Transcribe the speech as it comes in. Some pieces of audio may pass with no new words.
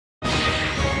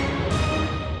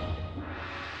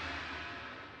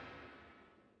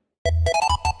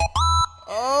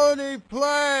Oney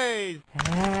Plays!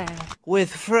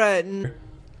 With friends.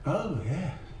 Oh,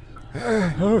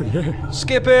 yeah.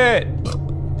 Skip it!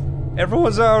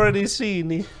 Everyone's already seen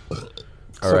me.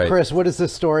 So Chris, what does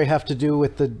this story have to do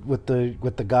with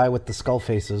the guy with the skull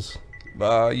faces?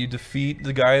 You defeat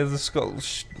the guy of the skull.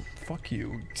 Fuck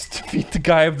you. Defeat the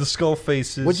guy of the skull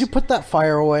faces. Would you put that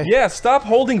fire away? Yeah, stop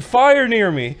holding fire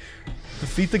near me.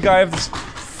 Defeat the guy of the.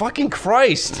 Fucking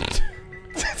Christ.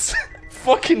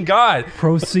 Fucking God.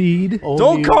 Proceed.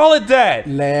 Don't call it that.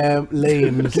 Lame.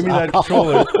 Give me that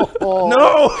controller.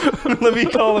 No. Let me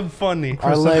call him funny.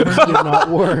 Our legs did not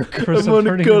work. Chris, I'm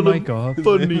turning your mic off. It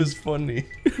was funny.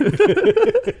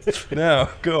 Now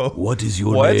go. What is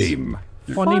your name?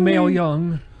 Funny male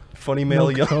young. Funny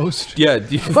male young. Toast. Yeah,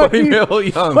 funny male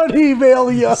young. Funny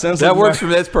male young. That works for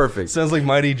me. That's perfect. Sounds like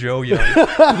Mighty Joe Young.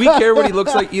 Do we care what he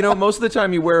looks like? You know, most of the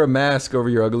time you wear a mask over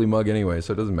your ugly mug anyway,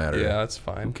 so it doesn't matter. Yeah, that's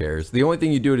fine. Who cares? The only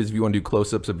thing you do it is if you want to do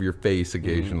close-ups of your face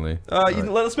occasionally.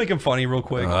 Let's make him funny real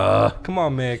quick. Come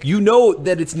on, Mick. You know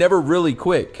that it's never really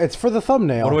quick. It's for the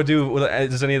thumbnail. What do I do?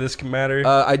 Does any of this matter?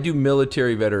 I do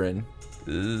military veteran.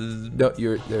 No,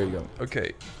 there you go.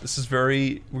 Okay, this is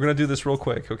very. We're gonna do this real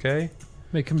quick, okay?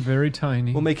 Make him very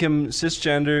tiny. We'll make him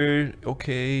cisgender.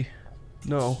 Okay.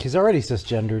 No. He's already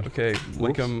cisgendered. Okay,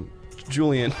 make him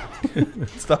Julian.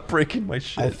 Stop breaking my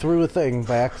shit. I threw a thing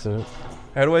by accident.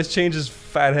 How do I change his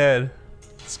fat head?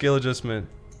 Scale adjustment.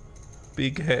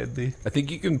 Big head. I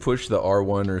think you can push the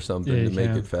R1 or something to make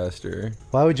it faster.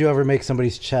 Why would you ever make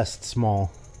somebody's chest small?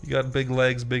 You got big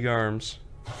legs, big arms.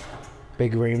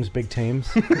 Big reams, big tames.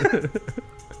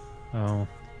 Oh.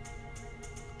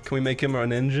 Can we make him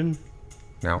an engine?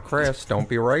 Now, Chris, don't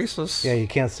be racist. Yeah, you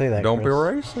can't say that. Don't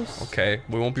Chris. be racist. Okay,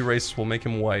 we won't be racist. We'll make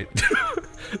him white.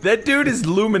 That dude is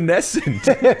luminescent.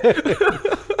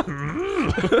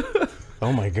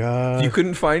 Oh my god. If you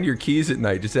couldn't find your keys at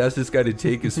night, just ask this guy to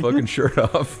take his fucking shirt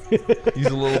off. He's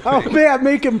a little pink. Oh man,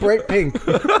 make him bright pink.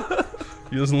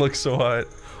 He doesn't look so hot.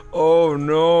 Oh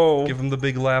no. Give him the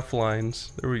big laugh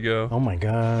lines. There we go. Oh my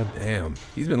god. Damn.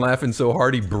 He's been laughing so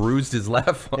hard he bruised his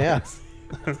laugh lines.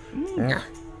 Yeah.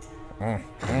 I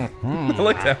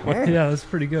like that one. Yeah, that's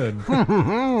pretty good.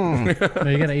 No, you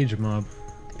gotta age him up.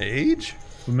 Age?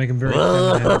 We'll make him very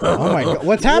Oh my god.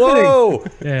 What's happening? Whoa!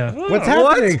 Yeah. What's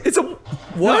happening? What? It's a...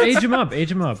 What? No, age him up,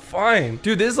 age him up. Fine.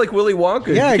 Dude, this is like Willy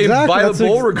Wonka. Yeah, He exactly. Violet That's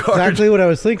Beauregard. exactly what I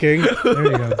was thinking. There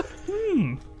you go.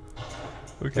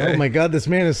 Okay. Oh my god, this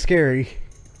man is scary.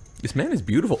 This man is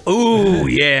beautiful. Ooh,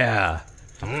 yeah.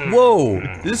 Whoa.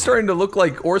 This is starting to look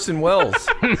like Orson Welles.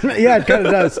 Yeah, it kind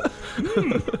of does.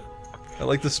 I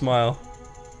like the smile.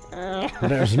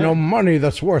 There's no money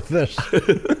that's worth this.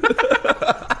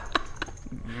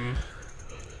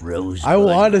 Rosebud. I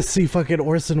want to see fucking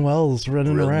Orson Welles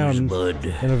running around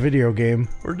in a video game.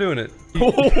 We're doing it.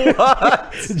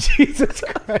 What? Jesus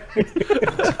Christ.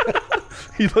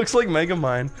 He looks like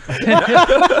Megamind.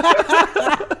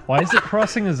 Why is it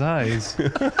crossing his eyes?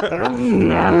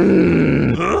 Broken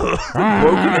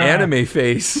anime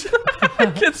face. I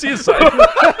can't see his side.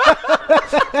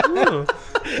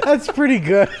 That's pretty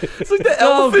good. It's like the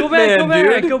elephant go back, man, go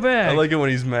back, dude. go back. I like it when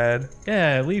he's mad.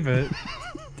 Yeah, leave it.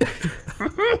 He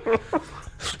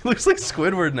looks like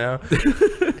Squidward now.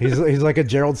 He's like a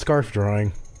Gerald Scarf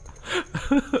drawing.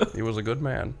 He was a good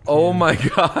man. Oh my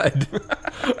god.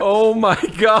 Oh my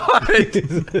god.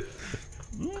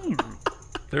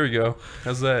 There we go.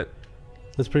 How's that?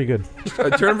 That's pretty good.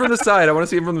 Turn him from the side. I want to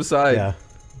see him from the side. Yeah.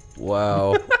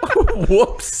 Wow.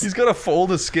 Whoops. He's got a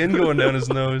fold of skin going down his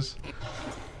nose.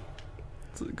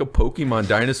 It's like a Pokemon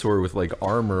dinosaur with like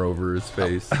armor over his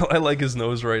face. I like his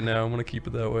nose right now. I'm gonna keep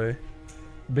it that way.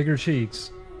 Bigger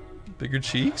cheeks. Bigger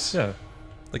cheeks? Yeah.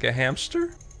 Like a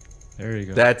hamster? There you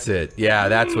go. That's it. Yeah,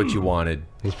 that's what you wanted.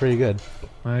 He's pretty good.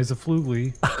 Eyes a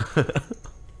flugly.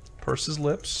 Purse his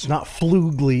lips. It's not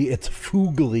flugly, it's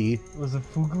foogly. Was it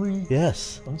fugly?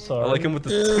 Yes. I'm sorry. I like him with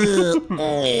the.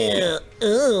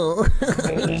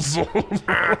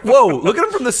 Whoa, look at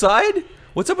him from the side.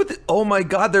 What's up with the... Oh my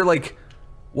god, they're like...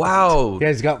 Wow. Yeah,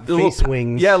 he's got The face little-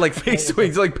 wings. Yeah, like face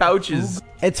wings, like pouches.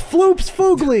 It's Floops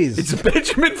Fooglies! It's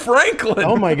Benjamin Franklin.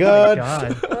 Oh my god.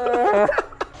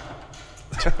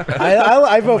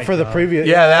 I vote for the previous.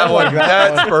 Yeah, that I one. like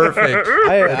that That's one. perfect.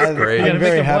 That's great. I'm You gotta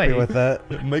very make him happy white. with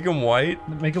that. Make him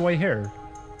white. Make it white hair.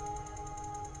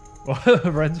 Well,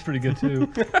 red's pretty good too.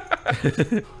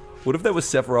 What if that was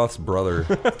Sephiroth's brother?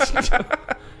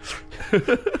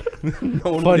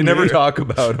 No one Funny. You never talk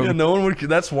about him. Yeah, no one would.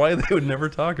 That's why they would never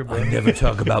talk about him. Never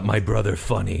talk about my brother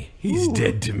funny. He's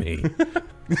dead to me.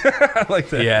 I like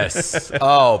that. Yes.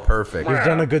 Oh, perfect. You've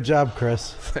done a good job,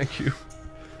 Chris. Thank you.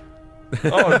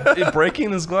 Oh,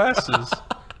 breaking his glasses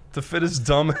to fit his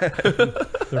dumb head.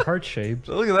 They're heart-shaped.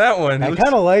 Look at that one. I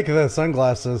kind of like the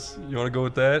sunglasses. You want to go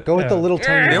with that? Go with the little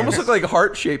tiny. They almost look like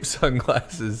heart-shaped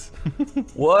sunglasses.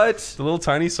 What? The little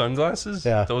tiny sunglasses?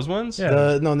 Yeah. Those ones? Yeah.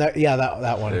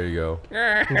 That one. There you go.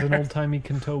 He's an old-timey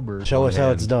Kentober. Show us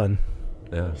how it's done.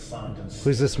 Yeah.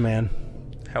 Who's this man?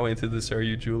 How into this are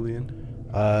you, Julian?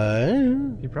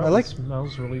 He probably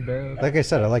smells really bad. Like I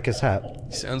said, I like his hat.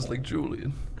 He sounds like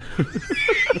Julian.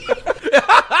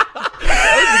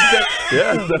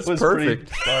 Yeah, that's was perfect.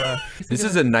 pretty- This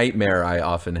is a nightmare I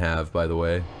often have, by the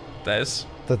way. This?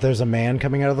 That there's a man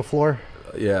coming out of the floor.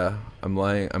 Yeah, I'm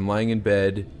lying in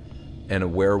bed, and a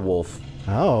werewolf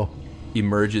Oh,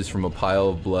 emerges from a pile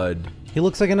of blood. he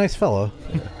looks like a nice fellow.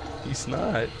 He's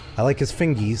not. I like his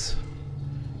fingies.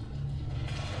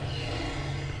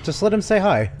 Just let him say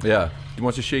hi. Yeah, he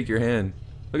wants to shake your hand.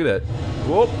 Look at that.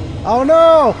 Whoop. Oh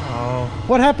no! Oh.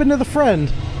 What happened to the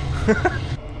friend?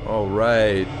 All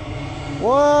right.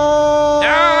 Whoa!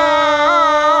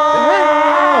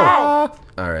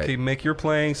 All right. Okay, Mick, you're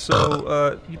playing,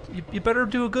 so you better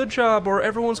do a good job, or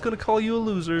everyone's gonna call you a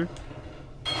loser.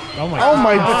 Oh my Oh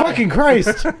my fucking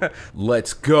Christ!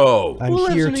 Let's go. I'm Who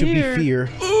lives here in to here? be fear.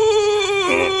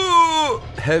 Ooh,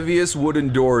 heaviest wooden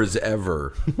doors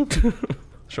ever.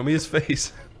 Show me his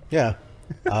face. Yeah.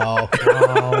 Oh.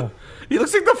 wow. He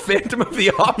looks like the Phantom of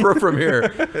the Opera from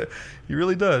here. He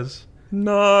really does.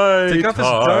 Night. Take off his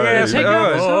dumb ass Take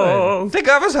off his hood. hood. Take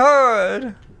off his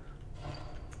hood.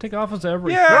 Take off his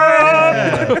everything.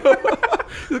 Yeah.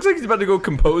 He looks like he's about to go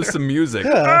compose some music.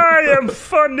 I am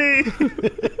funny,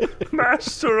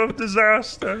 master of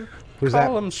disaster. Who's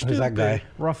Call that? him Who's that guy?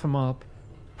 Rough him up.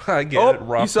 I get Oh, it.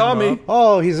 Rough you saw him me. up.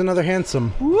 Oh, he's another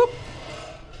handsome. Whoop.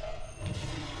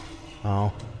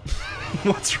 Oh.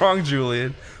 What's wrong,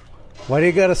 Julian? Why do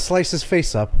you gotta slice his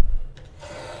face up?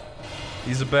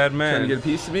 He's a bad Trying to man. get a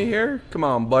piece of me here? Come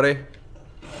on, buddy.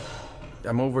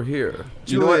 I'm over here.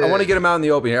 You know what? I want to get him out in the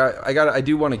open here. I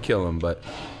do want to kill him, but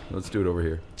let's do it over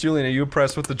here. Julian, are you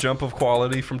impressed with the jump of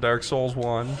quality from Dark Souls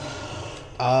 1?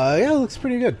 Yeah, it looks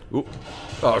pretty good. Ooh.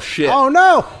 Oh shit. Oh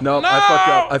no! No, No!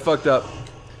 I fucked up.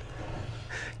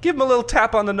 Give him a little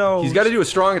tap on the nose. He's got to do a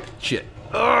strong shit.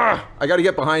 Ugh. I got to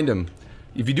get behind him.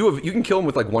 If you do, you can kill him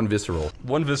with like one visceral.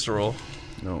 one visceral.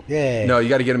 No. Yeah. No, you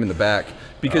got to get him in the back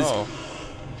because. Oh.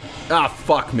 Ah,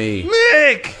 fuck me.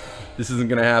 Mick! This isn't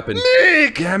gonna happen.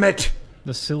 Mick! Damn it.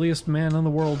 The silliest man in the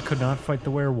world could not fight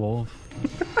the werewolf.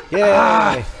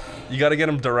 Yeah. You gotta get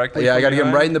him directly. Yeah, I from got to get him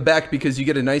behind? right in the back because you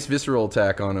get a nice visceral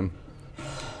attack on him.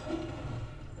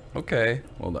 Okay.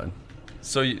 Hold on.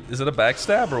 So, is it a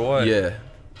backstab or what? Yeah.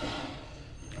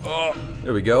 Oh.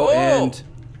 There we go. Oh. And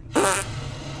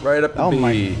right up the Oh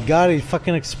my B. god, he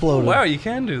fucking exploded. Wow, you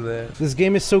can do that. This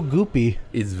game is so goopy.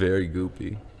 It's very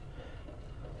goopy.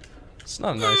 It's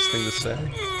not a nice thing to say.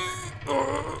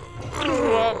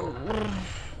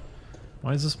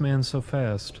 Why is this man so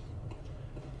fast?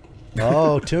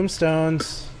 Oh,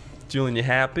 tombstones. Julian, you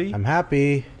happy? I'm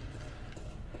happy.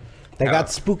 They Yeah. got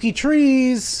spooky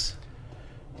trees.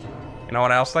 You know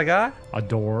what else they got? A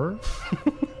door?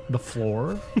 The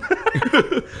floor?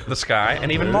 The sky,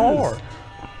 and even more.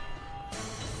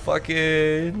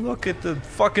 Fucking look at the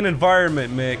fucking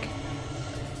environment, Mick.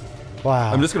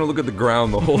 Wow. I'm just gonna look at the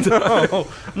ground the whole time.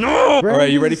 Oh no! All right,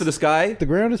 you ready for the sky? The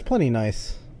ground is plenty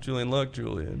nice. Julian, look,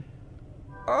 Julian.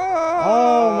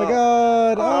 Oh my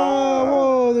god.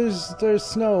 Oh, whoa, there's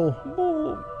snow.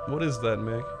 Oh. What is that,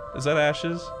 Mick? Is that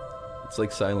ashes? It's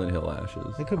like Silent Hill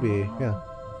ashes. It could be, yeah.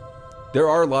 There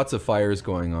are lots of fires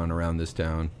going on around this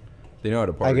town. They know how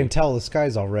to party. I can tell the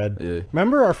sky's all red. Yeah.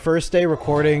 Remember our first day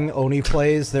recording Oney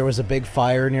Plays? There was a big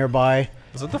fire nearby.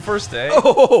 Was it the first day?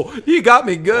 Oh, you got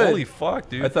me good. Holy fuck,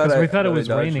 dude. I thought Because I we thought it I was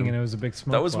dodged raining him. and it was a big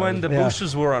smoke That was when the Yeah.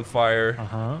 bushes were on fire,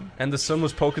 Uh-huh. and the sun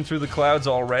was poking through the clouds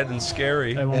all red and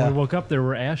scary. And when Yeah. we woke up, there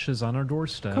were ashes on our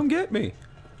doorstep. Come get me.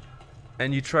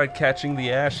 And you tried catching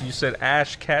the ash, and you said,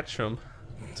 Ash, catch him.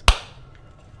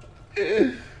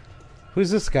 Who's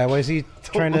this guy? Why is he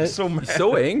trying to? So mad. He's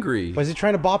so angry. Why is he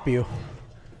trying to bop you?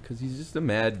 Because he's just a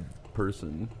mad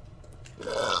person.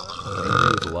 Angry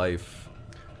with life.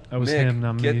 That was Mick, him,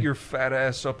 not me. get your fat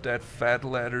ass up that fat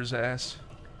ladder's ass.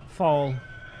 Fall.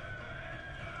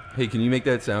 Hey, can you make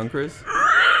that sound, Chris?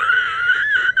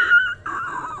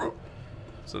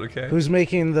 Is it okay? Who's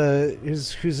making the?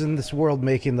 Who's in this world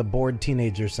making the bored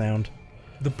teenager sound?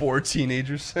 The bored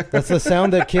teenagers. That's the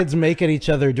sound that kids make at each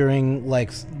other during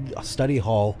like study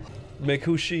hall. Mick,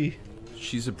 who's she?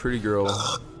 She's a pretty girl.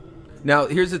 Now,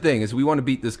 here's the thing: is we want to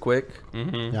beat this quick,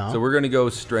 Yeah. so we're gonna go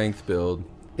strength build,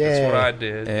 That's what Yeah. I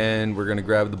did. and we're gonna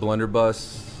grab the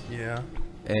blunderbuss, Yeah.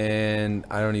 And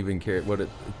I don't even care what it.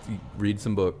 Read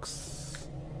some books.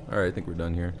 All right, I think we're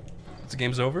done here. The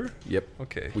game's over? Yep.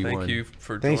 Okay. We Thank won. you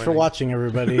for Thanks for joining. watching,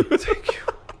 everybody. Thank you.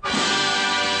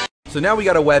 So now we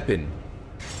got a weapon.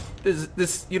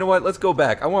 This. You know what? Let's go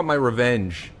back. I want my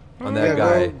revenge on that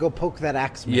guy. Go poke that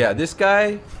axe man. Yeah, this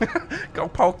guy. Go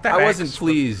poke that I wasn't axe.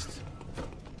 pleased.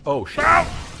 Oh shit.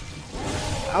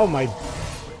 Oh my.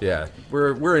 Yeah,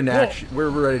 we're in action. We're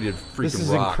ready to freaking This is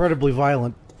rock. incredibly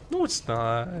violent. No, it's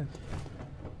not.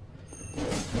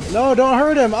 No, don't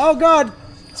hurt him. Oh god.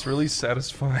 It's really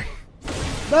satisfying.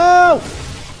 No.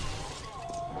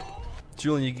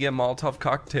 Julian, you can get Molotov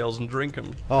cocktails and drink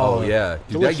them. Oh yeah.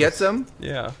 Did I get some?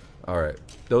 Yeah. All right.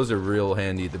 Those are real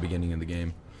handy at the beginning of the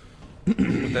game.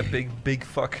 With that big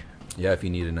fuck. Yeah, if you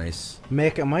need a nice.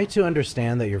 Mick, am I to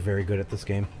understand that you're very good at this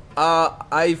game?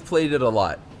 I've played it a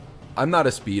lot. I'm not a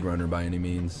speedrunner by any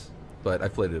means, but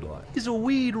I've played it a lot. He's a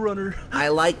weed runner. I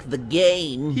like the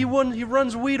game. He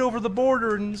runs weed over the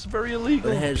border and it's very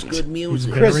illegal. It has good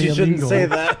music. Chris, Very you shouldn't illegal. say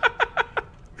that.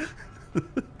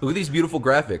 Look at these beautiful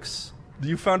graphics.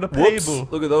 You found a Whoops! table.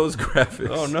 Look at those graphics.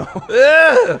 Oh no.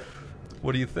 Ah!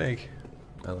 What do you think?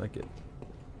 I like it.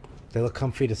 They look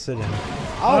comfy to sit in.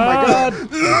 Oh my god.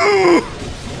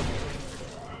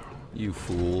 You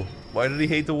fool. Why did he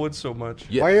hate the wood so much?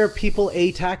 Yeah. Why are people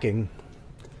attacking?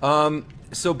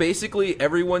 So basically,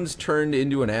 everyone's turned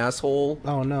into an asshole.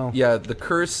 Oh no. Yeah, the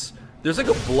curse. There's like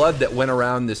a blood that went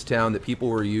around this town that people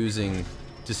were using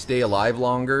to stay alive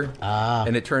longer. Ah.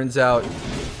 And it turns out,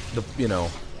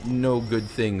 no good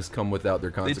things come without their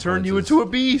They consequences. turn you into a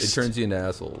beast. It turns you into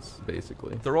assholes,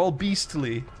 basically. They're all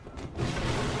beastly.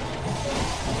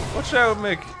 Watch out,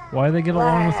 Mick. Why do they get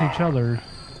along with each other?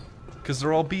 Because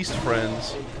they're all beast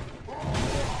friends.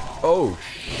 Oh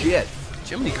shit.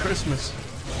 Jiminy Christmas.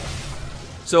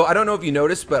 So I don't know if you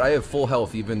noticed, but I have full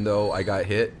health even though I got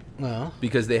hit. No.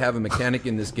 Because they have a mechanic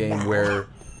in this game where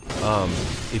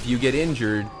if you get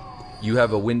injured, you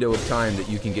have a window of time that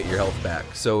you can get your health back.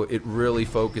 So it really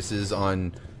focuses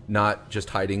on not just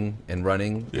hiding and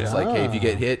running. It's like, hey, if you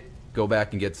get hit, go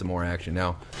back and get some more action.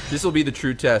 Now, this will be the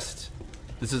true test.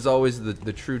 This is always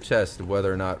the true test of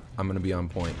whether or not I'm going to be on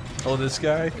point. Oh, this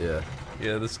guy? Yeah.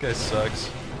 Yeah, this guy sucks.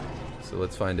 So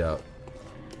let's find out.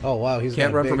 Oh wow, he's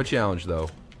Can't got run big... from a challenge, though.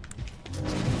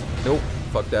 Nope.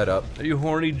 Fuck that up. Are you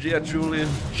horny yet, Julian?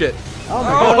 Shit. Oh my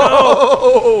god.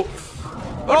 Oh!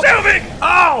 Watch out, Mick!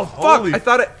 Oh, fuck! Holy I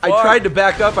thought I fuck. tried to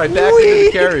back up. I backed into the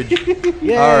carriage.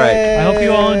 Yay. All right. I hope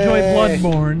you all enjoyed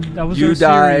Bloodborne. That was You our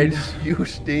died. series. You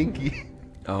stinky.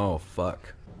 Oh,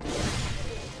 fuck.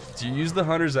 Do you use the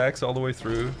hunter's axe all the way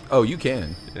through? Oh, you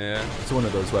can. Yeah. It's one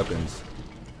of those weapons.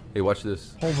 Hey, watch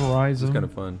this. Pulverize It's them. kind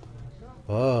of fun.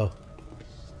 Oh.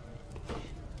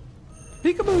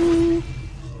 Peekaboo!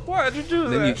 Why'd you do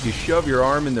Then you that? shove your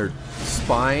arm in their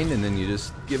spine, and then you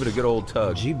just give it a good old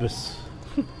tug. Jeebus.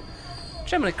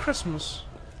 Jiminy Christmas.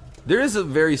 There is a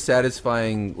very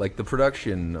satisfying, like, the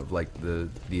production of, like, the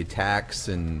attacks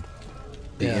and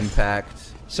the Yeah. impact.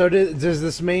 So does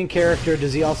this main character,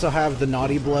 does he also have the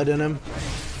naughty blood in him?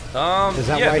 Is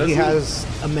that yeah, why he has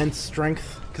immense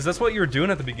strength? Because that's what you were doing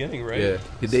at the beginning, right?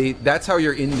 Yeah. That's how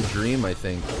you're in the dream, I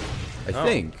think. I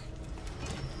think.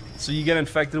 So you get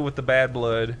infected with the bad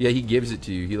blood. Yeah, he gives it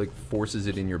to you. He, like, forces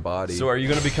it in your body. So are you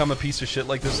gonna become a piece of shit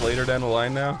like this later down the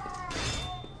line now?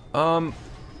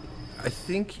 I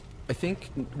think,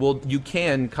 well, you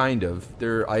can, kind of.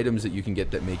 There are items that you can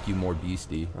get that make you more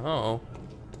beastie. Oh.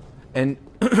 And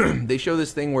they show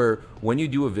this thing where when you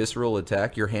do a visceral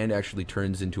attack, your hand actually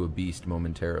turns into a beast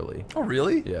momentarily. Oh,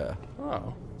 really? Yeah.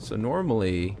 Oh. So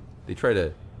normally, they try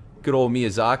to... Good old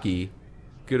Miyamoto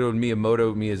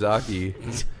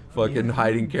Miyazaki, fucking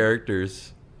hiding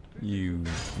characters. You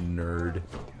nerd.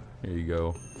 Here you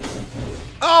go.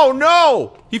 Oh,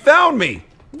 no! He found me!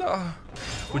 No.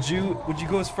 Would you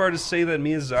go as far to say that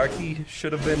Miyazaki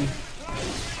should have been,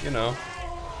 you know,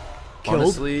 Killed?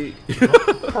 Honestly...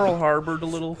 Pearl Harbored a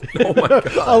little? Oh my god.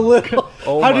 A little.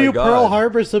 Oh How my do you God. Pearl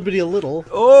Harbor somebody a little?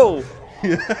 Oh!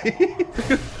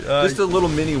 Just a little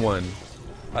mini one.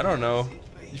 I don't know.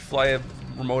 You fly a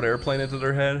remote airplane into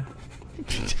their head?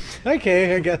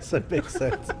 Okay, I guess that makes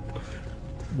sense.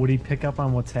 Would he pick up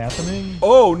on what's happening?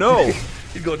 Oh no!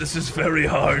 You go, this is very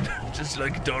hard, just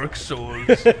like Dark Souls.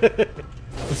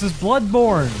 This is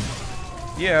Bloodborne.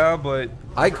 Yeah, but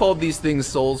I called these things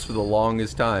souls for the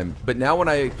longest time, but now when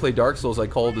I play Dark Souls, I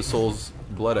call the souls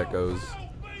blood echoes.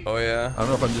 oh yeah. I don't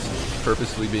know if I'm just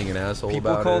purposely being an asshole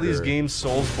People about it. call these or- games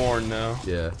Soulsborne now.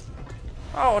 Yeah.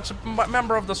 Oh, it's a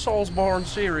member of the Soulsborne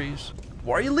series.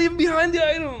 Why are you leaving behind the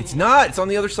item? It's not. It's on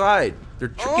the other side. They're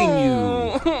tricking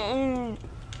Oh.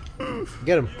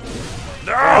 Get him.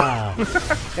 Ah.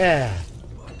 Yeah.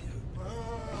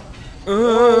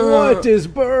 What is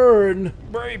burn?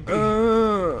 Baby.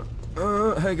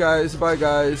 Hey guys, bye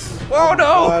guys. Oh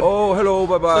no! Oh, hello,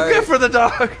 bye bye. Look out for the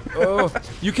dog. Oh,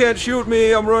 you can't shoot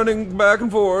me. I'm running back and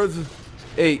forth.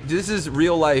 Hey, this is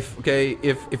real life, okay?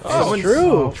 If someone's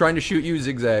true. trying to shoot you,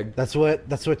 zigzag. That's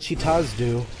what cheetahs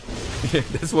do,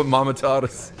 That's what Mama taught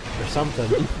us. or something.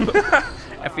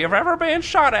 If you've ever been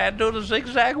shot at, do the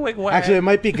zigzag wigwag. Actually, it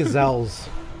might be gazelles.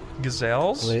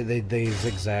 Gazelles? They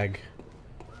zigzag.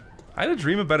 I had a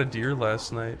dream about a deer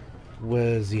last night.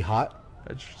 Was he hot?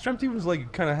 I dreamt he was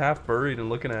like kind of half buried and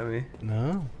looking at me.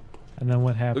 No. And then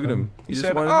what happened? Look at him. He just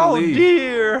said, wanted to "Oh leave.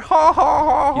 dear, ha ha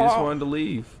ha He just ha." wanted to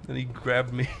leave. Then he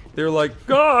grabbed me. They're like,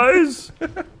 guys,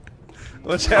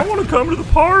 What's I happening? want to come to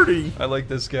the party. I like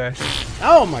this guy.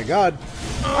 Oh my god.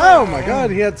 Oh my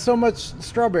god, he had so much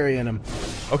strawberry in him.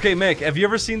 Okay, Mick, have you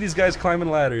ever seen these guys climbing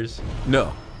ladders?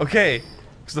 No. Okay,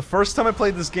 because the first time I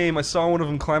played this game, I saw one of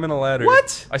them climbing a ladder.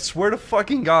 What? I swear to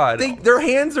fucking God. Their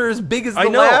hands are as big as the I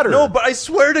know, ladder. no, but I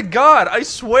swear to God, I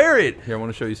swear it. Here, I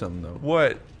want to show you something though.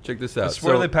 What? Check this out. I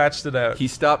swear they patched it out. He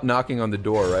stopped knocking on the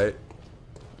door, right?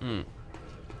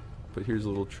 But here's a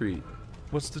little treat.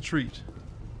 What's the treat?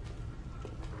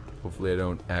 Hopefully I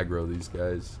don't aggro these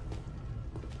guys.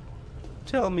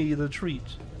 Tell me the treat.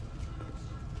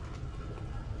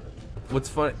 What's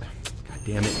funny? God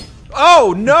damn it.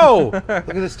 Oh, no! Look at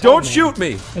this tall Don't man. shoot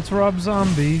me! It's Rob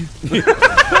Zombie.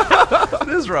 It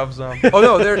is Rob Zombie. Oh,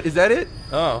 no, is that it?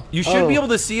 Oh. You should be Oh. able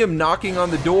to see him knocking on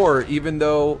the door, even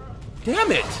though...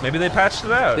 Damn it! Maybe they patched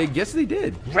it out. They guess they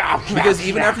did. Because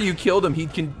even after you killed him,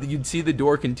 you'd see the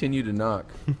door continue to knock.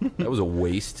 That was a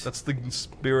waste. That's the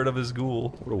spirit of his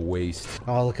ghoul. What a waste.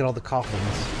 Oh, look at all the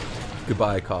coffins.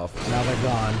 Goodbye, coffin. Now they're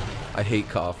gone. I hate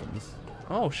coffins.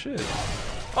 Oh, shit.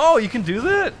 Oh, you can do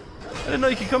that? I didn't know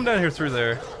you could come down here through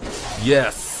there.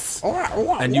 Yes!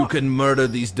 And you can murder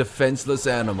these defenseless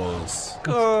animals.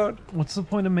 God. What's the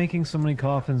point of making so many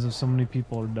coffins if so many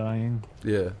people are dying?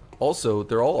 Yeah. Also,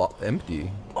 they're all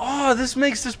empty. Oh, this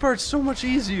makes this part so much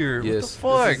easier. Yes.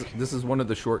 What the fuck? This is one of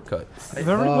the shortcuts. If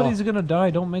everybody's gonna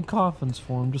die, don't make coffins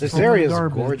for them. Just This throw 'em in area is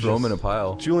garbage. gorgeous. Throw them in a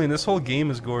pile. Julian, this whole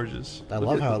game is gorgeous. I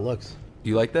love how it looks. Do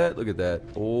you like that? Look at that.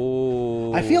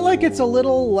 Oh. I feel like it's a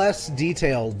little less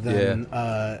detailed than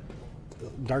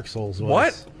Dark Souls was.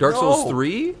 What? Dark No. Souls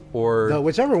 3? Or...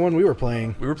 Whichever one we were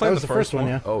playing. We were playing that was the the first first one,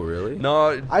 one. yeah. Oh, really?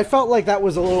 No, I felt like that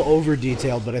was a little over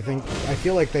detailed, but I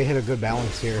feel like they hit a good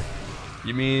balance here.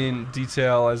 you mean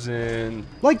detail as in...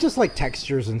 Like just like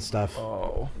textures and stuff.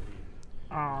 Oh.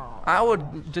 I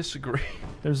would disagree.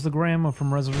 There's the grandma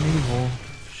from Resident Evil.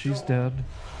 She's dead.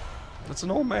 That's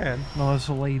an old man. No, it's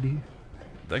a lady.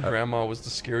 That grandma was the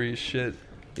scariest shit.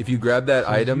 If you grab that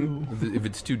item, if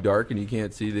it's too dark and you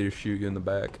can't see, they just shoot you in the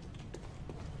back.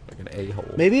 Like an a-hole.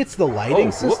 Maybe it's the lighting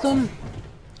whoops. system.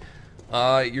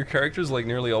 Your character's like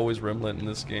nearly always rimlet in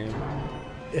this game.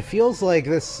 It feels like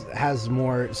this has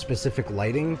more specific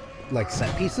lighting, like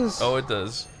set pieces. Oh, it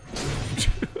does.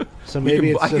 So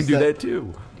maybe it's I can just do that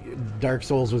too. Dark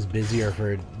Souls was busier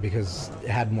because it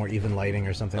had more even lighting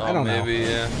or something. I Oh, don't maybe,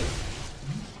 know.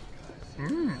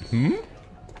 yeah.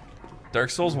 Dark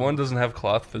Souls 1 doesn't have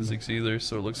cloth physics either,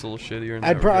 so it looks a little shittier in that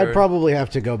I'd regard. probably have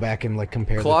to go back and like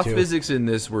compare Cloth the two. physics in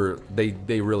this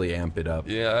they really amp it up.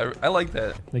 Yeah, I like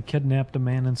that. They kidnapped a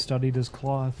man and studied his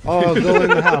cloth. Oh, go in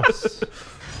the house.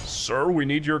 Sir, we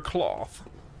need your cloth.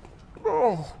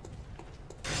 Oh.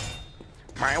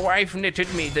 My wife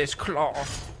knitted me this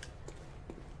cloth.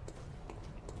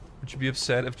 Would you be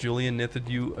upset if Julian knitted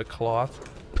you a cloth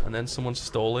and then someone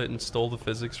stole it and stole the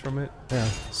physics from it? Yeah.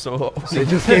 So They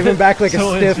just gave him back like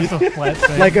So a it's stiff, just a flat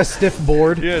thing. like a stiff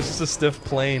board. yeah, it's just a stiff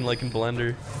plane like in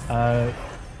Blender.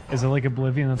 Is it like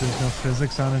Oblivion that there's no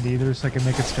physics on it either, so I can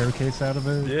make a staircase out of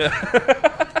it? Yeah.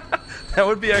 That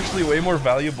would be actually way more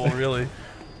valuable, really.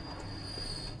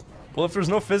 Well, if there's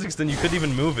no physics, then you couldn't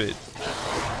even move it.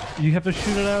 You have to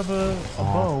shoot it out of a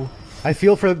bow. I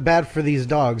feel bad for these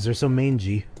dogs. They're so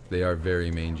mangy. They are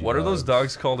very mangy. What are those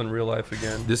dogs called in real life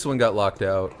again? This one got locked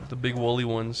out. The big woolly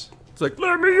ones. It's like,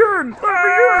 let me in!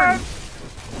 Let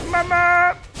me in!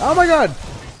 Mama! Oh my god!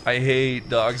 I hate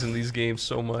dogs in these games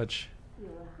so much.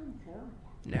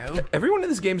 No. Everyone in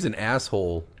this game's an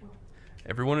asshole.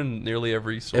 Everyone in nearly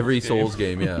every Souls game. Souls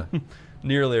game, yeah.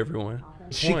 Nearly everyone.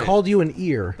 She Point. called you an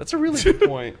ear. That's a really good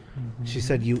point. She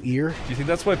said, "You ear." Do you think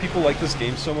that's why people like this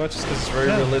game so much? Because it's very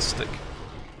realistic.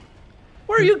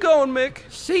 Where are you going, Mick?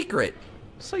 Secret.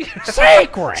 Secret!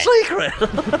 Secret.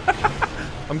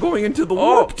 I'm going into the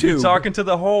Oh, warp tube. you're talking to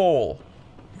the hole.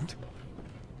 The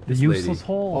This useless lady.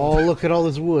 hole. Oh, look at all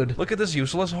this wood. Look at this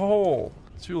useless hole.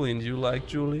 Julian, do you like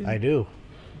Julian? I do.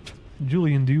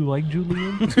 Julian, do you like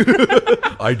Julian?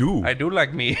 I do. I do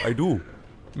like me. I do.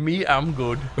 Me, I'm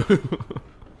good.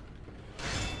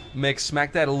 Mick,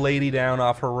 smack that lady down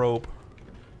off her rope.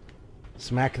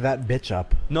 Smack that bitch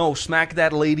up. No, smack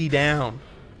that lady down.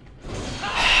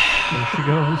 There she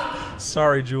goes.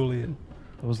 Sorry, Julian.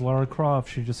 That was Lara Croft.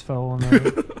 She just fell in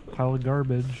a pile of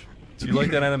garbage. Do you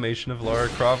like that animation of Lara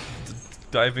Croft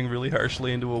diving really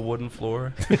harshly into a wooden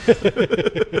floor?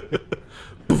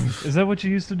 Is that what you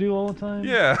used to do all the time?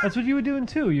 Yeah. That's what you were doing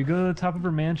too. You go to the top of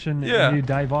her mansion Yeah. and you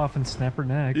dive off and snap her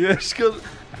neck. Yeah, she goes,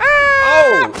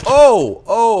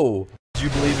 Oh! do you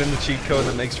believe in the cheat code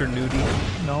that makes her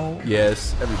nudie? No.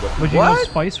 Yes, everybody. But you know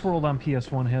Spice World on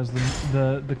PS1 has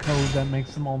the code that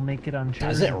makes them all naked on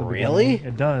chairs. Does it at the really?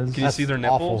 beginning. It does. Can you see their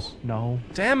nipples? awful. No.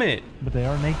 Damn it! But they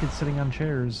are naked sitting on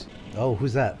chairs. Oh,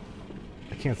 who's that?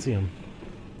 I can't see him.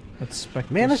 That's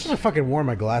Spectre. Man, I should have fucking worn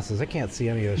my glasses. I can't see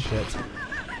any of this shit.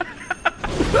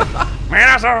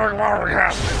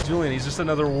 Julian, he's just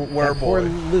another That poor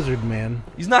werewolf. lizard man.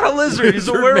 He's not a lizard, he's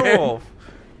a Lizard man. werewolf.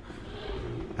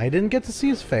 I didn't get to see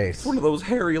his face. One of those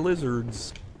hairy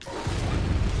lizards.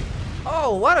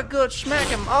 Oh, what a good smack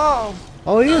him. Oh,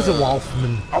 Oh, he is a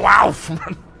wolfman. A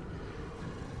wolfman.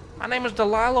 My name is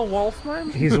Delilah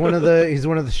Wolfman. He's one of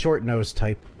the short nosed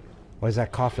type. Why is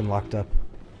that coffin locked up?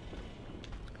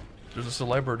 There's a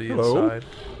celebrity Hello?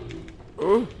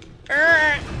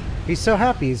 inside. He's so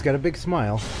happy. He's got a big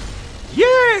smile.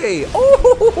 Yay!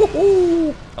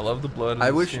 Oh! I love the blood. in I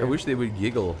this game. wish they would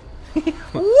giggle.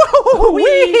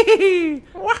 wee!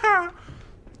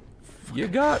 You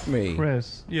got me.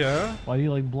 Chris, Yeah, why do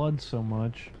you like blood so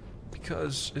much?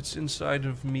 because it's inside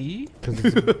of me. Because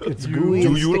it's gooey Do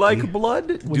and you sticky. like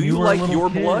blood? When Do you were a like little your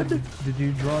kid, blood? Did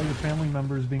you draw your family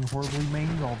members being horribly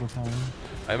maimed all the time?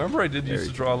 I remember I did used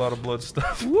to draw a lot of blood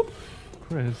stuff.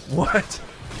 Chris, What?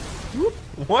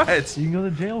 What? you can go to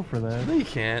jail for that. No, you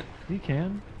can't. You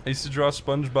can. I used to draw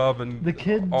SpongeBob and The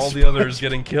kid. all the others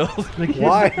getting killed The kid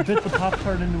Why? bit the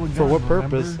Pop-Tart into a gun. For what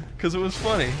remember? purpose? because it was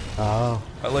funny. Oh.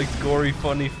 I liked gory,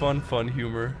 funny, fun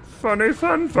humor. Funny,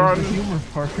 fun, Where's the humor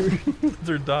part?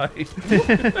 They're dying.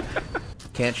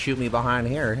 Can't shoot me behind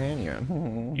here, can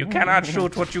you? You cannot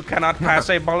shoot what you cannot pass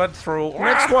a bullet through.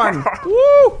 Next one.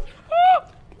 Woo!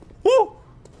 Woo!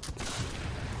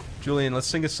 Julian, let's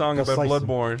sing a song Go about slice them.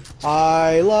 Bloodborne.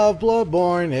 I love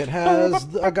Bloodborne. It has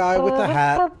a guy with a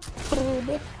hat.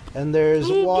 And there's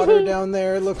water down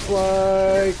there, it looks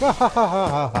like.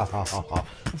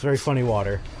 It's very funny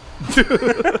water.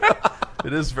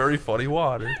 It is very funny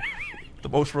water. The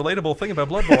most relatable thing about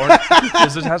Bloodborne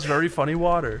is it has very funny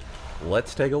water.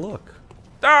 Let's take a look.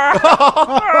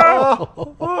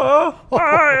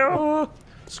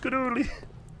 Skadoodly.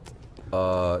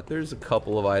 There's a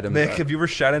couple of items. Nick, have you ever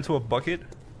shat into a bucket?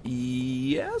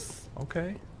 Yes.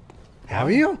 Okay.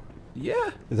 Have you? Yeah.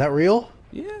 Is that real?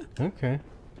 Yeah. Okay.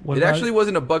 What It about- actually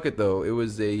wasn't a bucket though. It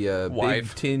was a big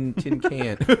Wife. tin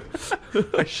can.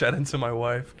 I shat into my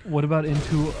wife. What about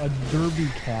into a derby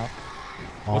cap?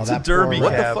 Oh, What's a that derby poor-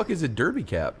 What cap? the fuck is a derby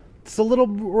cap? It's the little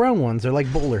round ones. They're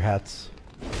like bowler hats.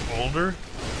 Boulder?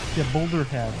 Yeah, boulder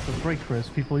hats. That's right, Chris.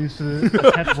 People used to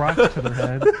attach rocks to their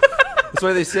head. That's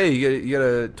why they say you got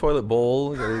a toilet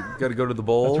bowl. You gotta go to the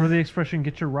bowl. That's where the expression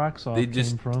 "get your rocks off" They came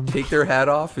just from. take their hat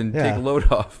off and Yeah. take a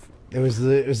load off. It was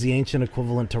the ancient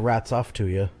equivalent to rats off to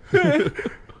you.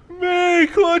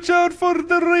 Make, watch out for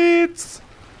the rats!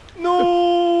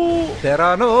 No! There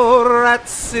are no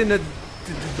rats in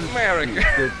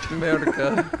America.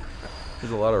 America.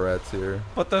 There's a lot of rats here.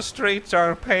 But the streets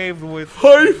are paved with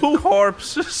Feifel,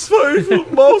 corpses. Feifel,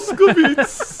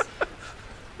 Moskowitz.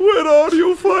 Where are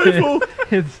you, Feifel?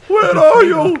 It's Where are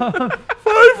you,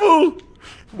 Feifel?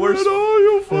 Where Where's- are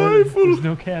you, There's Feifel?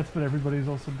 no cats, but everybody's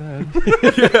also dead.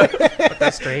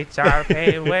 The streets are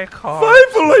paved with corpses.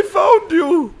 Feifel, I found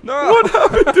you. No. What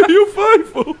happened to you,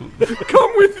 Feifel?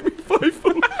 Come with me,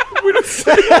 Feifel. We'll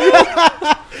save you.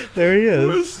 There he is.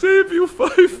 We'll save you,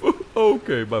 Feifel.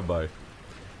 Okay, bye-bye.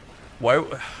 Why?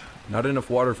 Not enough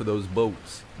water for those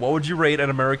boats. What would you rate an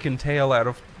American Tail out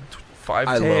of 5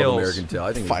 I tails? love American Tail.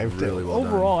 I think Five it's really tails. well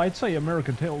Overall, done. I'd say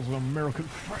American Tail's an American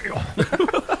fail.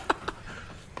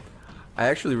 I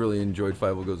actually really enjoyed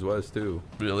Fievel Goes West too.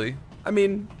 Really? I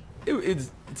mean,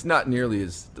 it's not nearly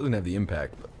as doesn't have the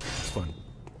impact, but it's fun.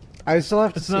 I still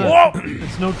have to It's see not. it.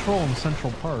 It's no troll in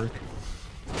Central Park.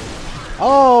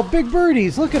 Oh, big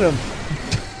birdies! Look at them.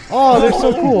 Oh, they're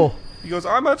so cool. He goes,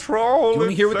 I'm a troll. Do you wanna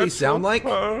in hear what they Central sound like?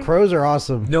 Park." Crows are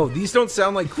awesome. No, these don't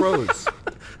sound like crows.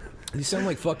 These sound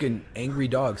like fucking angry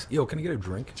dogs. Yo, can I get a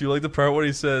drink? Do you like the part where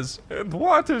he says, "And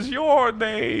what is your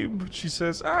name?" She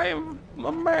says, "I am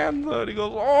Amanda." And he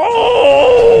goes,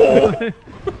 "Oh!"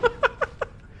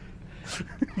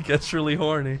 He gets really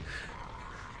horny.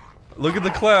 Look at the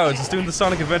clouds. It's doing the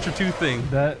Sonic Adventure 2 thing.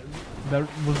 That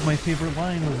was my favorite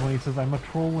line, was when he says, "I'm a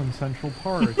troll in Central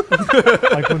Park."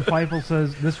 Like when Fievel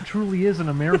says, "This truly is an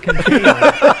American tale."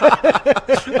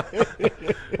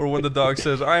 Or when the dog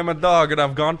says, "I am a dog and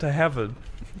I've gone to heaven."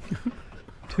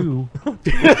 2.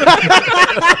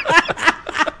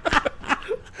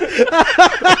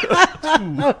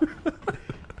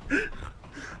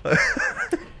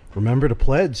 Remember to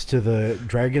pledge to the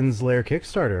Dragon's Lair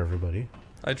Kickstarter, everybody.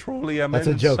 I truly am That's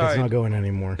a joke. inside. It's not going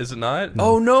anymore. Is it not?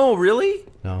 Oh no, really?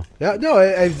 No. Yeah,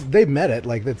 no. They met it.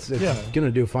 Like it's gonna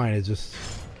do fine. It's just.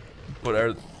 But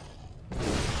are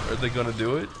they gonna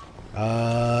do it? It's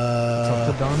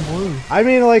up to Don Bluth. I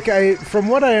mean, like from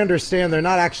what I understand, they're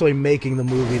not actually making the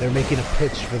movie. They're making a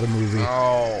pitch for the movie.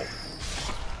 Oh.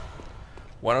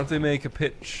 Why don't they make a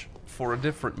pitch for a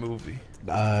different movie?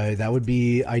 That would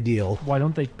be ideal. Why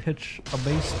don't they pitch a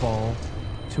baseball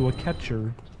to a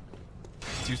catcher?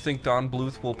 Do you think Don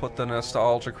Bluth will put the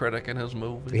nostalgia critic in his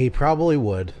movie? He probably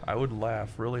would. I would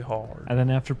laugh really hard. And then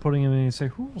after putting him in, he'd say,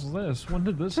 "Who's this? When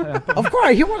did this happen?" Of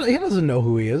course, he doesn't know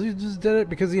who he is. He just did it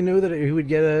because he knew that he would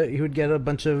get a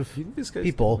bunch of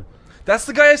people. That's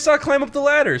the guy I saw climb up the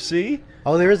ladder, see?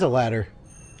 Oh, there is a ladder.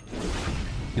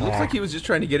 He looks like he was just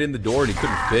trying to get in the door and he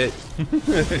couldn't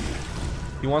fit.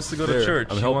 He wants to go to There, church.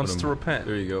 I'm He helping wants him. to repent.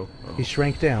 There you go. Oh. He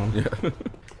shrank down. Yeah.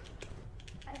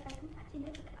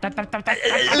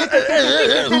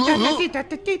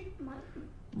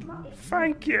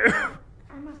 Thank you.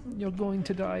 You're going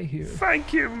to die here.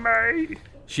 Thank you, mate.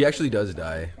 She actually does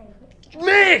die.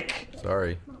 Mick!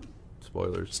 Sorry.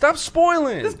 Spoilers. Stop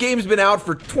spoiling! This game's been out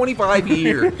for 25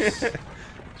 years.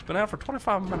 It's been out for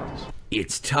 25 minutes.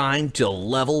 It's time to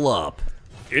level up.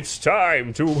 It's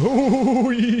time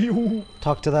to...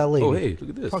 Talk to that lady. Oh, hey, look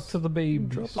at this. Talk to the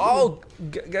babes. Oh,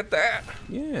 get that.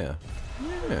 Yeah.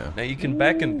 Yeah. Now you can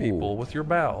beckon people with your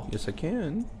bell. Yes, I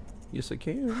can. Yes, I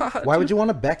can. Why would you want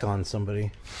to beck on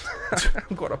somebody?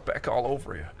 I'm gonna beck all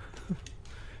over you.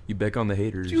 You beck on the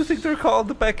haters. Do you think they're called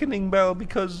the beckoning bell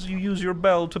because you use your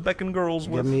bell to beckon girls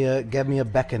with? Give me a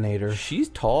beckonator. She's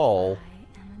tall.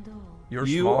 You're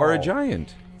You small. are a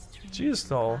giant. She is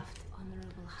tall.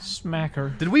 Smack her.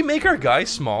 Did we make our guy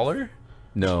smaller?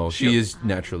 No, she is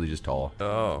naturally just tall.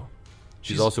 Oh.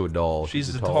 She's also a doll.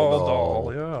 She's a tall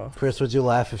doll, yeah. Chris, would you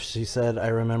laugh if she said, "I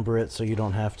remember it, so you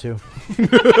don't have to"?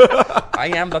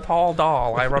 I am the tall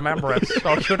doll. I remember it,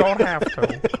 so you don't have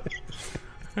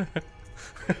to.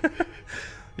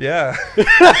 Yeah.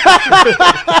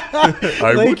 I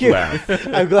Thank would you. laugh.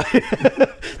 I'm glad.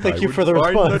 Thank you for the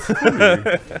response.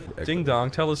 Ding dong,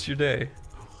 tell us your day.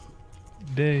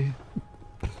 Day.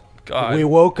 God, We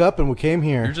woke up and we came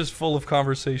you're here. just full of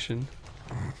conversation.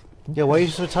 Yeah, why are you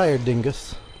so tired,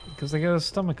 dingus? Because I got a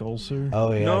stomach ulcer.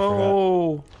 Oh yeah,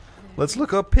 No. Let's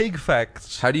look up pig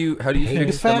facts. How do you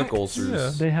fix stomach facts? ulcers?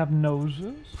 Yeah. They have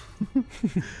noses.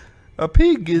 A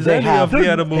pig is They any have of the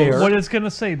animals. hair. What it's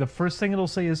gonna say, the first thing it'll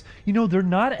say is, you know, they're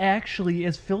not actually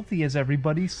as filthy as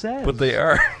everybody says. But they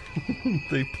are.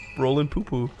 They roll in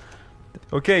poo-poo.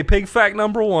 Okay, pig fact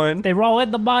number 1. They roll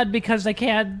in the mud because they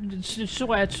can't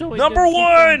sweat. So Number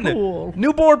 1!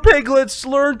 Newborn piglets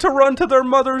learn to run to their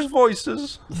mother's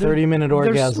voices. 30-minute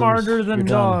orgasms. They're smarter than You're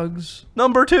done. dogs.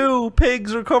 Number 2,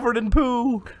 pigs are covered in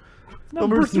poo.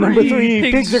 Number 3, Number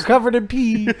 3, pigs are covered in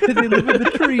pee. They live in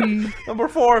the tree. Number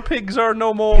 4, pigs are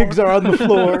no more. Pigs are on the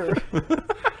floor.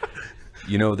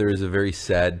 You know, there is a very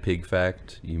sad pig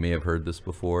fact. You may have heard this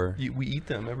before. We eat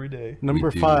them every day. Number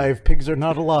do. 5, pigs are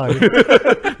not alive.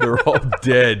 They're all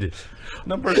dead.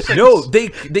 Number 6. No,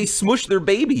 they smush their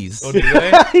babies. Oh, do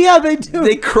they? Yeah, they do.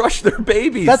 They crush their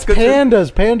babies. That's 'cause they're-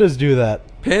 pandas. Pandas do that.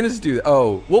 Pandas do that.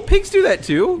 Oh, well, pigs do that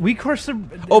too. We crush them.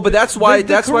 Oh, but that's why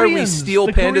The we Koreans- steal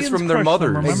the pandas Koreans from their crush them, mothers.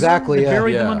 remember? Exactly, They yeah.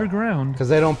 bury them Yeah. underground. Because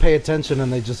they don't pay attention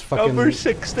and they just fucking. Number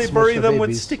 6, they smush bury their them with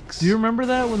babies. sticks. Do you remember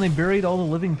that when they buried all the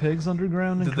living pigs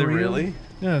underground in Did they Korea? really?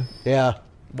 Yeah. Yeah.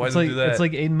 Why It's did like, they do that? it's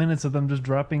like 8 minutes of them just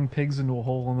dropping pigs into a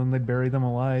hole and then they bury them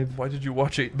alive. Why did you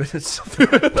watch 8 minutes?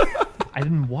 I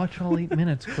didn't watch all 8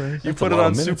 minutes, Chris. You That's put a it lot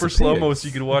on of minutes super of slow-mo pigs. so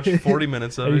you could watch 40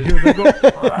 minutes of You it. hear them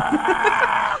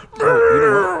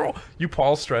go, You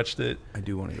Paul stretched it. I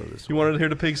do want to go this You way. wanted to hear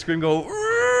the pig scream go.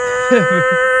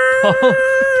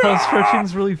 Paul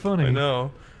stretching's really funny. I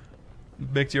know.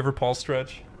 Mick, do you ever Paul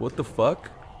stretch? What the fuck?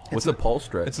 What's a pulse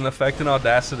stretch? It's an effect in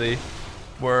Audacity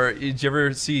where, did you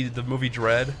ever see the movie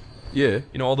Dread? Yeah.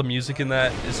 You know, all the music in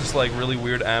that is just like really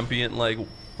weird ambient, like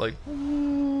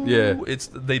Yeah.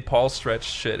 They Paul stretch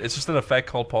shit. It's just an effect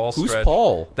called Paul Who's stretch.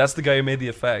 Paul? That's the guy who made the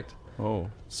effect. Oh.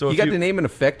 So He if got you- to name an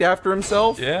effect after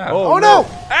himself? Yeah. Oh no!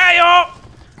 Hey yo!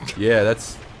 Yeah,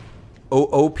 that's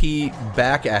OP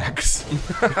back axe.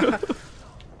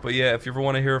 But yeah, if you ever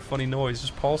want to hear a funny noise,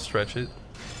 just Paul stretch it.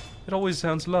 It always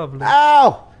sounds lovely.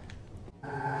 Ow!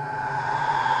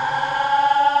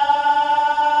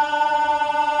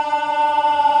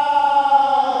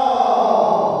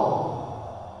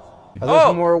 Are those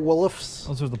Oh! more wolves?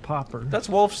 Those are the poppers. That's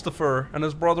Wolfstifer and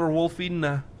his brother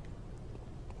Wolfina.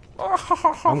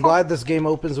 I'm glad this game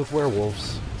opens with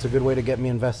werewolves. It's a good way to get me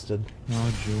invested.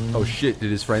 Oh, Julian. Oh shit,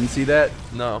 did his friend see that?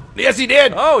 No. Yes, he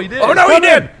did! Oh, he did. Oh no, he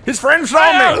did! His friend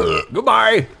saw me!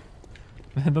 Goodbye!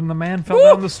 And then the man fell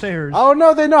down the stairs. Oh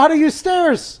no, they know how to use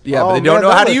stairs! Yeah, oh, but they don't man, know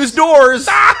that how to looks- use doors!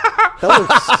 That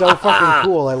looks so fucking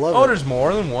cool. I love Oh, it. there's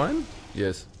more than one?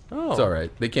 Yes. Oh. It's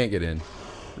alright. They can't get in.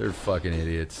 They're fucking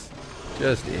idiots.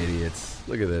 Just idiots.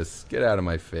 Look at this. Get out of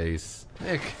my face.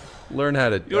 Nick, Learn how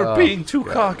to... you're oh, being too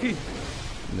God. cocky.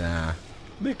 Nah.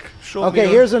 Nick, show me. Okay,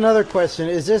 here's another question.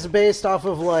 Is this based off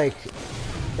of like...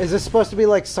 Is this supposed to be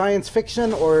like science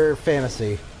fiction or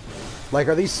fantasy? Like,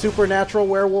 are these supernatural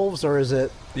werewolves or is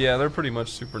it... Yeah, they're pretty much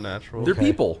supernatural. They're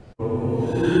people.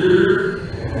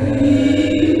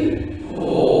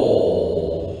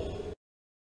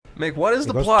 Mick, what is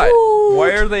the goes, plot? "Toot."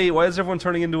 Why is everyone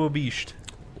turning into a beast?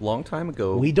 Long time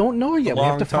ago, We don't know yet. We have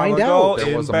long to time find ago, out. there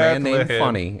in was a man named Bethlehem.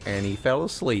 Funny, and he fell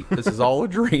asleep. This is all a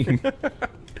dream.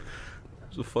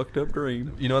 It was a fucked up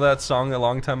dream. You know that song a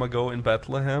long time ago in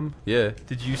Bethlehem? Yeah.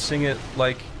 Did you sing it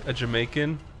like a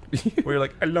Jamaican? Where you're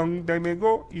like, a long time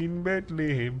ago in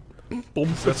Bethlehem.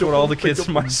 That's what all the kids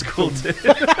in my school did.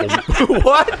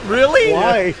 What? Really?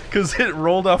 Why? Because it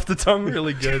rolled off the tongue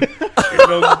really good. A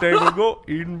long time ago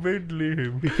in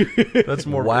Bethlehem. That's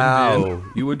more Wow. Indian.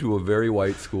 You went to a very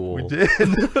white school. We did.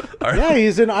 Yeah,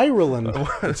 he's in Ireland.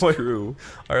 That's true.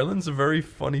 Ireland's a very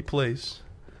funny place.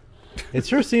 It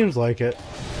sure seems like it.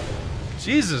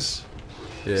 Jesus.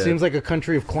 Yeah. Seems like a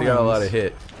country of They clowns. got a lot of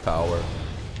hit power.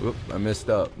 Whoop, I messed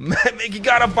up. Mick, you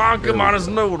gotta bonk him we on his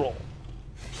go. noodle.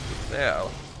 Yeah.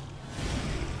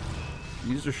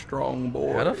 He's a strong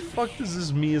boy. How the fuck does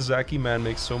this Miyazaki man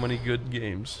make so many good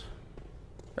games?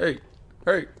 Hey,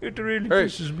 hey, It really Hey.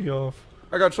 pisses me off.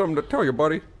 I got something to tell you,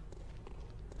 buddy.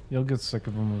 You'll get sick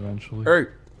of them eventually.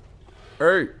 Hey,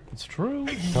 hey. It's true.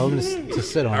 Tell him to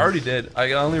sit on I it. already did.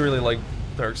 I only really like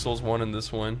Dark Souls 1 and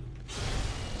this one.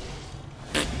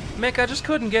 Mick, I just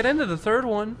couldn't get into the third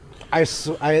one.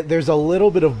 There's a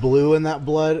little bit of blue in that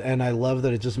blood, and I love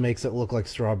that it just makes it look like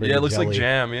strawberry Yeah, it looks jelly. like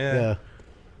jam, yeah. Yeah.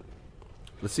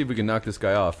 Let's see if we can knock this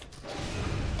guy off.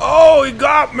 Oh, he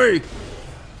got me!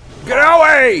 Get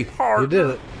away! You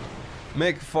did it.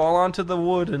 Mick, fall onto the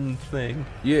wooden thing.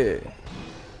 Yeah.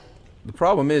 The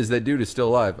problem is that dude is still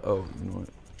alive. Oh, you know what?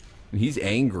 He's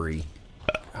angry.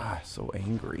 Ah, so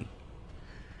angry.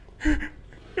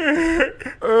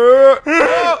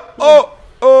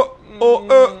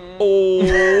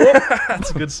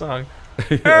 That's a good song.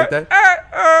 You like that?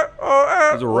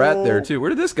 There's a rat there too. Where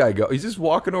did this guy go? He's just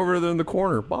walking over there in the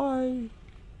corner. Bye.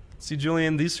 See,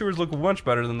 Julian, these sewers look much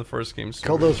better than the first game's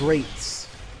Kill sewers. those rates.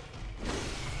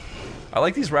 I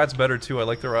like these rats better too. I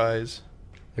like their eyes.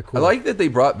 They're cool. I like that they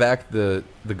brought back the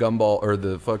gumball or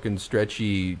the fucking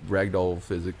stretchy ragdoll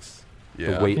physics.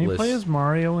 Yeah. The Can you weightless. play as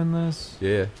Mario in this?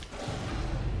 Yeah.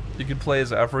 You could play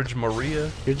as average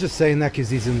Maria. You're just saying that because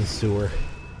he's in the sewer.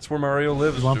 That's where Mario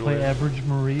lives. You want to play Julian. Average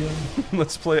Maria?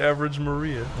 Let's play average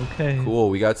Maria. Okay. Cool.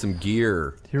 We got some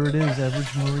gear. Here it is,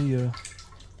 Average Maria.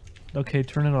 Okay,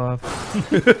 turn it off.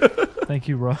 Thank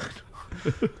you, Rod.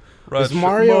 Is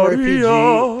Mario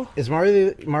RPG? Is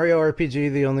Mario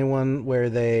RPG the only one where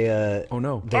they Oh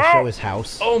no. they show his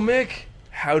house? Oh, Mick,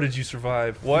 how did you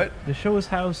survive? What? They show his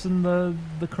house in the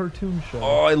cartoon show.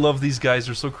 Oh, I love these guys.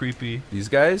 They're so creepy. These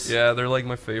guys? Yeah, they're like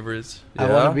my favorites. I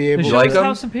want to be They able. show You like his them?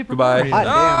 house in Paper Goodbye. Mario. Hot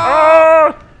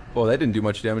Ah! Oh, that didn't do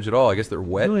much damage at all. I guess they're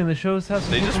wet. Julian, they show his house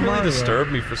in They Paper just really Mario. disturb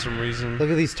me for some reason. Look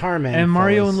at these tar man. And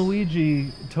Mario fellas. and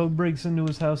Luigi, Toad breaks into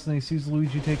his house and he sees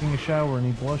Luigi taking a shower and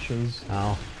he blushes.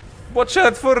 Oh. Watch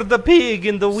out for the pig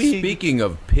in the wig. Speaking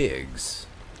of pigs.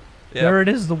 Yeah, There it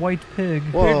is, the white pig.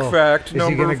 Whoa. Pig fact Is he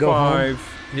number gonna go home?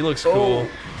 5. he looks cool.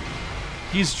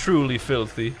 He's truly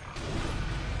filthy.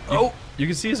 Oh. You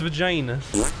can see his vagina.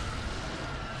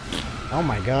 Oh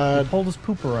my He god. pulled his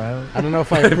pooper out. I don't know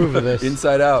if I approve of this.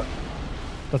 Inside out.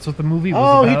 That's what the movie was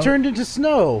Oh, about. he turned into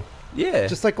snow, Yeah.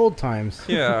 just like old times.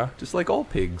 Yeah. Just like all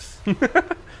pigs.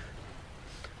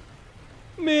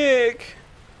 Mick,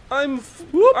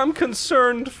 I'm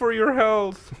concerned for your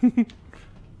health.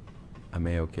 I'm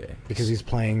A-okay. Because he's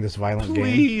playing this violent game.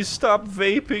 Please stop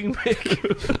vaping,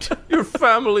 Mick. Your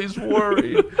family's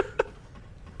worried.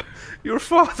 Your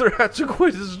father had to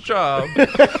quit his job.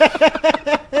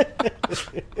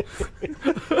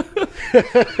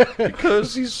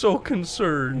 Because he's so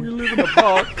concerned. We live in a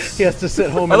box. He has to sit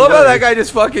home. I and love how work. that guy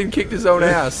just fucking kicked his own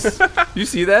ass. You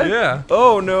see that? Yeah.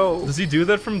 Oh no. Does he do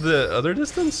that from the other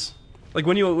distance? Like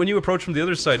when you approach from the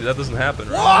other side, that doesn't happen,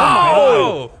 right?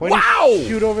 Wow! Why don't you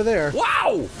shoot over there.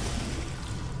 Wow!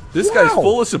 This guy's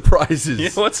full of surprises. Yeah,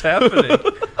 what's happening?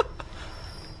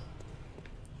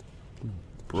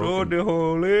 So Broken. the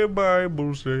Holy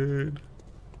Bible said,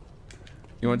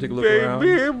 You want to take a look around?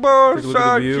 baby Take a born look at the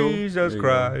son view. Jesus There you go.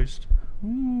 Christ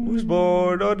was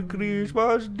born on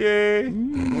Christmas Day.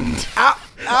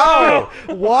 Ow!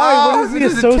 Why? What is the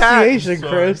this is association, attack.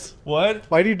 Chris? What?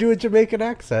 Why do you do a Jamaican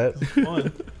accent?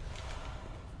 What?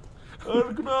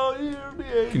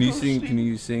 Can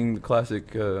you sing the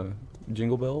classic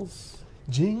Jingle Bells?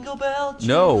 Jingle bell,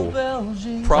 No. bell,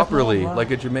 jingle Properly, bell.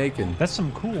 like a Jamaican. That's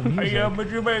some cool I music. am a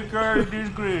Jamaican this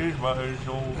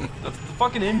Christmas. That's the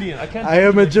fucking Indian. I can't. I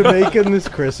am a Jamaican this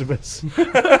Christmas.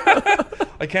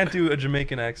 I can't do a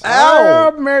Jamaican accent. I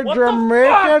am a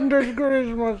Jamaican this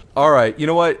Christmas. All right, you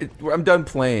know what? I'm done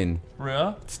playing.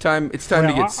 Yeah. It's time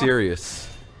to get serious.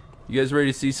 You guys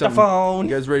ready to see something? phone.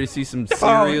 You guys ready to see some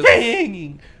Oh, serious?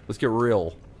 dang! Let's get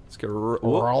real. Let's get real.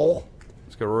 Roll.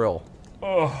 Let's get real.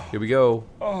 Oh, Here we go.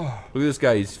 oh, Look at this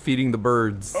guy. He's feeding the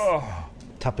birds. oh.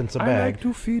 Tuppence a I bag. like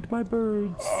to feed my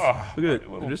birds. Ah, Look at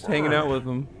it. They're just hanging out with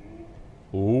them.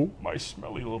 Oh. my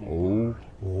smelly little.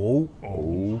 Oh.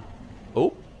 Oh.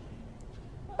 Oh.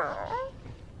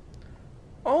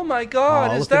 Oh my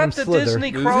God! Aw, Is look at that him the slither.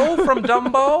 Disney crow from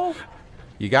Dumbo?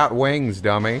 You got wings,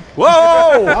 dummy. Whoa!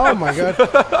 Oh my god.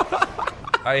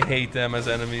 I hate them as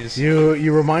enemies.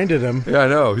 You reminded him. Yeah, I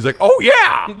know. He's like, oh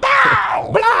yeah!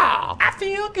 Blah! Blah! I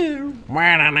feel good.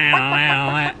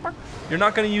 You're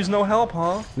not gonna use no help,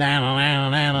 huh?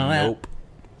 Nope.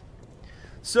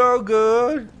 So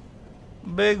good.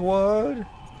 Big wood.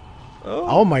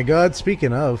 Oh my god,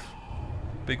 speaking of.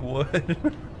 Big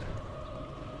wood.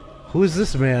 Who is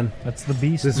this man? That's the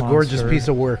beast. This monster. gorgeous piece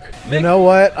of work. You know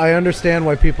what? I understand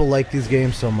why people like these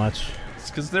games so much. It's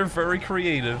because they're very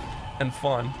creative and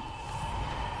fun.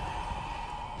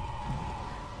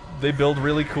 They build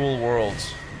really cool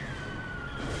worlds.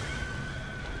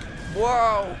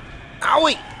 Whoa!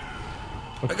 Owie!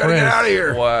 But I gotta get Chris, out of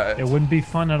here. What? It wouldn't be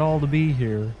fun at all to be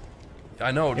here.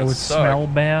 I know, It would smell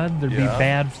bad. There'd be Yeah.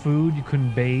 bad food. You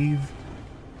couldn't bathe.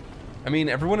 I mean,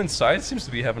 everyone inside seems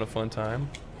to be having a fun time.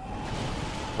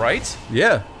 Right?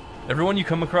 Yeah. Everyone you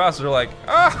come across, they're like,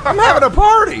 ah, I'm having a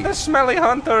party! the smelly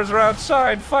hunters are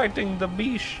outside fighting the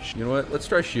beast. You know what? Let's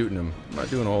try shooting him. I'm not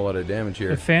doing a whole lot of damage here.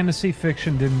 If fantasy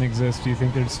fiction didn't exist, do you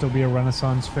think there'd still be a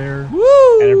Renaissance fair?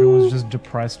 Woo! And everyone's just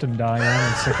depressed and dying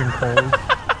and sick and cold?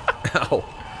 Ow.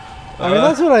 I mean,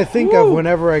 that's what I think of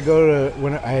whenever I go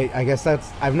to. I guess that's.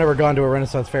 I've never gone to a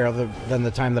Renaissance fair other than the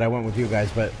time that I went with you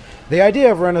guys. But the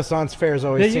idea of Renaissance fairs Yeah,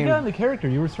 always you seemed. got in the character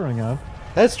you were throwing up.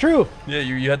 That's true. Yeah,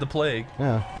 you had the plague.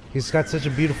 Yeah, he's got such a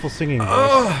beautiful singing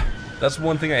voice. That's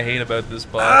one thing I hate about this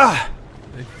boss.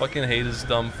 I fucking hate his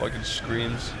dumb fucking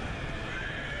screams.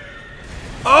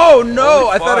 Oh no! Holy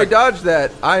I thought I fuck. dodged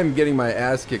that. I am getting my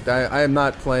ass kicked. I am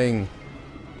not playing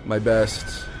my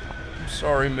best. I'm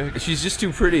sorry, Mick. She's just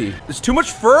too pretty. There's too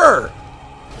much fur!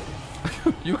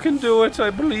 You can do it,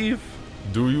 I believe.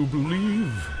 Do you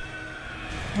believe?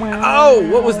 Oh,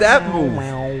 what was that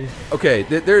move? Okay,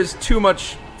 there's too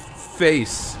much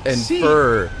face and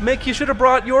fur. Mick, you should have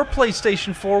brought your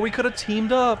PlayStation 4. We could have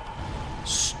teamed up.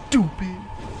 Stupid.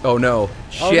 Oh no.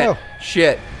 Shit. no.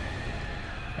 Shit.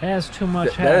 It has too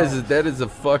much That is a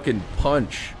fucking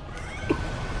punch.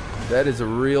 That is a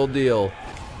real deal.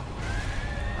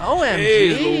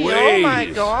 OMG. Oh my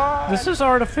god. This is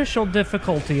artificial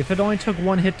difficulty. If it only took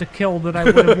one hit to kill, that I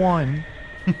would have won.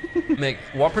 Mick,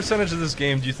 what percentage of this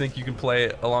game do you think you can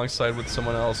play alongside with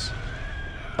someone else?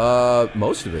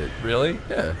 Most of it. Really?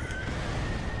 Yeah.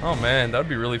 Oh man, that would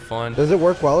be really fun. Does it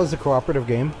work well as a cooperative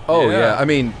game? Oh Yeah. yeah. I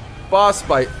mean, boss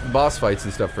fights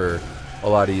and stuff are a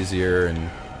lot easier, and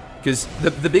because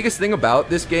the biggest thing about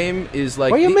this game is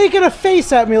like Why are you making a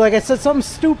face at me like I said something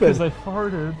stupid? Because I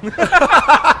farted.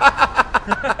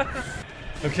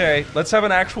 Okay, let's have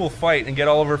an actual fight and get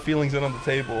all of our feelings in on the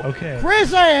table. Okay.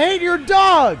 Chris, I hate your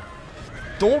dog.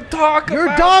 Don't talk Your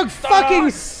about dog dogs.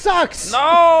 fucking sucks.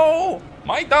 No!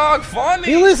 My dog funny!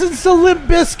 He listens to Limp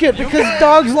Bizkit because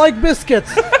dogs like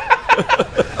biscuits.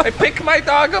 I pick my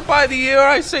dog up by the ear,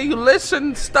 I say, you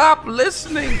listen, stop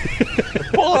listening.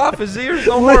 Pull off his ears,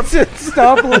 no more. Listen,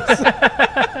 stop listening.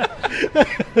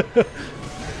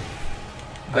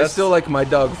 I still like my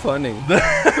dog funny.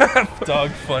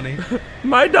 Dog funny.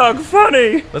 My dog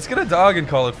funny. Let's get a dog and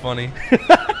call it funny.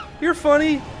 You're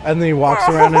funny. And then he walks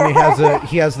around and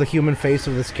he has the human face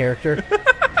of this character.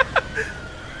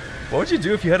 What would you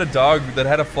do if you had a dog that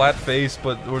had a flat face,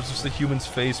 but there was just a human's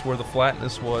face where the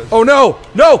flatness was? Oh no!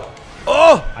 No!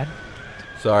 Oh!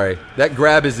 Sorry, that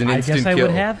grab is an instant I guess I kill.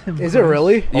 would have him. Is it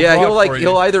really? Yeah, block for you.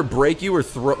 he'll either break you or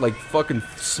throw fucking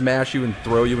smash you and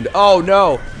throw you into. Oh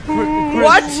no!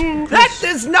 What? That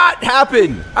does not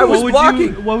happen. I was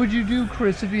blocking. What would you do,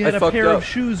 Chris, if you had I a fucked pair up. of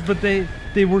shoes, but they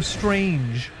were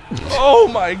strange? Oh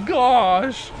my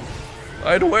gosh!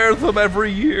 I'd wear them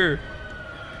every year.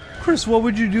 Chris, what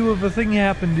would you do if a thing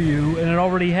happened to you and it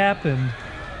already happened?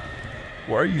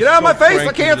 Why are you Get out of my face!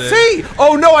 I can't see!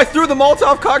 Oh no! I threw the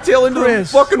Molotov cocktail into the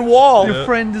Chris, fucking wall. Your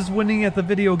friend is winning at the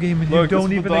video game and Look, you don't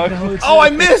this is even the dog. acknowledge Oh, I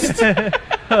it. missed!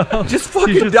 Just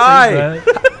fucking You just die! saved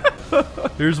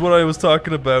that. Here's what I was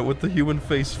talking about with the human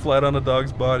face flat on a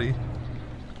dog's body.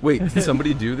 Wait, did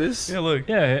somebody do this? Yeah, look.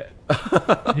 Yeah,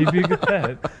 he'd be a good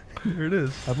pet. Here it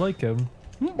is. I'd like him.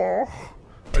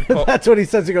 I'd call, That's what he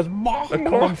says. He goes, I'd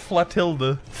call him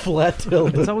Flatilda. flat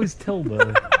tilde. It's always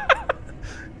Tilda.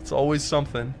 It's always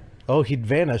something. Oh, he'd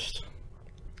vanished.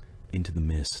 Into the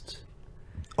mist.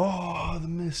 Oh, the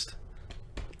mist.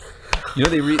 You know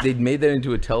they made that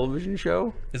into a television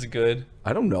show? Is it good?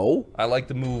 I don't know. I like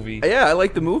the movie. Yeah, I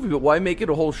like the movie, but why make it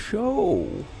a whole show?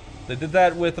 They did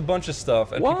that with a bunch of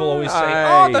stuff, and people always say,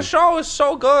 Why? "Oh, the show is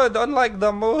so good, unlike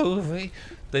the movie."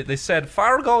 They said,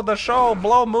 "Fargo, the show,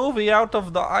 blow movie out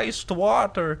of the iced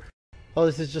water." Oh,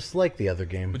 this is just like the other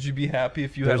game. Would you be happy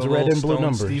if you There's had a red little and blue stone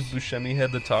numbers. Steve Buscemi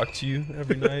head that talked to you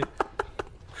every night?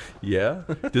 Yeah?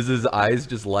 Does his eyes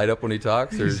just light up when he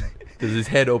talks, or does his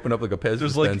head open up like a Pez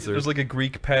dispenser? There's like a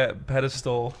Greek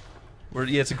pedestal, where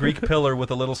it's a Greek pillar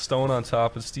with a little stone on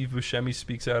top, and Steve Buscemi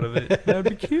speaks out of it.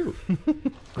 That'd be cute.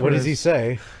 What does he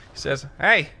say? He says,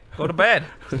 "Hey, go to bed.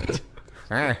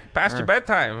 Past your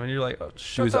bedtime," and you're like, "Oh, Do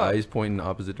shut his up." eyes point in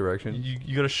opposite direction?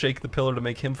 You gotta shake the pillar to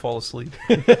make him fall asleep.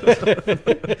 He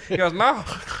goes, "No."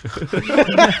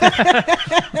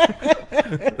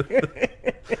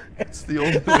 It's the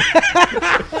only way.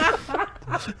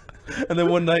 And then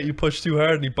one night you push too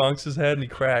hard and he bonks his head and he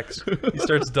cracks. He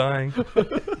starts dying.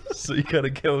 So you gotta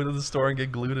go to the store and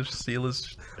get glue to seal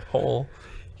his hole.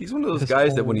 He's one of those His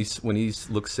guys that whole- when he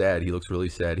looks sad, he looks really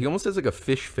sad. He almost has like a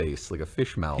fish face, like a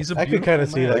fish mouth. He's a I could kind of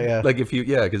see beautiful that, man. yeah. like if you,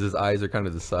 yeah, because his eyes are kind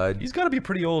of the side. He's gotta be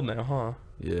pretty old now, huh?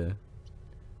 Yeah.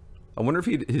 I wonder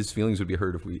if his feelings would be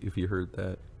hurt if he heard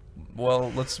that.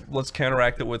 Well, let's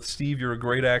counteract it with Steve. You're a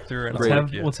great actor, and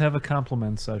Let's have a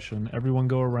compliment session. Everyone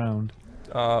go around.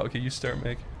 Okay, you start,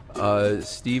 Mick.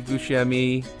 Steve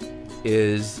Buscemi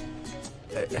is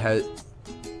has.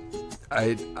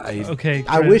 Okay.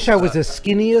 I Chris, wish I was as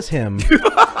skinny as him.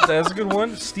 That's a good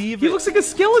one. Steve. He looks like a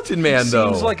skeleton man,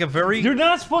 though. Seems like a very. You're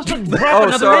not supposed to drop Oh,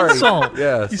 another sorry. insult.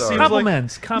 Yeah, He sorry. seems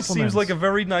Compliments. He Compliments. seems like a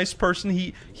very nice person.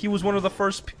 He was one of the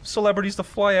first celebrities to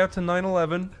fly out to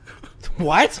 9/11.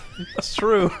 What? That's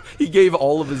true. He gave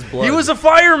all of his blood. He was a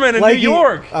fireman in New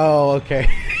York. Oh, okay.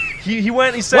 He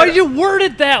went. He said. Why did you word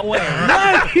it that way?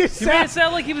 What? You You made said- it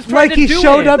sound like he was trying like to he do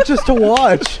showed it. up just to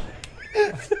watch.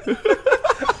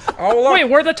 Oh look, Wait,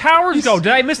 where'd the towers go?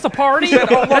 Did I miss the party?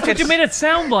 said, "Oh, look, That's what you it's- made it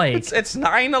sound like. it's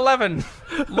 9/11.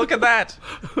 Look at that.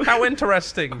 How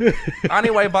interesting.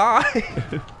 Anyway, bye.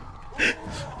 I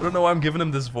don't know why I'm giving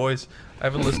him this voice. I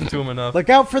haven't listened to him enough. Look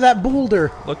out for that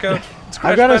boulder. Look out.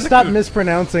 I've got to stop Bandicoot.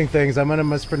 mispronouncing things. I'm on a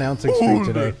mispronouncing streak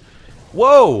today.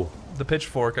 Whoa! The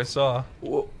pitchfork I saw.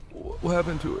 What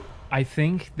happened to it? I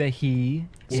think that he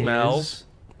Smells.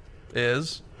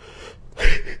 Is.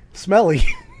 Smelly.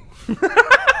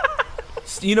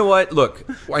 You know what? Look,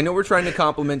 I know we're trying to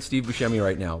compliment Steve Buscemi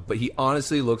right now, but he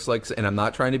honestly looks like, and I'm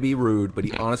not trying to be rude, but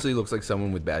he honestly looks like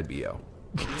someone with bad BO.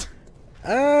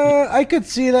 I could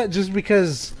see that just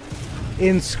because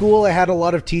in school I had a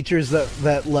lot of teachers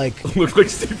that like Look like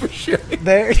Steve Buscemi.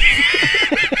 they.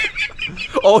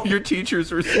 All your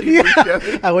teachers were Steve Yeah,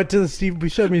 Buscemi. I went to the Steve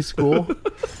Buscemi school.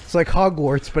 It's like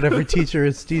Hogwarts, but every teacher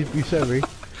is Steve Buscemi.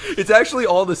 It's actually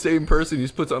all the same person. He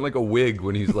just puts on like a wig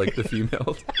when he's like the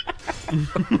female.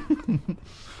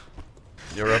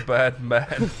 You're a bad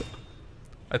man.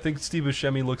 I think Steve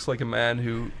Buscemi looks like a man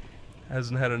who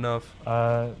hasn't had enough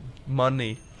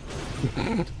money.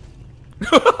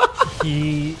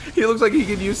 he He looks like he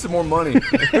could use some more money.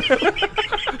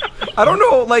 I don't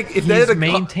know, like if he's that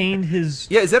maintained his.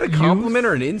 yeah, is that a compliment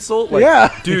or an insult? Like, Yeah.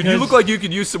 dude, you Because look like you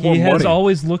could use some more He money. has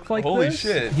always looked like Holy this.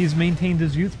 shit. He's maintained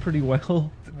his youth pretty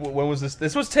well. When was this?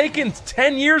 This was taken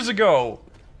 10 years ago.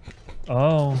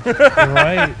 Oh, you're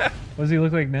right. What does he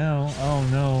look like now? Oh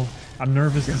no. I'm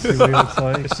nervous to see what he looks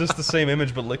like. It's just the same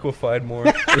image, but liquefied more.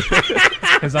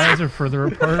 His eyes are further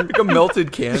apart. Like a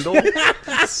melted candle.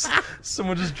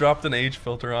 Someone just dropped an age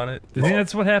filter on it. Do you think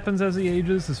that's what happens as he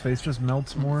ages? His face just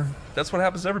melts more? That's what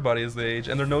happens to everybody as they age,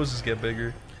 and their noses get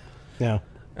bigger, Yeah.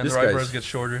 and This their eyebrows guy's get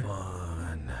shorter.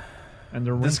 And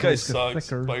their This wrinkles guy get sucks,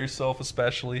 thicker. by yourself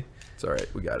especially. It's all right.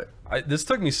 We got it. This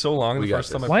took me so long We the got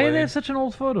first time I this. Why do played. they have such an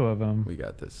old photo of him? We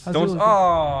got this. How's he Don't. look?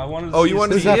 I wanted to Oh, see you his wanted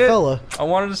to Who's see that it? fella? I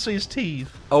wanted to see his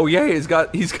teeth. Oh yeah, he's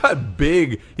got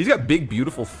big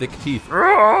beautiful thick teeth.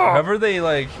 However they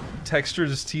like textured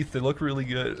his teeth, they look really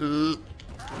good.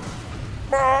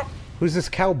 Who's this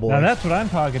cowboy? Now that's what I'm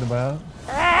talking about.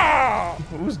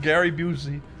 Who's Gary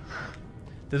Busey?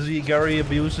 Does he Gary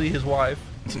Busey his wife?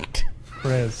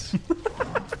 Chris.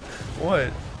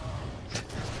 What?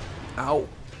 Ow.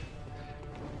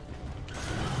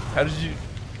 How did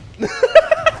you?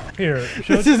 Here.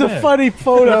 Show This it is to a Nick. funny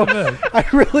photo. Show it to Nick. I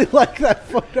really like that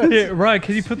photo. Here, Ryan,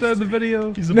 can you put that in the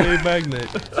video? He's a babe magnet.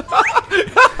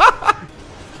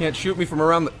 Can't shoot me from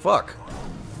around the fuck.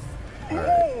 All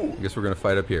right. I guess we're gonna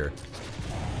fight up here.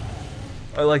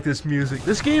 I like this music.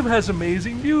 This game has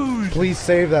amazing music. Please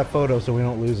save that photo so we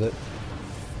don't lose it.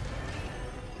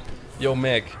 Yo,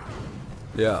 Mick,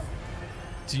 Yeah.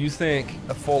 do you think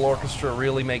a full orchestra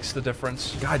really makes the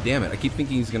difference? God damn it! I keep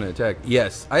thinking he's gonna attack.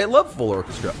 Yes, I love full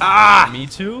orchestra. Ah! Me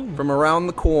too. From around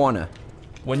the corner.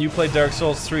 When you played Dark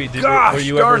Souls 3, Gosh, were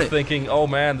you darn ever it. thinking, oh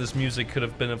man, this music could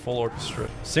have been a full orchestra?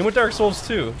 Same with Dark Souls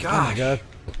 2. Gosh. God.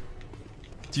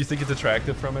 Do you think it's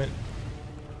attractive from it?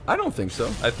 I don't think so.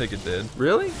 I think it did.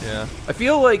 Really? Yeah. I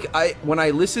feel like when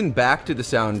I listen back to the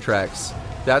soundtracks,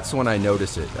 that's when I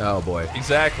notice it. Oh boy.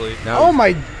 Exactly. Now Oh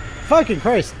my fucking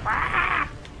Christ.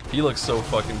 He looks so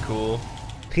fucking cool.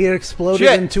 He had exploded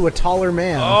Shit. into a taller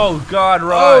man. Oh God,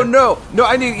 Rod. Oh no! No,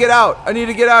 I need to get out! I need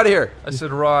to get out of here! I said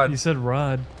Rod. You said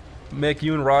Rod. Mick,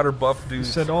 you and Rod are buff You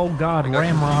dudes. said, oh God, got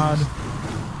Ramrod.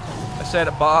 I said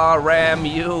ram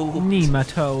you.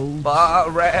 Nematode.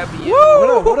 Ram you.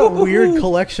 What a weird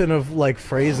collection of like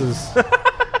phrases.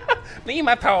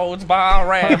 Nematodes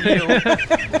ram you.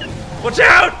 Watch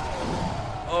out!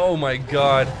 Oh my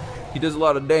God. He does a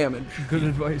lot of damage. Good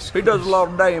advice. He does a lot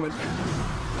of damage.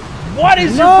 What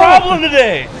is No! your problem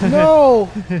today? No!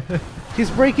 He's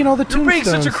breaking all the You're being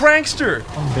tombstones. such a crankster.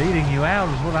 I'm baiting you out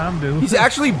is what I'm doing. He's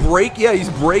actually he's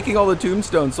breaking all the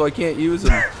tombstones, so I can't use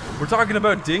them. We're talking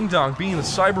about Ding Dong being a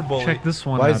cyberbully. Check this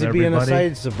one Why out, is he being a everybody.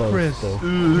 side supposed Chris, though?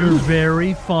 you're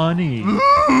very funny.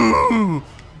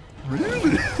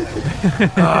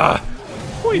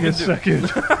 Wait a second.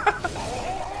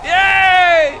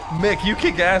 Yay! Mick, you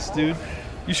kick ass, dude.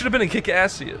 You should have been in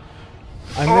Kick-Assian.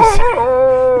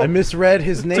 I misread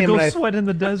his To name go and sweat in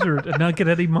the desert and not get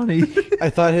any money. I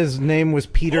thought his name was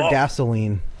Peter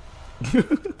Gasoline.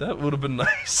 That would have been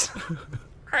nice.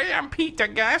 I am Peter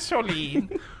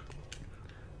Gasoline.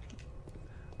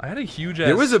 I had a huge ass.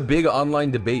 There was a big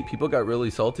online debate. People got really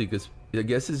salty because I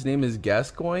guess his name is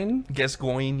Gascoigne.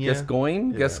 Gascoigne, yeah.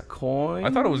 Gascoigne. Yeah. Gascoigne. I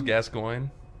thought it was Gascoigne.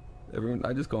 Everyone,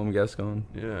 I just call him Gascon.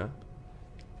 Yeah.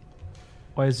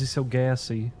 Why is he so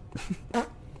gassy?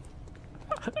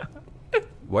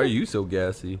 Why are you so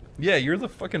gassy? Yeah, you're the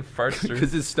fucking fartster.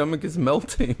 Because his stomach is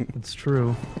melting. It's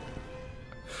true.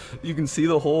 You can see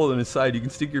the hole in his side. You can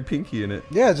stick your pinky in it.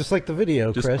 Yeah, just like the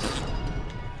video, Just- Chris.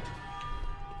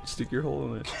 Stick your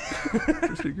hole in it.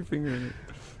 Just stick your finger in it.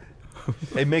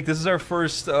 Hey, Mick, this is our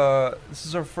first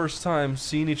time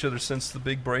seeing each other since the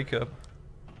big breakup.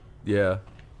 Yeah,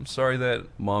 I'm sorry that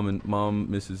mom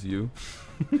misses you.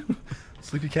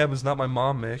 Sleepy Cabin's not my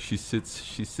mom, Mick. She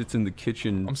sits in the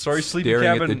kitchen. I'm sorry, Sleepy staring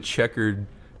Cabin- at the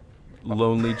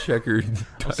lonely checkered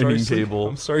I'm sorry, dining table.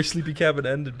 I'm sorry Sleepy Cabin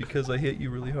ended because I hit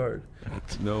you really hard.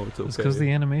 No, it's okay. It's because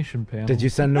the animation panel. Did you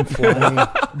send him flying?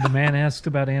 The man asked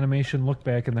about animation, looked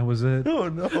back, and that was it. Oh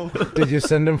no. Did you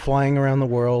send him flying around the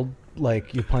world?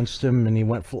 Like you punched him and he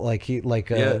went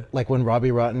Yeah. like when Robbie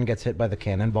Rotten gets hit by the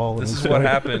cannonball. This and is he's what going-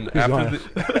 happened he's after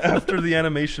going- after the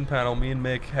animation panel. Me and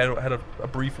Mick had a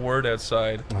brief word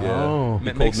outside. Yeah. Oh. He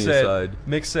Mick pulled me said, aside.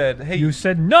 Mick said, "Hey, You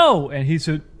said no, and he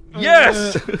said,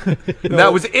 yes." And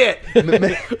that was it.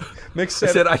 Mick I said,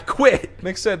 said I quit.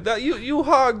 Mick said that you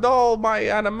hogged all my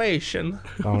animation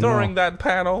Oh, during no. that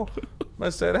panel. I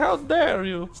said, "How dare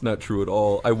you?" It's not true at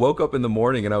all. I woke up in the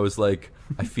morning and I was like,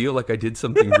 I feel like I did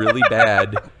something really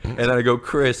bad. And then I go,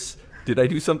 Chris, did I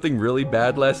do something really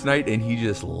bad last night? And he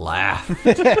just laughed.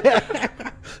 I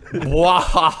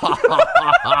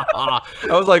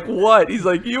was like, what? He's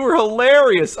like, you were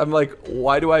hilarious. I'm like,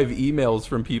 why do I have emails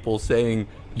from people saying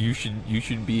you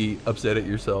should be upset at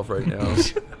yourself right now?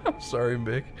 Sorry,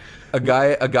 Mick. A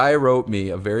guy wrote me,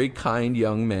 a very kind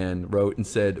young man wrote and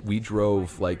said, we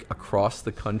drove like across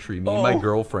the country, me and my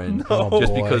girlfriend,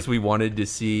 just because we wanted to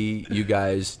see you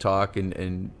guys talk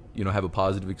and you know, have a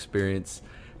positive experience.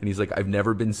 And he's like, I've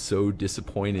never been so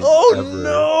disappointed ever.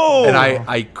 No! And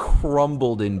I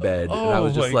crumbled in bed. And I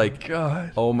was just like,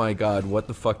 God. oh my God, what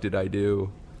the fuck did I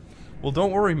do? Well,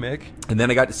 don't worry, Mick. And then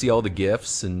I got to see all the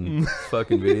GIFs and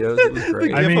fucking videos. It was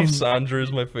great. The I gif mean, of Sandra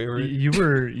is my favorite. You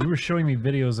were showing me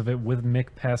videos of it with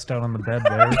Mick passed out on the bed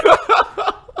there.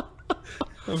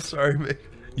 I'm sorry, Mick.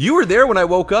 You were there when I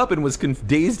woke up and was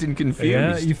dazed and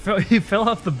confused. Yeah, you fell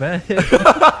off the bed.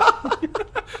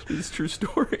 It's a true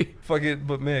story. Fuck it,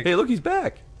 but Mick. Hey, look, he's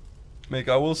back. Mick,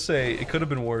 I will say, it could have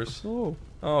been worse. Oh,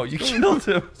 Oh, you killed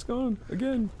him. it's gone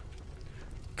again.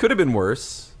 Could have been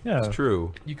worse. Yeah. It's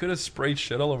true. You could have sprayed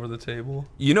shit all over the table.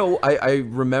 You know, I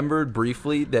remembered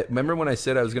briefly that, remember when I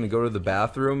said I was going to go to the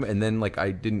bathroom and then like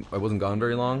I wasn't gone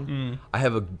very long? I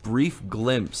have a brief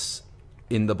glimpse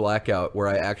in the blackout where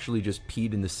I actually just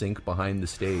peed in the sink behind the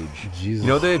stage. Jesus. You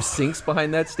know they have sinks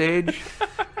behind that stage?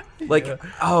 Like,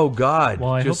 oh God.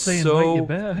 Well, I just hope they so... invite you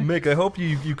back. Mick, I hope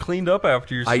you cleaned up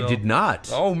after yourself. I did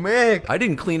not. Oh, Mick. I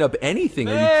didn't clean up anything.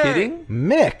 Are Mick. you kidding?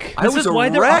 Mick. I This was is a why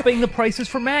they're wreck. upping the prices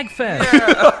for MagFest.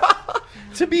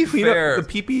 To be Clean up fair, the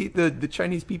pee-pee, the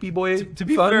Chinese pee-pee boy. to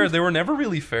be fund? fair, they were never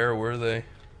really fair, were they?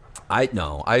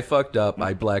 I fucked up.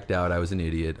 I blacked out. I was an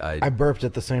idiot. I burped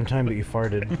at the same time that you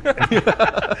farted.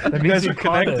 That means guys you are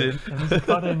caught it. connected. That means you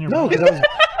caught it in your No, mouth. because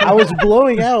I was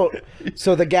blowing out.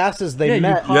 So the gases Yeah, you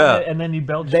met. caught Yeah. it and then you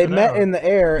belched They it met out. in the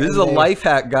air. This is and a they- life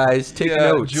hack, guys. Take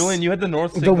notes. Julian, you had the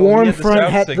north The signal. we warm had the front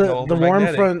south had signal, the warm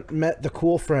magnetic. front met the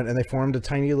cool front, and they formed a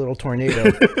tiny little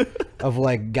tornado of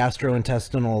like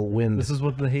gastrointestinal wind. This is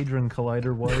what the Hadron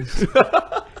Collider was.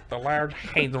 The large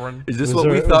hadron. Is this It was what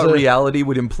a- we it thought was a- reality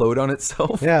would implode on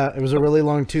itself? Yeah, it was a really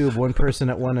long tube. One person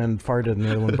at one end farted, and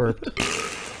the other one burped.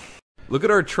 Look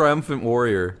at our triumphant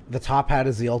warrior. The top hat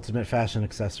is the ultimate fashion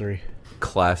accessory.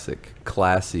 Classic.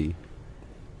 Classy.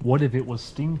 What if it was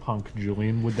steampunk,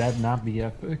 Julian? Would that not be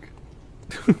epic?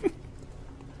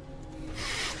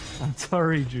 I'm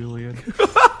sorry, Julian.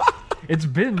 It's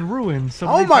been ruined. Oh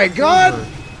Somebody my took God! over.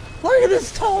 Look at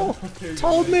this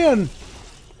tall man.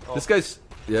 This guy's...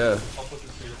 Yeah.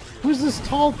 Who's this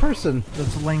tall person?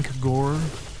 That's Lank Gore.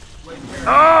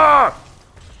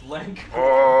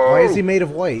 Why is he made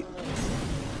of white?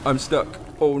 I'm stuck.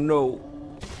 Oh no.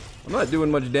 I'm not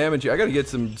doing much damage here. I gotta get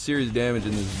some serious damage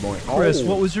in this point. Chris, Oh.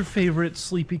 what was your favorite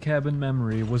sleepy cabin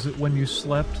memory? Was it when you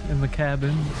slept in the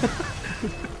cabin?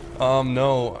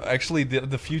 No. Actually,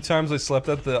 the few times I slept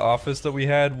at the office that we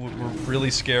had were really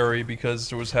scary because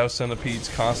there was house centipedes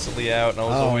constantly out, and I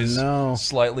was Oh, always no.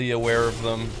 slightly aware of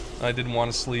them. I didn't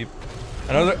want to sleep.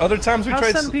 And other times we How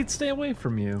tried. centipedes stay away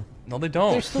from you? No, they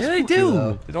don't. They're still Yeah, they spooky, do.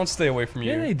 though. They don't stay away from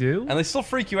you. Yeah, they do. And they still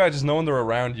freak you out just knowing they're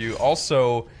around you.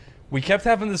 Also, we kept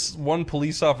having this one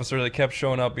police officer that kept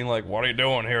showing up being like, "What are you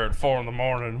doing here at 4 in the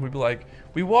morning?" We'd be like,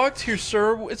 "We walked here,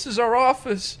 sir. This is our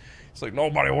office." It's like,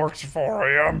 "Nobody works at 4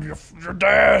 a.m. You're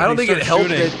dead." I don't He think it starts helped.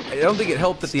 shooting. I don't think it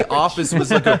helped that the office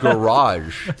was like a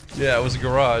garage. Yeah, it was a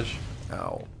garage.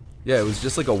 Ow. Yeah, it was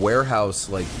just like a warehouse,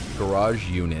 like garage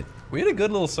unit. We had a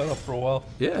good little setup for a while.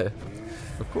 Yeah,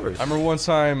 of course. I remember one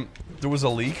time there was a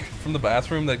leak from the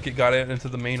bathroom that got out into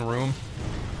the main room.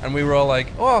 And we were all like,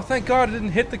 "Oh, thank God it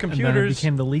didn't hit the And then it computers."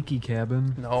 became the leaky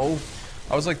cabin. No.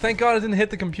 I was like, thank God it didn't hit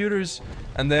the computers.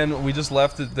 And then we just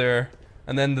left it there.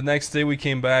 And then the next day we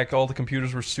came back, all the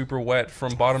computers were super wet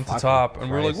from bottom to top.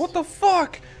 And we were like, what the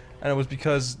fuck? And it was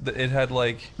because it had,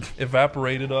 like,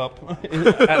 evaporated up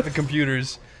at the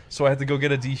computers. So I had to go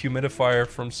get a dehumidifier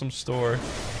from some store.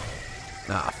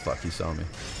 Ah, fuck, you saw me.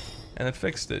 And it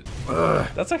fixed it.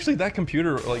 That's actually, that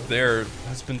computer, like, there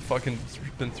has been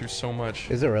been through so much.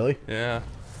 Is it really? Yeah.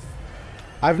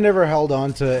 I've never held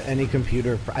on to any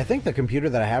computer. I think the computer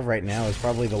that I have right now is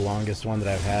probably the longest one that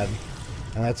I've had.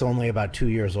 And that's only about 2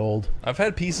 years old. I've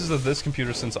had pieces of this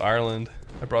computer since Ireland.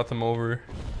 I brought them over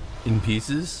In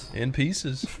pieces? in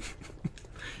pieces.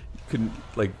 Couldn't,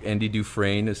 like, Andy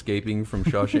Dufresne escaping from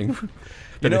Shawshank You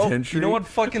Penitentiary? know what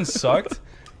fucking sucked?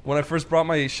 When I first brought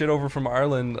my shit over from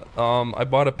Ireland, I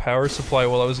bought a power supply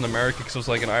while I was in America because I was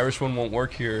like, an Irish one won't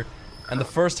work here. And the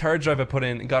first hard drive I put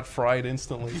in, it got fried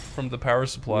instantly from the power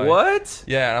supply. What?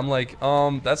 Yeah, and I'm like,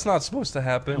 that's not supposed to And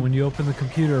happen. when you open the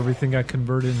computer, everything got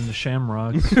converted into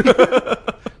shamrocks.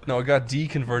 No, it got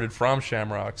deconverted from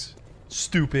shamrocks.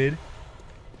 Stupid.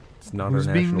 It's not Who's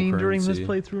our being national mean during this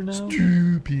currency. playthrough now?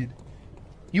 Stupid.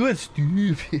 You went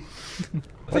stupid.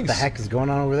 What the heck is going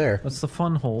on over there? That's the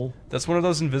fun hole. That's one of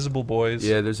those invisible boys.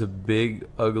 Yeah, there's a big,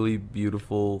 ugly,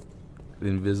 beautiful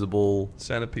invisible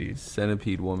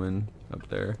centipede woman up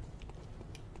there.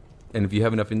 And if you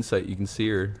have enough insight, you can see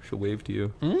her. She'll wave to you.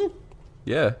 Hmm?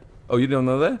 Yeah. Oh, you don't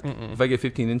know that? If I get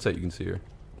 15 insight, you can see her.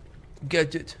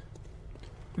 Get it.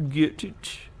 Get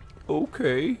it.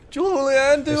 Okay.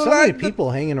 Julian, do There's you so many like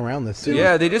people hanging around this city.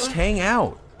 Yeah, they just hang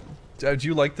out. Do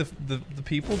you like the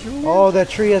people, Julian? Oh, that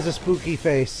tree has a spooky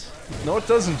face. No, it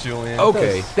doesn't, Julian.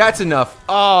 Okay, that's enough.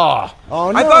 Ah.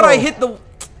 Oh no! I thought I hit the...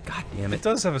 God damn It it.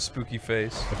 does have a spooky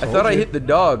face. I thought I hit the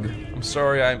dog. I'm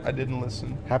sorry, I didn't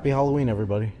listen. Happy Halloween,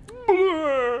 everybody.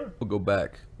 We'll go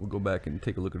back. We'll go back and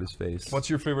take a look at his face. What's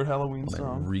your favorite Halloween And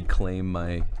song? reclaim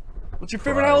my... What's your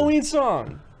favorite pride. Halloween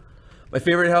song? My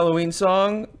favorite Halloween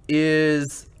song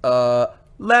is,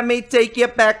 Let me take you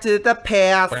back to the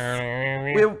past.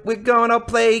 We're gonna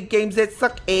play games that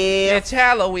suck ass. It's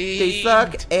Halloween. They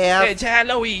suck ass. It's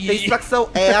Halloween. They suck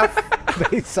so ass.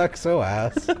 They suck so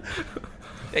ass.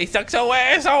 They suck so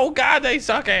ass. Oh God, they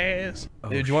suck ass. Oh,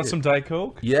 Dude, you want shit. some Diet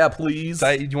Coke? Yeah, please.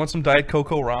 Do you want some Diet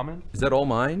Cocoa ramen? Is that all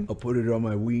mine? I'll put it on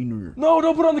my wiener. No,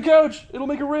 don't put it on the couch. It'll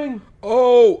make a ring.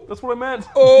 Oh! That's what I meant.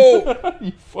 Oh!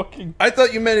 You fucking. I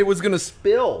thought you meant it was gonna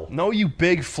spill. No, you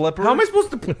big flipper. How am I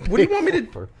supposed to... What do you want me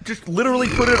to... Just literally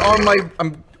put it on my...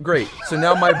 Great. So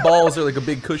now my balls are like a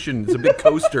big cushion. It's a big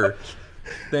coaster.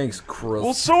 Thanks, Chris.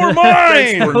 Well, so are mine.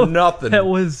 Thanks for nothing. That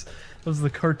was the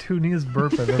cartooniest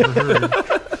burp I've ever heard.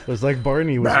 It was like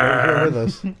Barney was right here with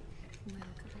us.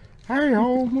 Hi,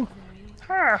 home.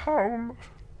 Hi, home.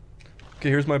 Okay,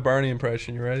 here's my Barney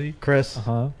impression. You ready? Chris.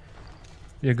 Huh?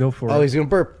 Yeah, go for Oh, it. he's gonna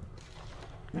burp.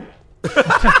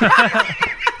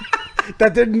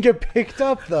 That didn't get picked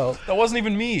up, though. That wasn't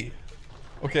even me.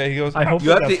 Okay, he goes. I hope You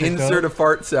that have to got picked insert a up.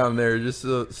 fart sound there just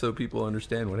so people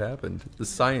understand what happened. The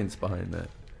science behind that.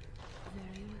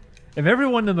 If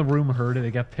everyone in the room heard it,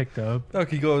 it got picked up. Look,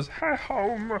 he goes. Hi,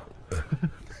 home.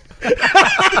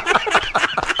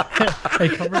 He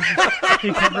covers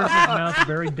his mouth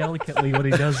very delicately when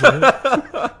he does it.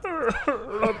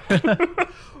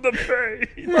 The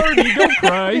pain. Barney, don't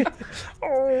cry.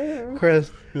 Oh.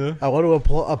 Chris, Yeah? I want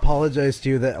to apologize to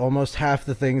you that almost half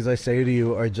the things I say to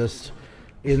you are just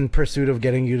in pursuit of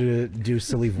getting you to do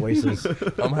silly voices.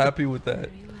 I'm happy with that.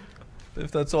 If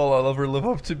that's all I'll ever live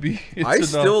up to be, it's I enough.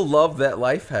 still love that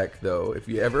life hack though. If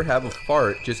you ever have a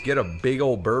fart, just get a big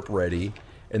old burp ready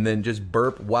and then just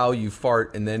burp while you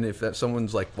fart, and then if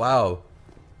someone's like, wow,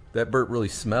 that burp really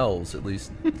smells, at least.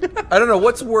 I don't know,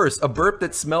 what's worse? A burp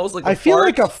that smells like a I feel fart?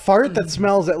 like a fart that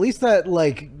smells, at least that,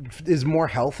 like, is more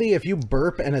healthy. If you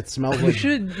burp and it smells You like...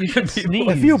 should sneeze.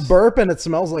 If you burp and it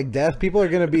smells like death, people are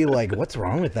going to be like, what's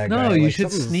wrong with that guy? No, you Like,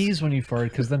 should something's- sneeze when you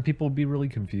fart, because then people will be really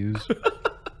confused.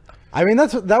 I mean,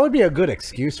 that would be a good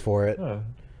excuse for it. Oh.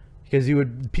 Because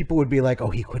people would be like, oh,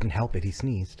 he couldn't help it, he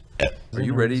sneezed. Are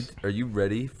you ready? Are you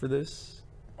ready for this?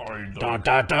 Da,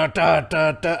 da, da, da,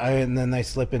 da, da. And then I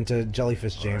slip into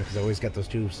Jellyfish Jam because I always get those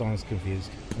two songs confused.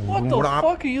 What the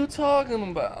fuck are you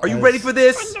talking about? Are you ready for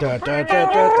this? Da, da, da,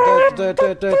 da, da,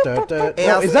 da, da, da, da.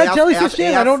 No, is that Jellyfish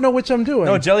Jam? I don't know which I'm doing.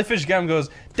 No, Jellyfish Gam goes.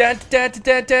 Is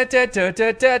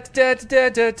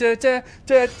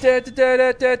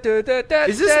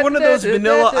Is this one of those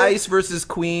Vanilla Ice versus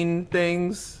Queen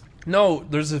things? No,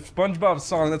 there's a SpongeBob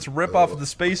song that's a rip off of the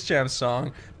Space Jam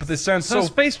song, but they sound So so.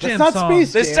 Space Jam That's not song.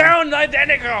 Space They Jam. sound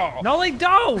identical. No, they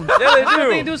don't. Yeah, they What do. have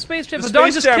they do with Space Jam? The The dog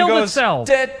Space just Jam killed goes, itself.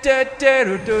 That's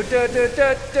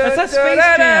not Space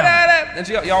Jam. And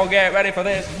so y'all get ready for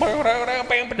this.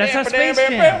 That's not Space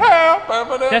Jam.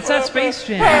 That's not Space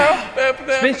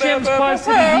Jam. Space Jam's Quad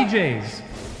City DJs.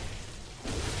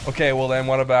 Okay, well then,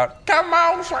 what about? Come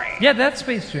on, swing. Yeah, that's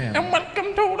Space Jam. And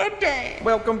welcome to the jam.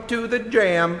 Welcome to the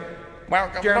jam.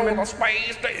 Welcome German. to the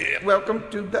space jam. Welcome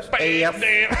to the Space AF.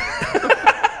 jam.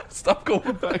 Stop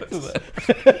going back to that.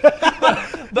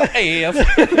 The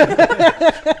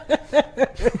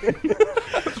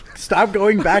AF. Stop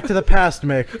going back to the past,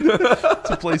 Mick.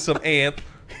 To play some amp.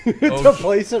 To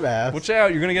play some ass. Watch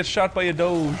out, you're gonna get shot by a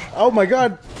doge. Oh my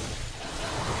god.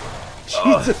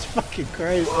 Jesus fucking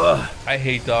Christ. I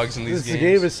hate dogs in these This games.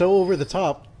 game is so over the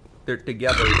top. They're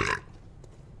together.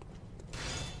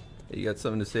 Hey, you got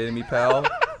something to say to me, pal?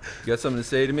 You got something to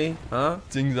say to me? Huh?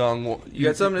 Ding dong. You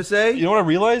got something to say? You know what I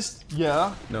realized?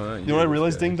 Yeah. No, You know what I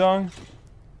realized? Ding dong.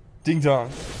 Ding dong.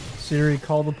 Siri,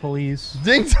 call the police.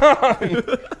 Ding dong.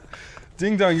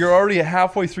 Ding dong. You're already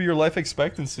halfway through your life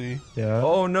expectancy. Yeah.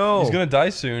 Oh no. He's gonna die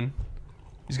soon.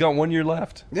 He's got 1 year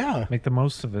left. Yeah. Make the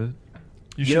most of it.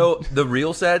 You know, the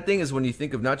real sad thing is when you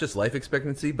think of not just life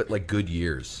expectancy, but like good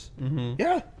years.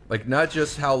 Yeah. Like not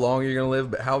just how long you're gonna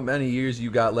live, but how many years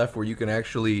you got left where you can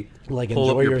actually Like, pull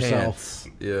enjoy up your yourself. pants.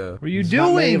 Yeah. What are you There's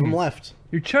not many of them doing? left.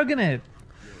 You're chugging it.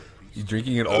 You're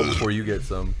drinking it all before you get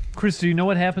some. Chris, do you know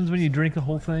what happens when you drink the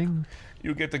whole thing?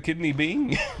 You get the kidney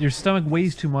bean. Your stomach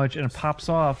weighs too much and it pops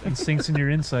off and sinks in your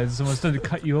insides. So instead of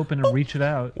cut you open and reach it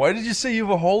out. Why did you say you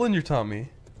have a hole in your tummy?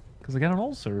 Because I got an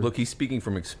ulcer. Look, he's speaking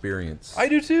from experience. I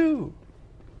do too.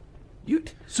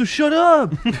 So shut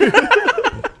up!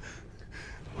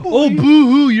 Oh,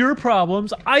 boo-hoo, your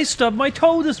problems. I stubbed my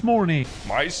toe this morning.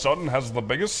 My son has the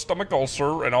biggest stomach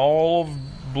ulcer in all of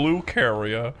Blue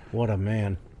Carrier. What a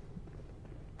man.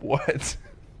 What?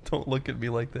 Don't look at me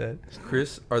like that.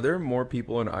 Chris, are there more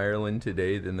people in Ireland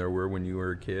today than there were when you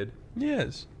were a kid?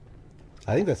 Yes.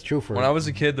 I think that's true for When I was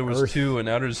a kid, there was Earth. 2, and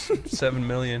now there's 7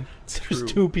 million.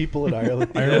 There's 2 people in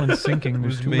Ireland. Ireland's sinking.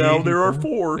 There's too many Now people. there are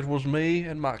 4. It was me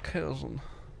and my cousin.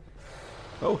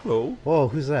 Oh, hello. Whoa,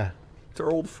 who's that? It's our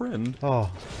old friend.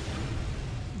 Oh,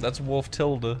 That's Wolf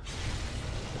Tilda.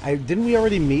 didn't we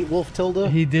already meet Wolf Tilda?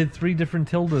 He did 3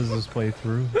 different Tildas this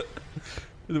playthrough.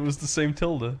 It was the same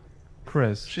Tilda.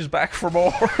 Chris, She's back for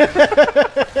more.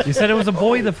 you said it was a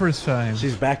boy the first time.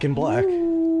 She's back in black.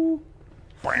 You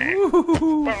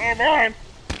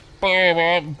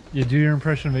do your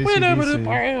impression of AC/DC.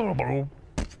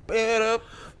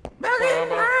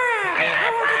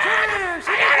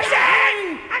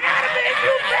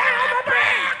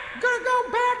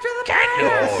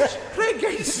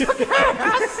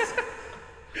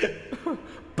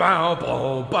 Bow,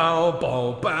 bow, bow,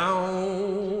 bow,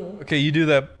 bow. Okay, you do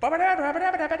that. Is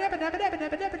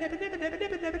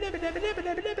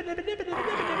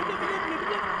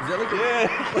that like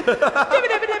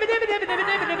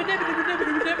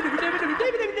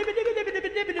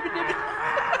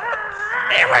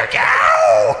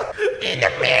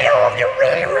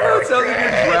It sounds like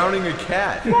you're drowning a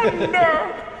cat.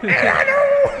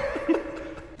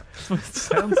 That's what it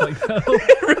sounds like, though.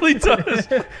 It really does.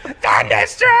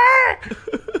 Thunderstruck!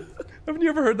 Haven't you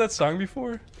ever heard that song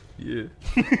before? Yeah.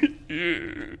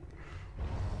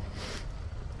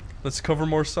 Let's cover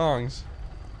more songs.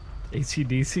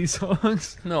 AC/DC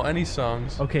songs? No, any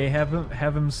songs. Okay, have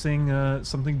him sing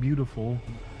something beautiful.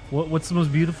 What's the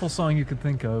most beautiful song you could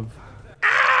think of?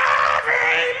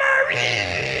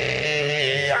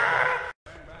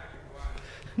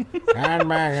 And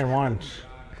back at once.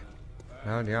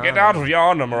 Get out of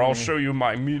yonder, or I'll show you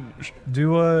my muse.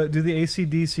 Do the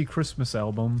AC/DC Christmas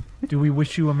album. Do we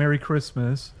wish you a Merry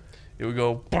Christmas? It would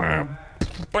go. Bam,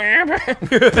 bam,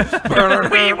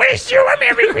 bam. We wish you a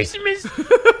Merry Christmas.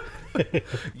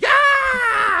 Yeah!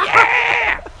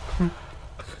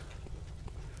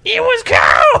 It was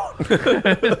cold in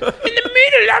the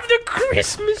middle of the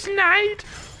Christmas night.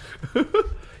 You're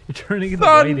turning into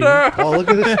Thunder. Whitey. Oh, look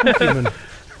at this spooky man.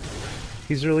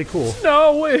 He's really cool.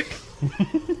 No way.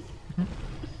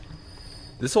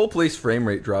 This whole place frame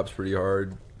rate drops pretty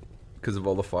hard because of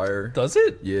all the fire. Does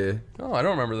it? Yeah, Oh, I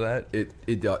don't remember that.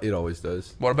 it always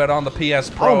does. What about on the PS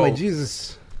Pro? Oh my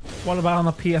Jesus. What about on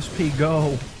the PSP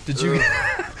Go? Did you?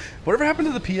 Whatever happened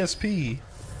to the PSP?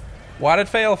 Why did it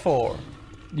fail for?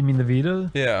 You mean the Vita?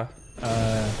 Yeah.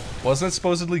 Wasn't it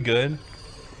supposedly good?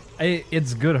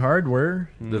 It's good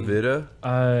hardware. The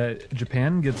Vita.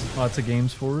 Japan gets lots of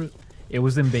games for it. It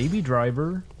was in Baby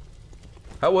Driver.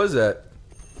 How was that?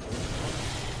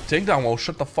 Dingdong won't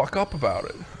shut the fuck up about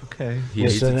it. Okay. He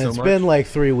hates Listen, it so it's much. been like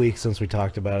 3 weeks since we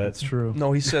talked about it. It's true.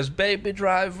 No, he says, Baby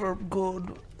Driver,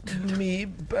 good, me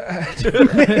bad.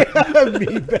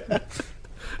 Me bad.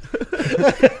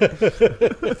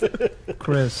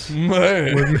 Chris,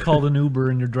 Man. what if you called an Uber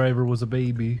and your driver was a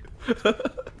baby?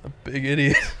 Big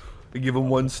idiot. I give him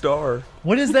 1 star.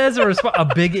 What is that as a response? A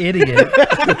big idiot.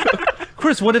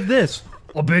 Chris, what if this?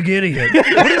 A big idiot. What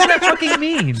does that fucking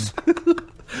mean?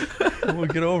 We'll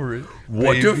get over it.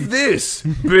 What Baby. of this,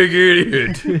 big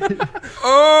idiot?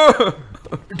 Oh!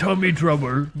 Tummy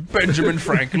trouble. Benjamin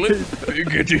Franklin,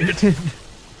 big idiot.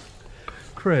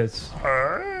 Chris,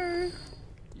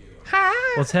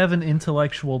 let's have an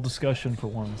intellectual discussion for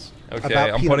once. Okay,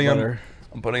 About I'm peanut putting butter.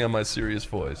 I'm putting on my serious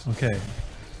voice. Okay.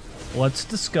 Let's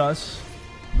discuss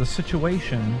the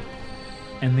situation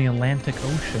in the Atlantic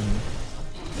Ocean.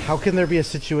 How can there be a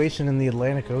situation in the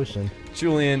Atlantic Ocean?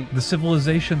 Julian, The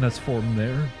civilization that's formed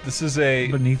there this is a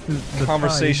beneath the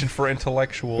conversation for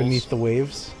intellectuals. Beneath the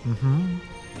waves?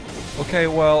 Okay,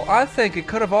 well, I think it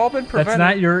could have all been tide. prevented. That's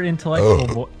not your intellectual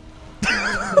voice.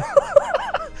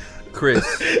 Chris.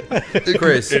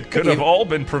 Chris. It could have all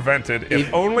been prevented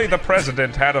if only the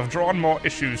president had have drawn more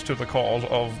issues to the cause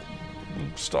of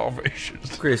starvation.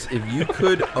 Chris, if you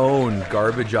could own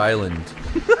Garbage Island,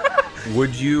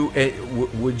 would you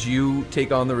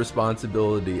take on the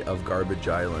responsibility of Garbage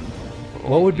Island?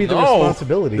 What would be the No.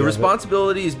 responsibility? The of it?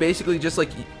 responsibility is basically just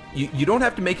like you don't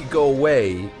have to make it go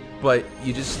away. but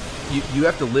you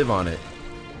have to live on it.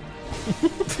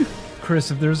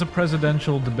 Chris, if there's a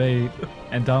presidential debate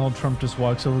and Donald Trump just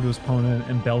walks over to his opponent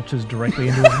and belches directly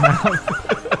into his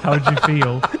mouth, how would you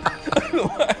feel?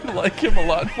 I like him a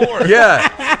lot more.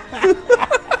 Yeah.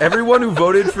 Everyone who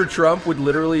voted for Trump would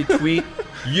literally tweet,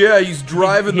 "Yeah, he's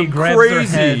driving He them grabs their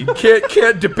crazy. head.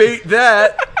 Can't debate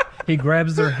that." He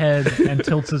grabs their head and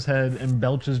tilts his head and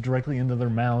belches directly into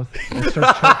their mouth and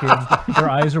starts choking. Their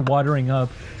eyes are watering up.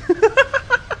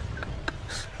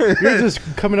 You're just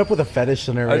coming up with a fetish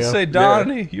scenario. I'd say,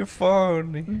 Donnie, you're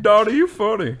funny. Donnie, you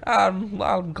funny. I'm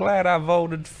glad I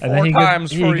voted And 4 then times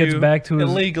he for gets you. back to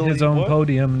illegally. his own What?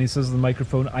 podium and he says to the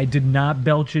microphone, "I did not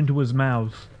belch into his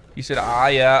mouth." He said,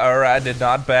 yeah, or I did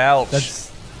not belch.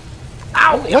 That's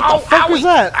Ow! What the fuck was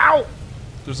that? Ow!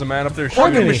 There's a man up there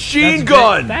Fucking shooting. machine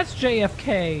gun! That's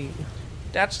JFK.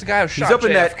 That's the guy who shot He's up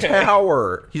in that JFK.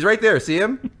 tower. He's right there. See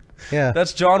him? Yeah.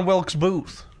 That's John Wilkes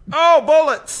Booth. Oh,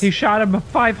 bullets! He shot him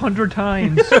 500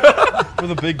 times.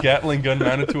 With a big Gatling gun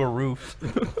mounted to a roof.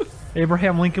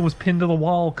 Abraham Lincoln was pinned to the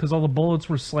wall because all the bullets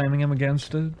were slamming him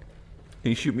against it.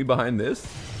 Can you shoot me behind this?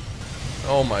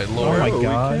 Oh my lord. Oh my No,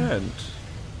 God. we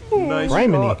can't. Nice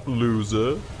Criminy. shot,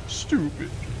 loser. Stupid.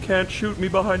 Can't shoot me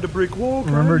behind a brick wall,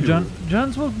 can Remember, you?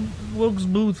 John Wilkes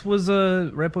Booth was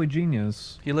a rap boy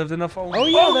genius. He lived in a phone. Oh,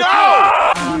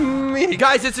 yeah, no!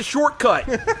 Guys, it's a shortcut.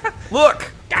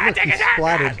 Look. He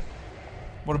splatted.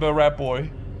 What about Rat Boy?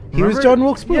 He was John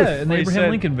Wilkes Booth. Yeah, in the What he Abraham said-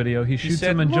 Lincoln video, he shoots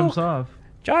said, him and jumps "Look." off.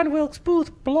 John Wilkes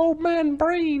Booth, blow man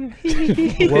brain.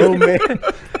 Whoa, man.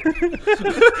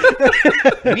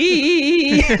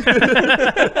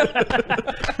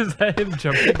 Is that him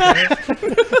jumping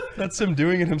there? That's him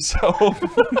doing it himself.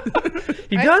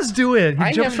 He does do it.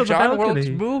 He jumps from the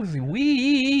balcony. Booth.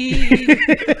 Wee.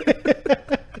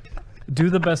 Do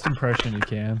the best impression you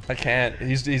can. I can't.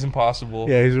 He's impossible.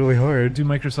 Yeah, he's really hard. Do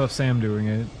Microsoft Sam doing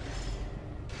it.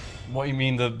 What you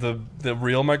mean the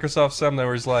real Microsoft Sam that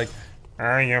was like,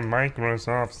 I am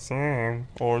Microsoft Sam,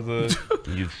 or the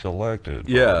you've selected.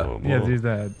 Yeah. blah, blah, Yeah, blah. do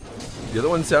that. The other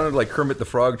one sounded like Kermit the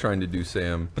Frog trying to do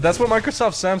Sam. But that's what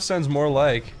Microsoft Sam sounds more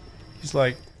like. He's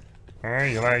like,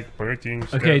 I like putting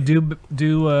stuff. Okay, do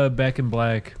Back in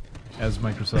Black as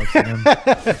Microsoft Sam.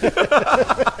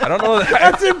 I don't know.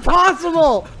 That's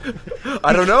impossible!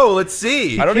 I don't know. Let's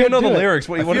see. I don't even know can't the do it. lyrics.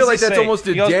 What, I what feel does like he that's say? almost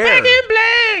a He goes, dare. Back in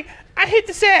Black, I hit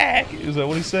the sack. Is that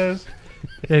what he says?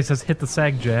 Yeah, he says, "Hit the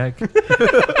sack, Jack."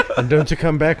 And don't you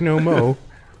come back no mo.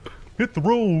 Hit the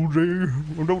road,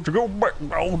 Jay. Don't you go back.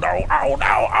 Oh no, oh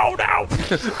no, oh no.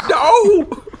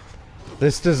 No!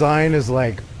 This design is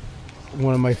like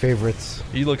one of my favorites.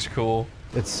 He looks cool.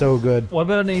 It's so good. What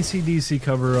about an AC/DC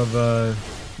cover of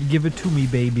 "Give It to Me,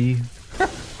 Baby"?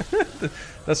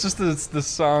 That's just the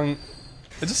song.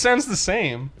 It just sounds the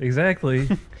same. Exactly.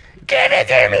 Give it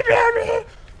to me, baby.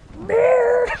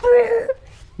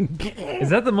 Is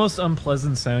that the most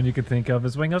unpleasant sound you could think of?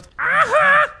 Is when he goes,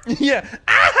 Yeah.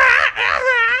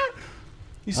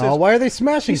 He says, Why are they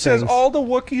smashing he says, things? all the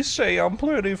Wookiees say I'm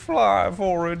pretty fly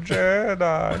for a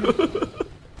Jedi.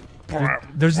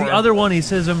 There's the other one. He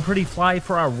says, "I'm pretty fly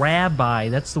for a rabbi."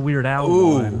 That's the Weird Al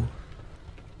Ooh. one.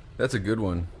 That's a good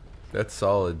one. That's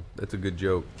solid. That's a good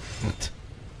joke.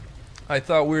 I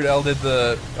thought Weird Al did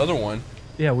the other one.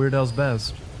 Yeah, Weird Al's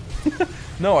best.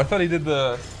 No, I thought he did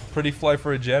the pretty fly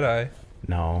for a Jedi.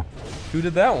 No. Who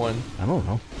did that one? I don't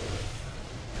know.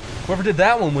 Whoever did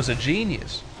that one was a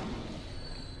genius.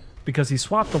 Because he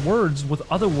swapped the words with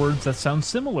other words that sound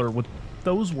similar with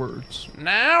those words.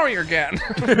 Now you're getting.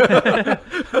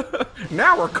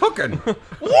 Now we're cooking.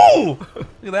 Woo! Look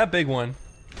at that big one.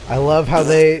 I love how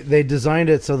they designed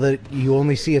it so that you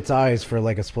only see its eyes for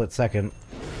like a split second.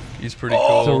 He's pretty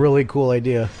cool. It's a really cool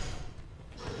idea.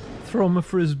 Throw him a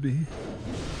frisbee.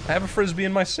 I have a frisbee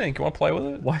in my sink. You want to play with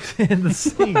it? Why in the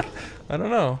sink? I don't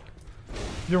know.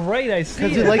 You're right, I see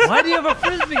 'Cause he it. likes- Why do you have a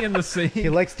frisbee in the sink? He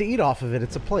likes to eat off of it.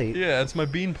 It's a plate. Yeah, it's my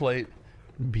bean plate.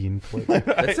 Bean plate.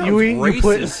 That sounds You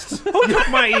racist. Look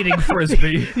at my eating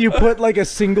frisbee. You put like a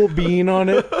single bean on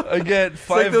it. I get It's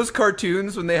like 5. those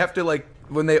cartoons when they have to like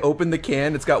when they open the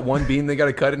can, it's got one bean, they got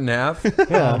to cut it in half.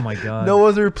 Yeah. Oh my god. no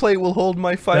other plate will hold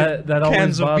my 5 that always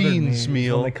cans of bothered beans me,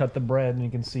 meal. When they cut the bread and you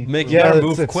can see. Make through Yeah, it. gotta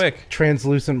move quick.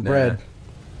 Translucent bread.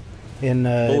 In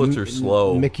Bullets are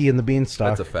slow. Mickey and the Beanstalk.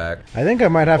 That's a fact. I think I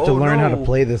might have to Oh, learn how to no.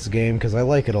 play this game because I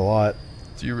like it a lot.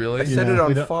 Do you really? I set Yeah. it on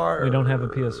we don't, fire. We don't have a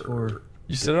PS4.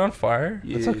 You set it on fire?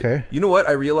 Yeah. It's okay. You know what?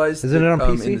 I realized Isn't that, it on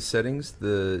PC? in the settings,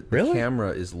 the Really?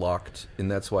 camera is locked, and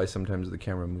that's why sometimes the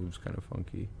camera moves kind of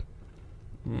funky.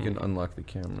 You can unlock the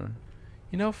camera.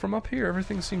 You know, from up here,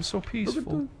 everything seems so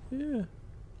peaceful. Yeah.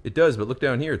 It does, but look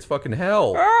down here. It's fucking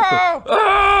hell. Ah!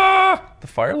 Ah! The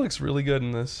fire looks really good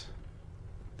in this.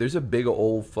 There's a big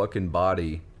old fucking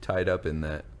body tied up in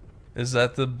that. Is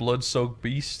that the blood-soaked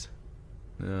beast?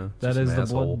 Yeah, it's That just is an the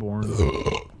asshole.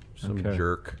 bloodborne. Some Okay.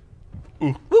 jerk.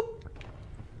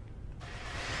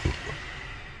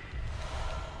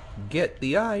 Get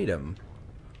the item.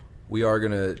 We are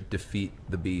gonna defeat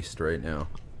the beast right now.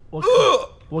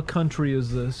 What country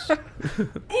is this?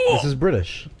 This is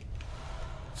British.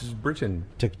 This is Britain.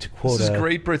 To quote. This is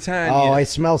Great Britannia. Oh, I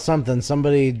smell something.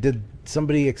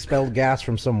 Somebody expelled gas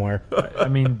from somewhere. I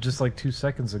mean, just like 2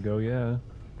 seconds ago, yeah.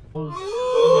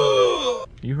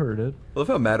 You heard it. I love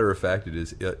how matter of fact it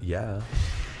is. Yeah.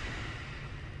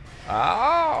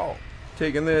 Ow!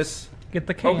 Taking this. Get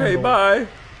the candle. Okay, bye.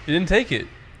 You didn't take it,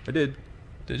 I did.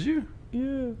 did you?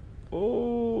 Yeah.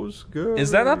 Oh, scary.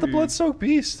 Is that not the blood-soaked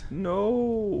beast?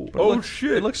 No. But it Oh looks-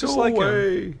 shit. it looks just Go like him.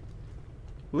 away.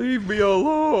 Leave me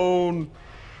alone.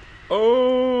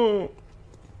 Oh.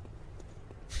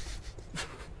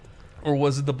 Or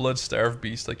was it the blood-starved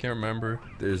beast? I can't remember.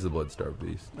 There's the blood-starved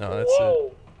beast. No, that's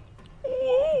it.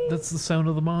 That's the sound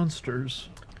of the monsters.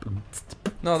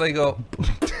 No, they go.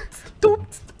 Is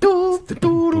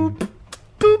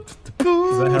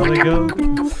that how they go?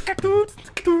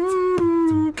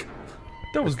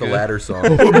 That was The good. ladder song.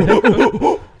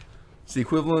 It's the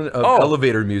equivalent of Oh.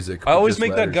 elevator music. I with always just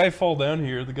make that ladders. guy fall down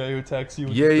here. The guy who attacks you.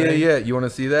 With Yeah, the yeah, thing. yeah. You want to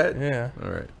see that? Yeah. All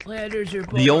right. Ladders are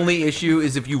The only issue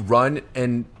is if you run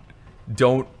and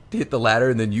don't hit the ladder,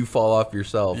 and then you fall off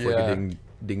yourself like Yeah. a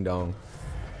ding dong.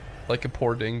 Like a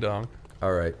poor ding dong.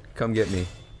 All right, come get me.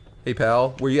 Hey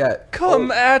pal, where you at?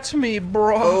 Come at me,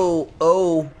 bro.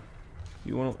 Oh.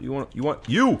 You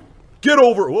get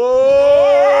over.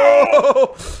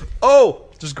 Whoa! Oh!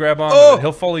 Just grab on. Oh!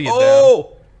 He'll follow you down.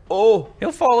 Oh!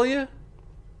 He'll follow you.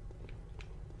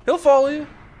 He'll follow you.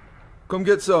 Come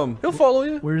get some. He'll follow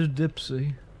you. Where's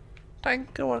Dipsy?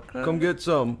 Come get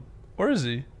some. Where is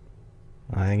he?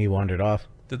 I think he wandered off.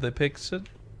 Did they pick it?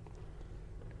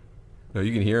 No,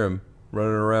 you can hear him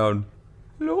running around.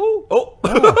 Hello? Oh!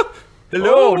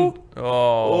 Hello? Oh.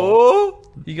 Oh!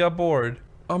 He got bored.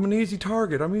 I'm an easy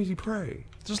target. I'm easy prey.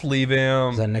 Just leave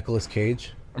him. Is that Nicolas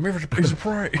Cage? I'm here for a piece of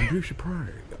prey. Easy prey.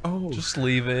 Oh. Just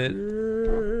leave it.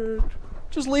 shit.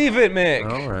 Just leave it, Mick.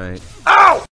 All right.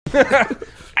 Ow!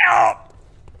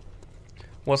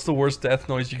 What's the worst death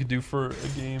noise you could do for a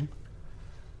game?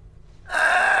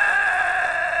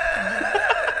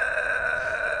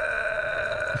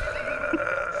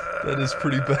 That is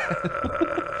pretty bad.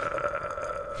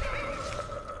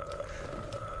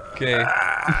 Okay.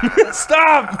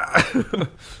 Stop!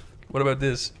 What about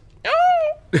this?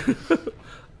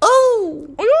 Oh!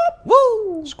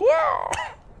 Woo! Squaw!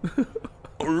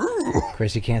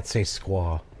 Chris, you can't say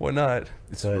squaw. Why not?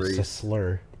 So it's a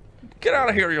slur. Get out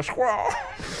of here, you squaw!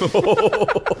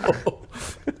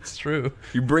 It's true.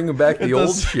 You bring back the It old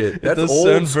does- shit. it That's does old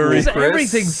sound school, very- Chris.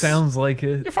 Everything sounds like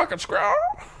it. You fucking squaw!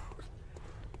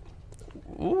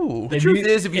 Ooh. The truth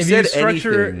is, if you said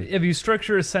structure, anything, if you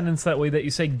structure a sentence that way, that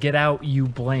you say "get out," you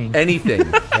blank. anything,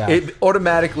 it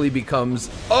automatically becomes,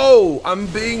 oh,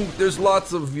 there's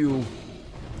lots of you.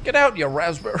 Get out, you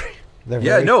raspberry. They're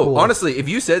Yeah, very no, cool. honestly, if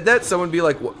you said that, someone would be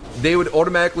like, they would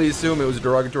automatically assume it was a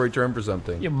derogatory term for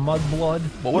something. You mudblood.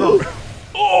 What would a,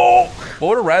 oh! What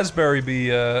would a raspberry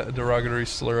be a derogatory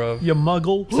slur of? You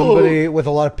muggle. Somebody with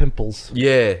a lot of pimples.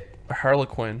 Yeah. A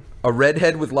harlequin. A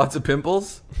redhead with lots of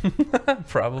pimples?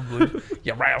 Probably.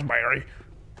 You raspberry.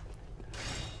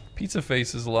 Pizza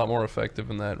face is a lot more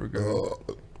effective in that regard.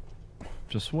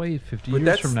 Just wait. 50 But years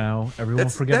that's- from now, everyone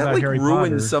will forget that about like Harry ruins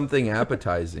Potter. something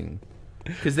appetizing.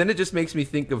 Because then it just makes me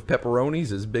think of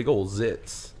pepperonis as big old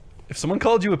zits. If someone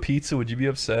called you a pizza, would you be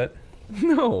upset?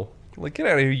 No. Like, get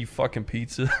out of here, you fucking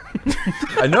pizza.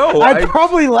 I know. I'd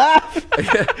probably laugh.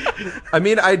 I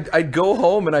mean, I'd go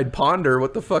home and I'd ponder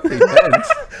what the fuck they meant.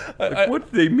 Like, what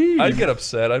do they mean? I'd get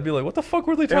upset. I'd be like, what the fuck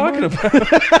were they talking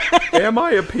about? Am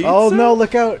I a pizza? Oh no!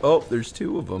 Look out! Oh, there's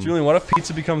two of them. Julian, what if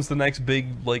pizza becomes the next big,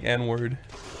 like, N-word?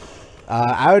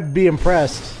 I would be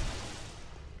impressed.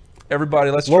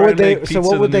 Everybody, let's What try would to make they? pizza So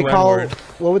what would the they new call? N-word.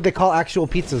 What would they call actual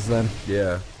pizzas then?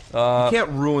 Yeah. You can't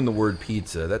ruin the word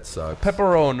pizza. That sucks.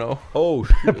 Pepperono. Oh,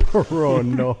 shit. Oh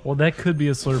no! Well, that could be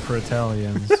a slur for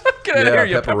Italians. Get out of Yeah, here,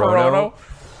 you pepperono.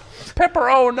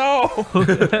 pepperono.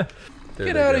 Pepperono. There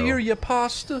Get they out of go. here, you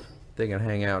pasta. They can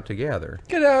hang out together.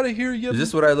 Get out of here, you Is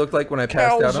this what I looked like when I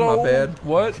passed out on my calzone. bed?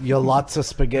 What? You lots of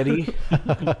spaghetti.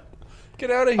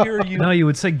 Get out of here, you... No, you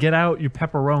would say, "Get out, your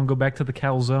pepperone. Go back to the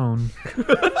calzone."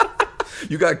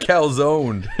 You got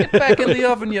calzoned. Get back in the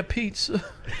oven, you pizza.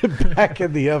 Back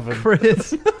in the oven.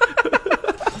 Chris.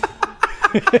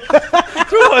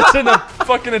 Watching a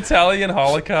fucking Italian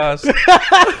Holocaust.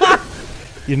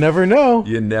 You never know.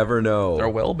 You never know. There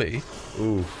will be.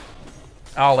 Oof.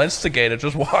 I'll instigate it.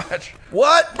 Just watch.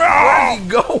 What? Where is he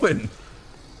going?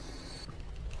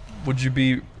 Would you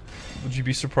be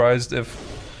surprised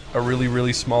if a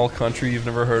really small country you've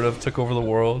never heard of took over the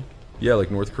world? Yeah,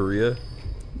 like North Korea.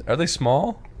 Are they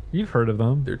small? You've heard of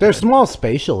them. They're small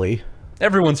spatially.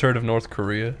 Everyone's heard of North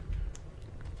Korea.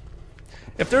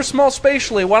 If they're small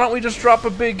spatially, why don't we just drop a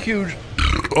big, huge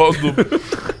on them?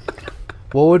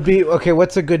 What would be okay?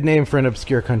 What's a good name for an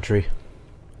obscure country?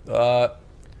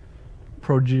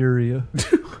 Progeria.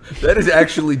 That is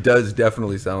actually does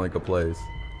definitely sound like a place.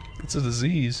 It's a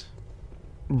disease.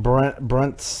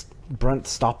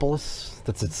 Bruntstopolis.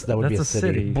 That would be a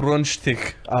city.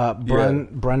 Brunchtik.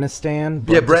 Brunistan.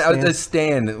 Yeah, a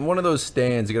stand. One of those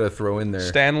stands you gotta throw in there.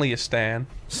 Stanley is Stan.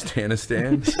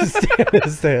 Stanistan?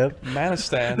 Stanistan.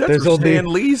 Manistan. That's where Stan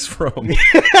Lee's from.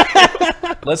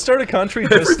 Let's start a country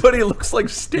just... Everybody looks like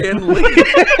Stan Lee.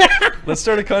 Let's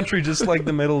start a country just like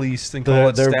the Middle East and call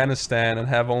it Stanistan and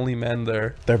have only men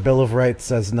there. Their Bill of Rights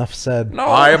says enough said. No.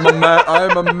 I am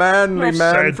a manly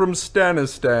man from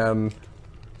Stanistan.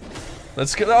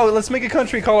 Let's make a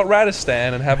country, call it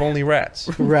Radistan, and have only rats.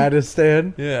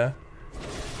 Radistan? Yeah.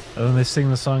 And then they sing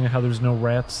the song of how there's no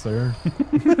rats there.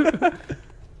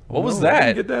 What was I that?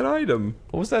 didn't get that item.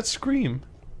 What was that scream?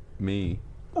 Me.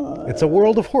 It's a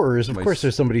world of horrors. Of course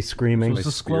there's somebody screaming. It's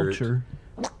a sculpture.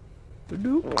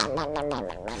 Hello.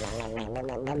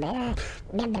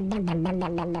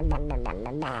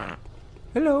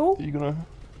 Are you gonna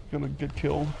get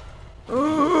killed?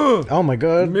 Oh my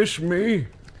god. Miss me.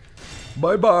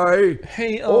 Bye-bye.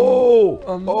 Hey,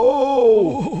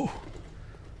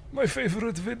 my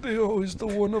favorite video is the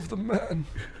one of the man.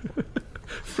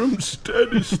 From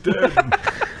Stanistan.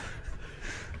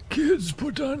 Kids,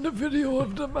 put on the video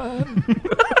of the man.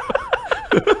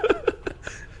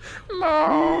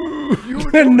 No.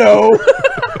 No.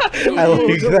 I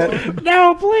like that.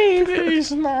 No,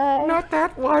 please. No. Not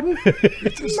that one.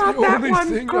 It is Not the that only one,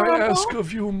 thing Grandpa. I ask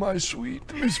of you, my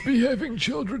sweet. Misbehaving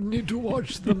children need to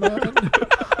watch the man.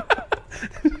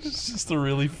 It's just a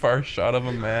really far shot of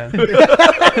a man.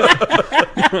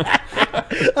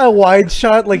 A wide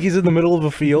shot like he's in the middle of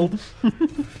a field.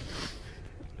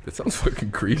 That sounds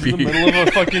fucking creepy. In the middle of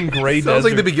a fucking gray Sounds desert.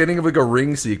 like the beginning of like a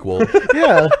Ring sequel.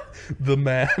 Yeah. The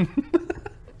man.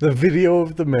 The video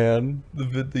of the man. The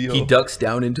video. He ducks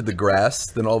down into the grass,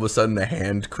 then all of a sudden a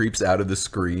hand creeps out of the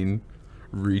screen,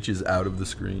 reaches out of the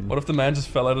screen. What if the man just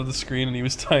fell out of the screen and he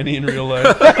was tiny in real life?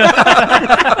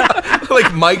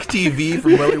 Like Mike TV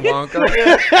from Willy Wonka.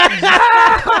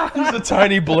 He's a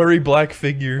tiny, blurry black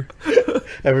figure.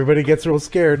 Everybody gets real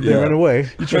scared. They run away.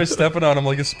 You try stepping on him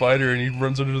like a spider and he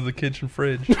runs under the kitchen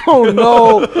fridge. Oh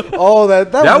no! Oh,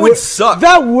 that would suck.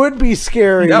 That would be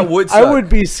scary. That would I suck. would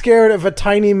be scared if a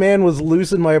tiny man was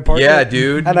loose in my apartment. Yeah,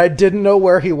 dude. And I didn't know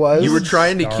where he was. You were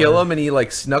trying to kill him and he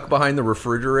like snuck behind the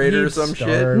refrigerator or He'd some shit.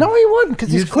 starve. No, he wouldn't,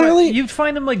 because he's clearly... You'd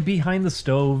find him like behind the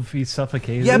stove. He's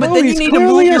suffocated. Yeah, but No, then you he's need to move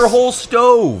clearly your whole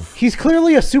stove. He's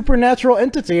clearly a supernatural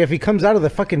entity if he comes out of the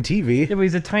fucking TV. Yeah, but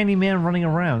he's a tiny man running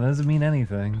around. That doesn't mean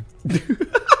anything.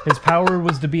 His power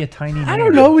was to be a tiny man. I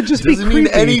don't know, it would just Doesn't be mean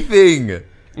creepy. anything.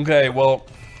 Okay, well,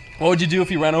 what would you do if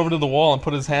he ran over to the wall and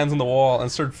put his hands on the wall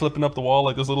and started flipping up the wall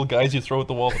like those little guys you throw at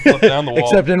the wall to flip down the wall?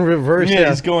 Except in reverse, Yeah, yeah.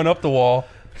 he's going up the wall.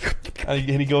 And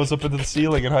he goes up into the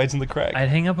ceiling and hides in the crack. I'd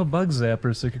hang up a bug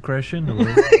zapper so I could crash into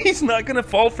it. He's not gonna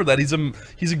fall for that. He's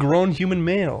a grown human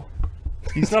male.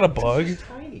 He's not a bug. He's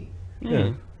tiny.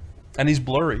 Yeah. And he's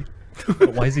blurry.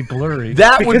 Why is he blurry?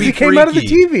 That would Because be he came freaky. out of the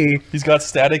TV. He's got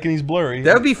static and he's blurry.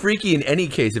 That would be freaky in any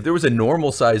case. If there was a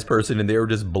normal sized person and they were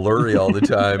just blurry all the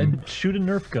time. I'd shoot a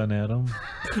Nerf gun at him.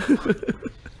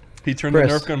 He turned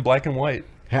Chris. the Nerf gun black and white.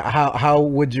 How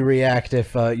would you react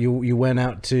if you went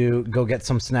out to go get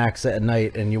some snacks at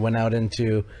night and you went out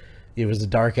into... It was a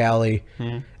dark alley,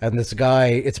 and this guy.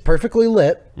 It's perfectly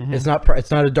lit. It's not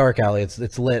a dark alley.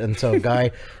 It's lit, and so a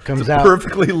guy comes out.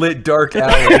 Perfectly lit dark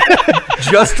alley.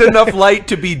 Just enough light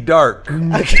to be dark.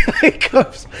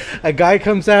 A guy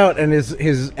comes out, and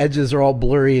his edges are all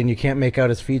blurry, and you can't make out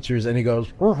his features. And he goes.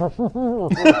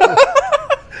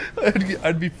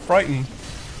 I'd be frightened.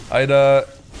 I'd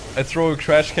throw a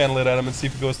trash can lid at him and see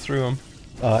if it goes through him.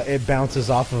 It bounces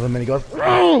off of him, and he goes.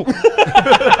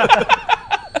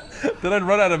 Then I'd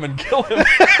run at him and kill him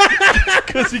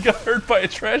because he got hurt by a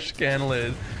trash can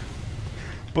lid.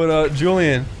 But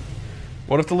Julian,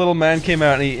 what if the little man came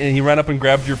out and he ran up and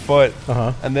grabbed your foot,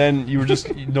 and then you were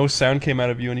just no sound came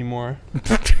out of you anymore?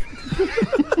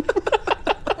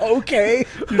 Okay.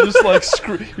 You're just like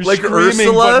you're Like screaming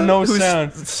Ursula, but no who's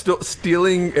sound.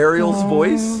 stealing Ariel's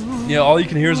voice. Yeah, all you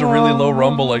can hear is a really low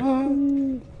rumble, like.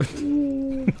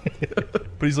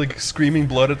 but he's like screaming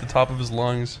blood at the top of his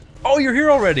lungs. Oh, you're here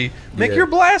already. Mick, Yeah. you're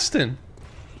blasting.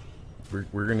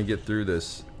 We're gonna get through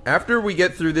this. After we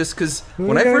get through this, because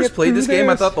when I first played this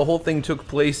game, I thought the whole thing took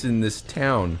place in this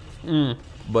town.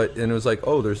 But and it was like,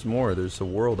 oh, there's more. There's a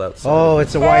world outside. Oh,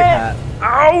 it's a white hat.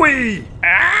 Owie!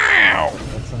 Ow!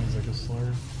 That sounds like a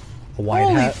slur. A white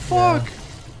Holy hat. fuck!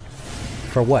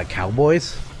 For what?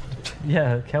 Cowboys?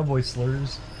 Yeah, cowboy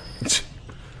slurs.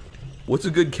 What's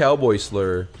a good cowboy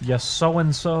slur? Yes, so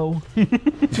and so.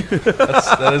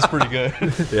 That is pretty good.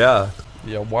 Yeah.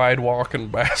 Yeah, wide walking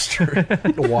bastard.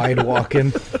 Wide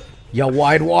walking. Ya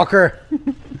wide walker.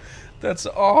 That's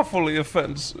awfully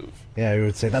offensive. Yeah, we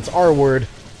would say that's our word.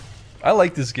 I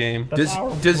like this game. Does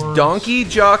words. donkey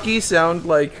jockey sound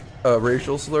like a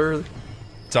racial slur?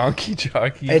 Donkey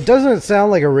jockey. It doesn't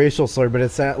sound like a racial slur, but it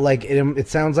sounds like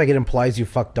it implies you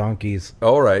fuck donkeys.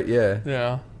 All right, yeah.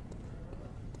 Yeah.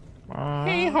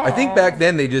 I think back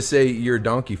then they just say you're a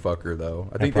donkey fucker, though.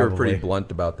 I think they were pretty probably.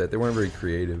 blunt about that. They weren't very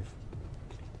creative.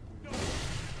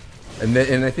 And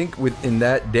I think in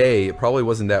that day, it probably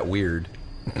wasn't that weird.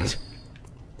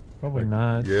 Probably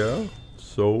not. Yeah.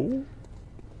 So,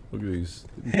 look at these.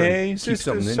 Hey, Keep sister,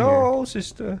 something in so,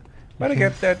 sister. Better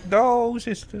get that dough,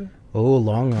 sister. Oh,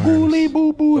 long arms. Bouli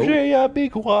boo boo a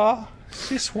big wa.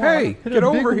 Hey, get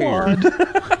over here.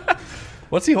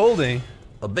 What's he holding?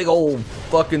 A big old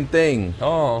fucking thing.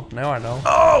 Oh, now I know.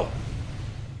 Oh!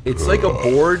 It's like a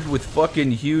board with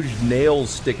fucking huge nails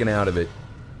sticking out of it.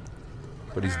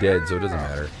 But he's dead, so it doesn't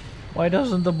matter. Why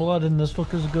doesn't the blood in this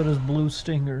look as good as Blue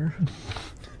Stinger?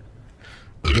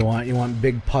 You want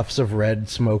big puffs of red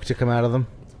smoke to come out of them?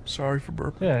 Sorry for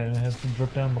burping. Yeah, and it has to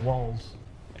drip down the walls.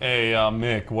 Hey,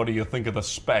 Mick, what do you think of the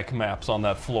spec maps on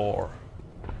that floor?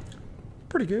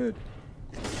 Pretty good.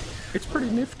 It's pretty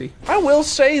nifty. I will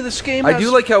say this game I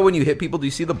do like how when you hit people, do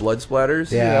you see the blood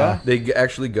splatters? Yeah. They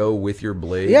actually go with your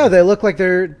blade. Yeah, they look like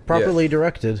they're properly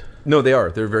directed. No, they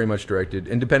are. They're very much directed.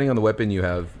 And depending on the weapon you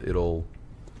have, you'll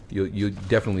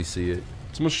definitely see it.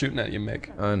 Someone's shooting at you,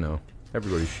 Mick. I know.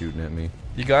 Everybody's shooting at me.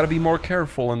 You gotta be more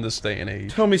careful in this day and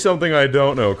age. Tell me something I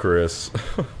don't know, Chris.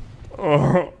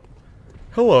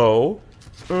 Hello.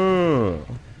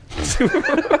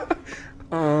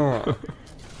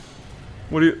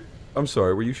 What do you... I'm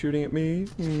sorry, were you shooting at me?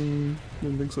 Didn't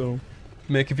think so.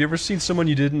 Mick, have you ever seen someone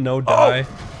you didn't know die?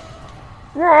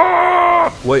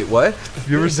 Wait, what? Have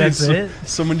you ever seen That's it?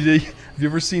 someone you did? Have you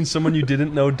ever seen someone you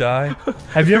didn't know die?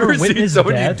 Have you ever seen witnessed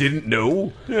someone death? you didn't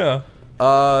know? Yeah.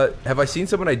 Have I seen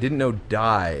someone I didn't know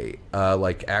die?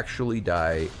 Like actually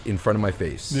die in front of my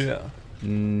face? Yeah.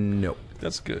 No.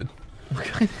 That's good. What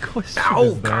kind of question Ow,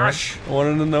 is that? gosh! I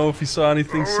wanted to know if you saw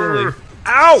anything silly.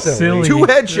 Ow! Silly. 2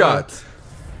 headshots!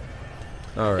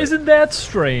 Alright. Isn't that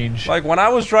strange? Like when I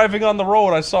was driving on the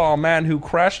road, I saw a man who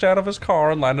crashed out of his car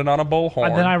and landed on a bullhorn.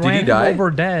 And then I Did he ran him die?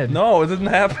 over dead. No, it didn't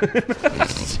happen.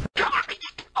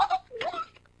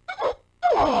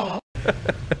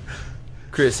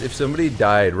 Chris, if somebody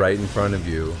died right in front of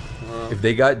you, if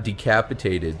they got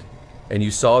decapitated, and you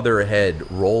saw their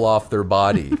head roll off their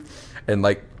body, and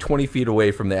like 20 feet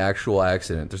away from the actual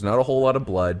accident, there's not a whole lot of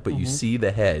blood, but you see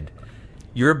the head,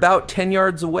 you're about 10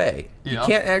 yards away. You Yeah.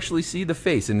 can't actually see the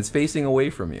face, and it's facing away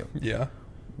from you. Yeah.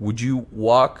 Would you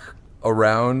walk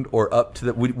around or up to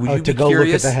the... Would you to be go look at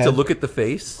curious the head? to look at the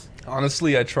face?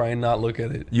 Honestly, I try and not look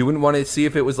at it. You wouldn't want to see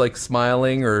if it was like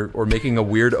smiling or making a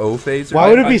weird O face? Or Why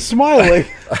would it be smiling?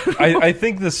 I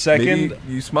think the second... Maybe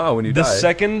you smile when you The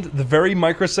die. the very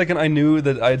microsecond I knew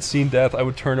that I had seen death, I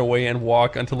would turn away and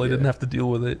walk until I didn't have to deal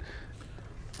with it.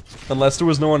 Unless there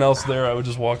was no one else there, I would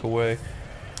just walk away.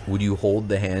 Would you hold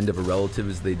the hand of a relative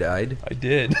as they died? I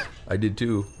did. I did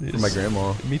too, for Yes. my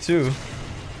grandma. Me too.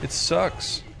 It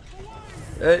sucks.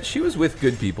 She was with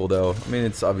good people, though. I mean,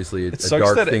 it's obviously a sucks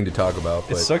dark that thing to talk about, It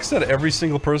but... sucks that every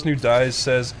single person who dies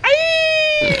says,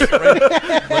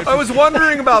 I was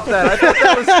wondering about that.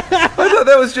 I thought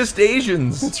that was just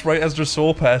Asians. it's right as their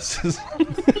soul passes.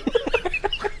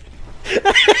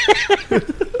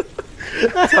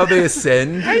 That's how they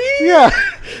ascend. Yeah,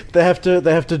 they have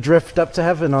to drift up to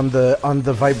heaven on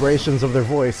the vibrations of their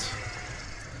voice.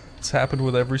 It's happened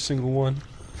with every single one.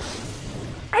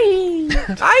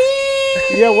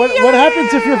 Yeah, what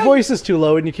happens if your voice is too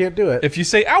low and you can't do it? If you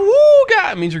say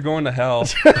 "awooga," it means you're going to hell.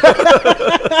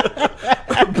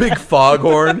 Big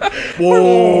foghorn.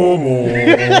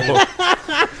 Whoa.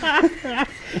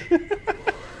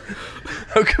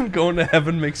 How come going to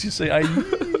heaven makes you say "I"?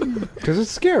 Because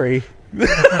it's scary.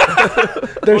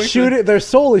 Their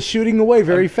soul is shooting away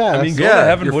very fast. I mean, going Yeah, to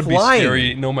heaven you're would flying. be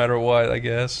scary no matter what, I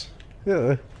guess.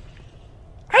 yeah.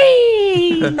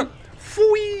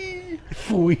 Fwee!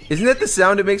 Isn't that the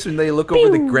sound it makes when they look over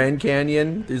the Grand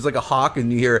Canyon? There's like a hawk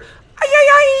and you hear, ay, ay,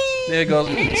 ay. There it goes.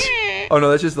 Oh no,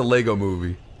 that's just the Lego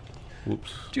movie.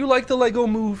 Whoops. Do you like the Lego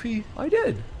movie? I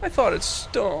did. I thought it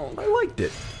stunk. I liked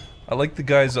it. I like the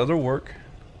guy's other work.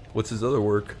 What's his other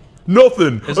work?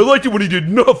 Nothing. I liked it when he did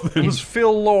nothing. It was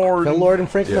Phil Lord. Phil Lord and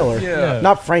Frank Miller. Yeah.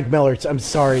 Not Frank Miller. I'm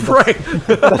sorry. Frank.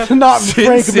 That's not Sin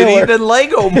Frank City, Miller. the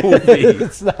Lego movie.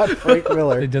 It's not Frank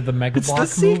Miller. They did the Mega It's the Block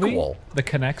movie, sequel. the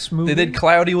Connects movie. They did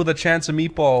Cloudy with a Chance of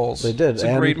Meatballs. They did. It's a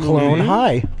And great Clone movie.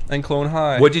 High. And Clone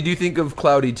High. What did you think of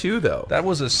Cloudy 2, though? That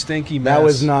was a stinky mess. That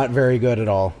was not very good at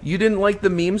all. You didn't like the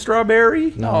meme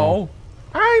Strawberry? No.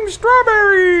 I'm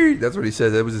Strawberry! That's what he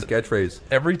said. That was his catchphrase.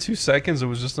 Every 2 seconds, it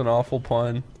was just an awful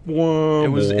pun. It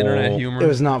was internet humor. It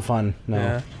was not fun. No.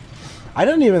 Yeah, I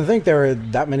didn't even think there were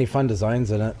that many fun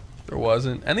designs in it. there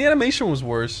wasn't. And the animation was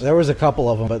worse. There was a couple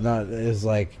of them, but not. It was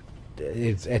like,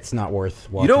 it's not worth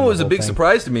watching. You know what the was a whole big thing.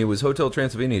 surprise to me was Hotel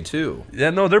Transylvania 2. Yeah,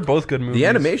 no, they're both good movies. The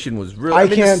animation was really... I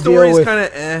mean, can't the story's deal with- kind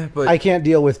of eh, but... I can't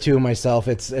deal with 2 myself.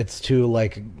 It's too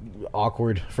like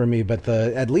awkward for me. But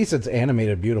at least it's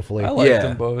animated beautifully. I liked Yeah.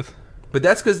 them both. But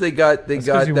that's because they got 'cause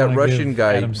that you wanna Russian give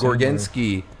guy, Adam Sandler-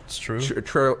 Gorgensky, It's true.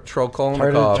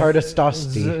 Trollkolnikov,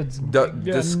 Tardostosty.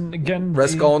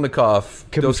 Raskolnikov,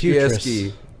 Computress.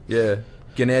 Dostoevsky, yeah,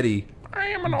 Gennady. I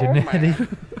am an old man.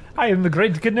 Gennady. I am the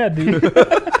great Gennady.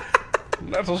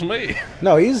 That was me.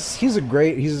 No, he's a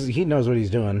great. He knows what he's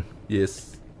doing. Yes,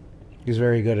 He's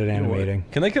very good at animating.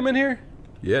 Can they come in here?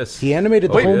 yes. He animated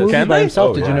the Wait, whole movie can by they?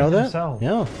 himself. Oh, Did yeah. you know that? Himself.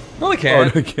 Yeah. No, they Oh,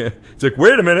 can't. no, I can't. It's like,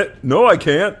 wait a minute. No, I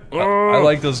can't. I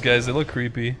like those guys. They look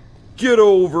creepy. Get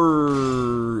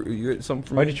over. You got something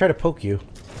for Why'd me? he try to poke you?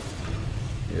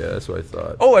 Yeah, that's what I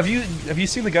thought. Oh, have you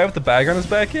seen the guy with the bag on his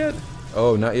back yet?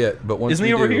 Oh, not yet. But once Isn't we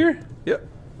he over do- here? Yep.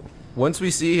 Once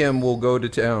we see him, we'll go to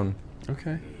town.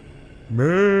 Okay.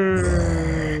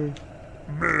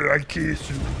 I kiss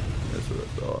you. That's what I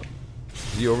thought.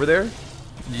 Is he over there?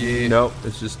 Yeah. No,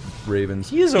 it's just ravens.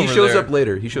 He is over shows there. up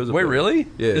later. He shows up. Wait, later. really?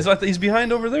 Yeah. Is that he's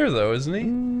behind over there though, isn't he?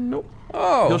 Nope.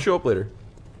 Oh. He'll show up later.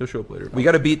 He'll show up later. We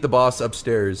got to beat the boss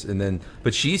upstairs, and then.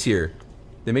 But she's here.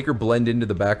 They make her blend into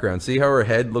the background. See how her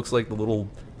head looks like the little.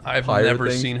 I've pyre never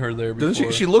thing? seen her there before.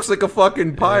 Doesn't she? She looks like a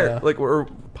fucking pyre. Yeah. Like or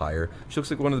pyre. She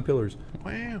looks like one of the pillars.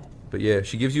 Wow. But yeah,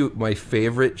 she gives you my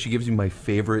favorite. She gives you my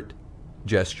favorite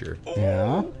gesture.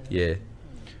 Yeah. Yeah.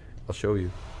 I'll show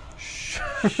you.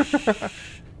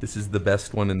 This is the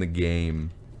best one in the game.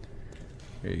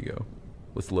 There you go.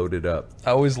 Let's load it up.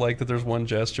 I always like that there's one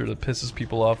gesture that pisses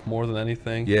people off more than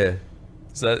anything. Yeah.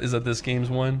 Is that this game's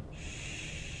one?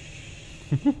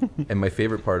 And my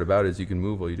favorite part about it is you can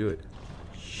move while you do it.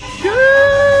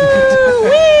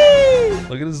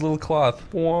 Look at his little cloth.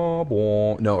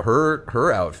 No,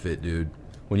 her outfit, dude.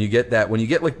 When you get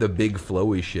like the big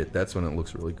flowy shit, that's when it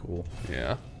looks really cool.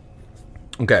 Yeah.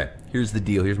 Okay, here's the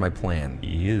deal. Here's my plan.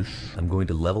 Yes. I'm going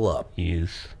to level up.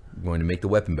 Yes. I'm going to make the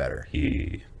weapon better.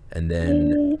 Yeah. And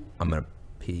then I'm gonna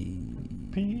pee.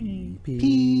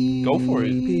 Go for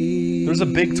it. There's a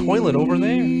big toilet over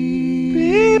there.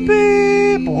 Beep,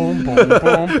 beep. Boom, boom, boom,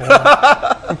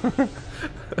 boom.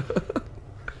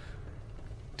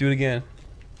 Do it again.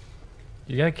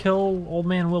 You gotta kill Old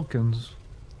Man Wilkins.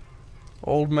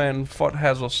 Old man foot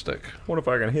has a stick. What if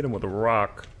I can hit him with a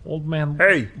rock? Old Man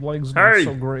Hey! legs not Hey!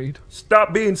 so great.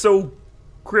 Stop being so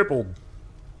crippled.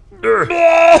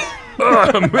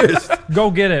 I missed. Go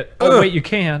get it. Oh wait, you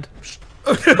can't.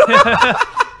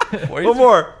 Wait. One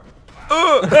more.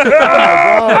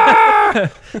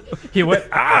 He went.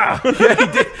 Ah! Yeah, he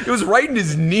did. It was right in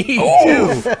his knee,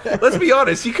 too. Let's be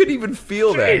honest, he couldn't even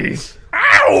feel that.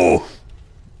 Ow!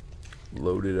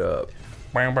 Load it up.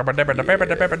 Oh.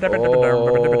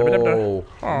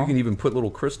 Oh, you can even put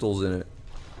little crystals in it.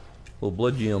 Little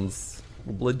blood gems.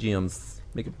 Little blood gems.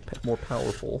 Make it more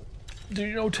powerful. Do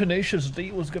you know Tenacious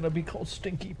D was gonna be called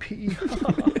Stinky P?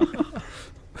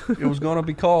 It was gonna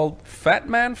be called Fat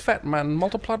Man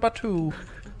multiplied by 2.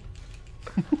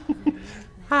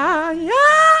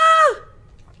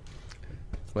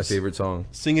 It's my favorite song.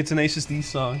 Sing a Tenacious D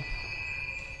song.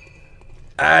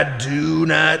 I do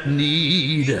not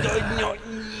need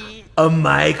a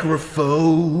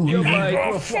microphone.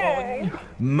 Microphone.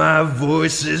 My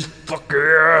voice is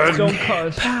fucking Don't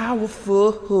cuss.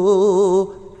 powerful.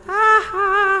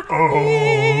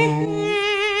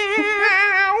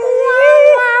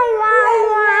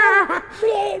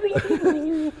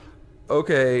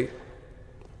 Okay.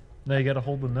 Now you gotta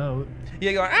hold the note.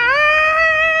 Yeah, go.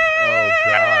 Oh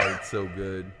god, it's so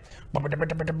good.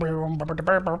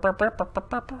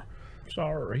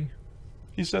 Sorry.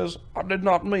 He says, "I did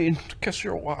not mean to kiss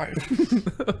your wife."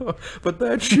 But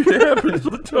that shit happens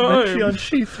all the Then she time.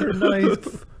 unsheathed her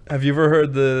knife. Have you ever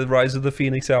heard the Rise of the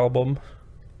Phoenix album?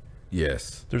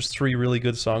 Yes. There's 3 really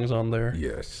good songs on there.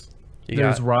 Yes. You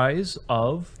There's got Rise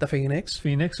of the Phoenix,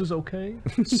 Phoenix is okay.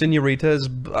 Senorita's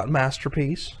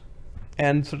masterpiece,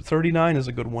 and 39 is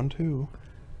a good one too.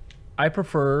 I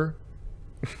prefer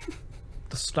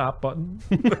the stop button.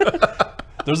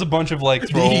 There's a bunch of like The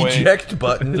throwaway. eject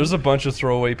button. There's a bunch of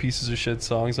throwaway pieces of shit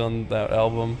songs on that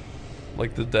album,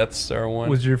 like the Death Star one.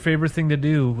 Was your favorite thing to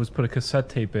do was put a cassette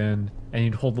tape in, and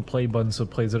you'd hold the play button so it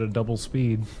plays at a double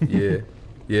speed. Yeah.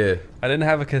 Yeah. I didn't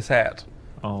have a cassette.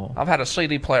 Oh. I've had a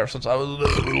CD player since I was a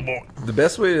little boy. The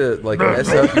best way to like mess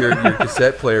up your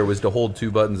cassette player was to hold 2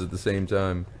 buttons at the same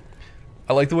time.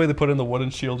 I like the way they put in the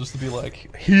wooden shield just to be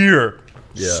like, here,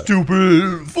 Yeah.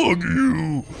 stupid, fuck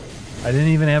you. I didn't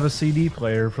even have a CD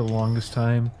player for the longest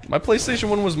time. My PlayStation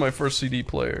 1 was my first CD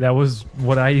player. That was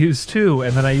what I used too,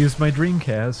 and then I used my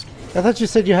Dreamcast. I thought you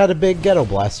said you had a big ghetto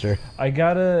blaster. I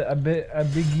got a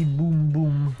biggie boom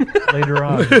boom later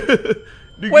on.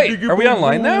 Wait, are we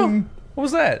online now? What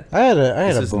was that? I had a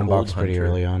This is an boombox old pretty hunter.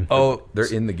 early on. Oh,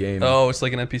 They're in the game. oh, it's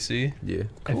like an NPC. Yeah.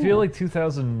 I feel like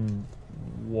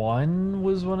 2001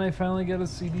 was when I finally got a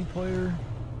CD player.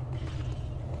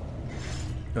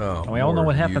 Oh, we all know more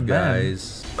what of happened you then.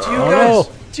 guys.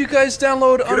 Do you guys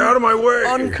download Get out of my way!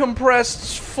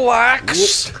 uncompressed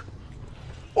flax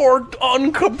or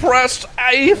uncompressed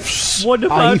AIFs? What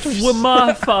about Ifs.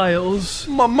 WMA files?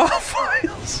 Mama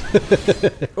files.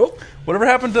 Whatever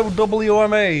happened to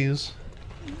WMAs?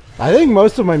 I think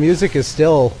most of my music is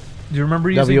still. Do you remember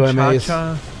using WMAs.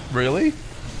 Cha-Cha? Really?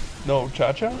 No,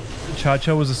 Cha-Cha?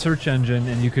 Cha-Cha was a search engine,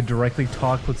 and you could directly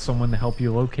talk with someone to help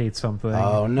you locate something.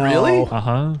 Oh no! Really?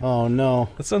 Uh-huh. Oh no!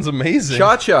 That sounds amazing.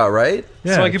 Cha-Cha, right?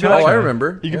 Yeah, So I could be Oh, like, I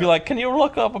remember. You could be like, can you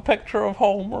look up a picture of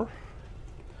Homer?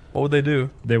 What would they do?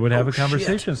 They would have Oh, a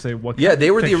conversation, say, what Yeah, they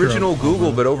were the picture of original Homer?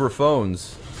 Google, but over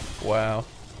phones. Wow.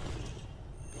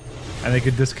 And they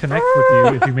could disconnect with you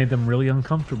if you made them really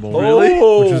uncomfortable. Really?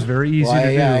 Which was very easy Well,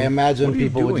 to yeah, I do. imagine What are you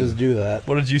people would doing? just do that.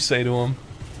 What did you say to him?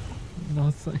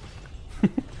 Nothing. Do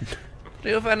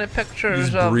you have any pictures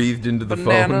Just breathed into the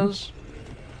bananas?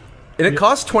 And it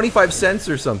cost 25 cents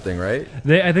or something, right?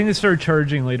 I think they started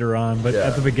charging later on, but Yeah.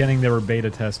 at the beginning they were beta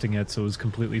testing it, so it was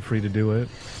completely free to do it.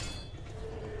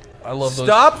 I love those.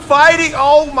 Stop fighting!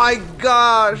 Oh my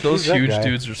gosh! Those Who's that huge guy?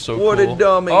 dudes are so What a cool.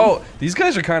 dummy. Oh, these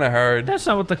guys are kind of hard. That's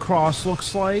not what the cross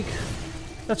looks like.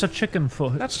 That's a chicken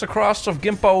foot. That's the cross of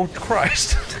Gimpo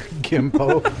Christ.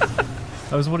 Gimpo.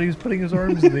 That was when he was putting his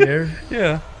arms in the air.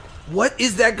 Yeah. What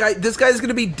is that guy? This guy's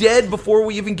gonna be dead before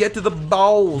we even get to the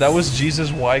balls. That was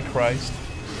Jesus Y Christ.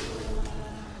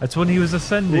 That's when he was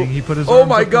ascending. He put his Oh arms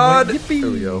my up and god! went, yippee!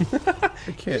 There we go.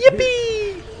 I can't.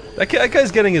 Yippee! That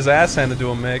guy's getting his ass handed to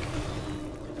him, Mick.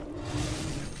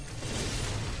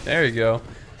 There you go.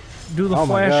 Do the Oh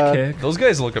my flash God. kick. Those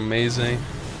guys look amazing.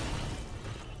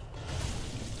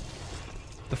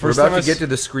 The We're first about time to get to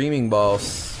the screaming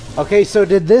boss. Okay, so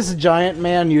did this giant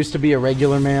man used to be a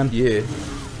regular man? Yeah.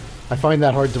 I find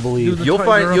that hard to believe. The You'll tiger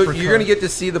find you're uppercut. gonna get to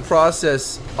see the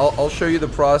process. I'll show you the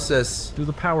process Do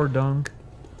the power dunk.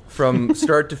 from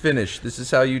start to finish. This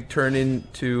is how you turn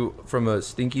into from a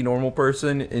stinky normal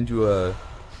person into a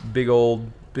big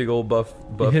old buff You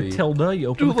Buffy. hit tilde, you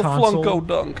open do the console. Flunko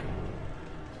dunk.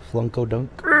 Flunko dunk.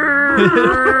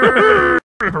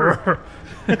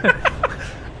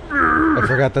 I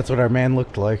forgot that's what our man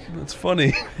looked like. That's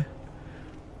funny.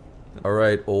 All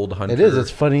right, old hunter. It is.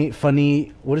 It's funny.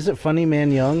 What is it? Funny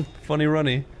man young. Funny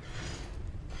runny.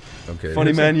 okay.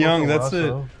 Funny man Like young, Loco that's it.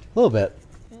 Lasso. A little bit.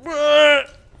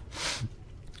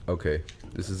 Okay,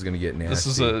 this is gonna get nasty. This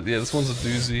is this one's a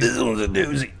doozy. This one's a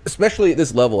doozy. Especially at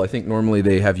this level, I think normally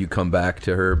they have you come back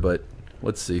to her, but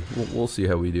let's see. We'll see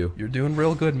how we do. You're doing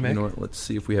real good, Mick. You know what? Let's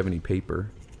see if we have any paper.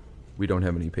 We don't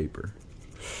have any paper.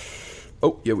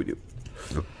 Oh, yeah, we do.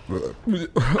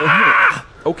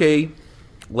 Okay,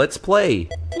 let's play.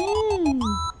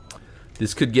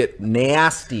 This could get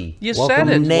nasty. You Welcome, said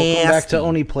it. welcome back to Nasty.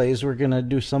 Oney Plays. We're gonna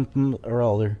do something or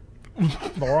other.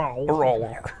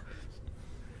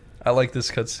 I like this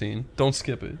cutscene. Don't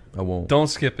skip it. I won't. Don't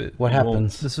skip it. What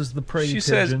happens? This is the prey She pigeon.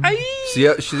 says, "Aye." See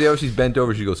how she's bent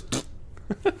over? She goes.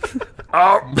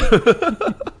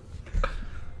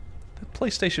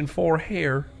 PlayStation 4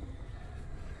 hair.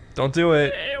 Don't do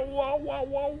it.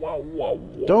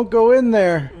 Don't go in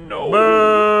there.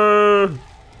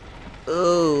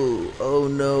 Oh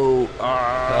no.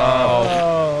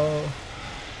 Oh.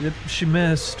 Yep, she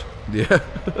missed. Yeah.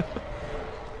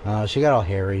 She got all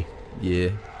hairy. Yeah.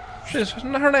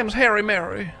 Her name's Harry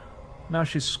Mary. Now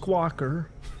she's Squawker.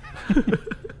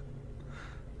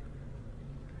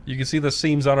 You can see the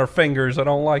seams on her fingers. I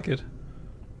don't like it.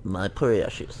 My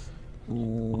precious.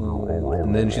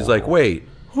 And then she's like, wait.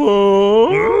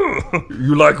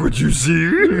 You like what you see?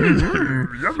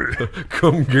 Yummy.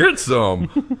 Come get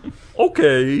some.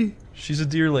 Okay. She's a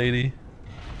dear lady.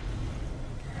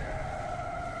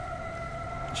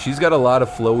 She's got a lot of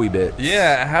flowy bits.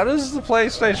 Yeah, how does the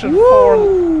PlayStation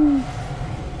 4...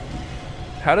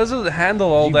 How does it handle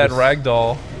all that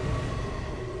ragdoll?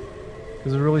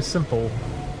 Because they're really simple.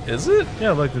 Is it?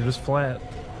 Yeah, like they're just flat.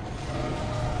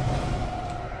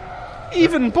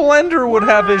 Even Blender would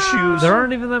have issues. There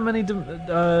aren't even that many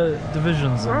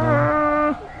divisions in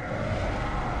them.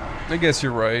 I guess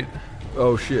you're right.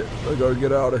 Oh shit, I gotta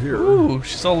get out of here. Ooh,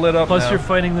 she's all lit up Plus, now. you're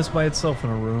fighting this by itself in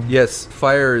a room. Yes,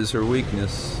 fire is her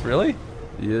weakness. Really?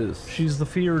 Yes. She's the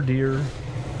fear deer.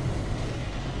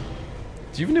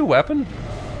 Do you have a new weapon?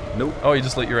 Nope. Oh, you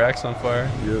just lit your axe on fire.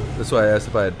 Yeah, that's why I asked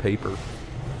if I had paper.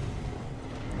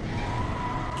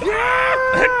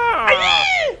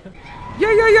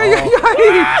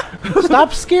 Oh.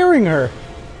 Stop scaring her.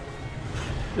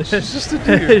 She's just a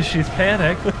deer. She's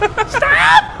panicked.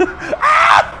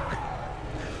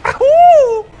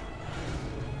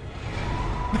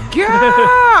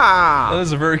 That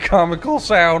is a very comical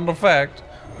sound effect.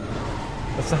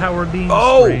 That's the Howard Dean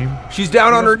Oh! scream. She's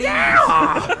down on her knees!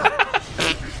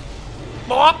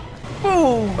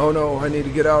 Oh no, I need to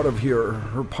get out of here.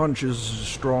 Her punch is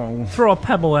strong. Throw a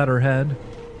pebble at her head.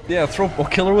 Yeah,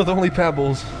 kill her with only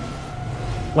pebbles.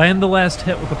 Land the last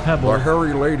hit with a pebble. The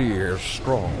hairy lady is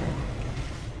strong.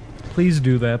 Please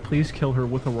do that. Please kill her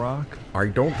with a rock. I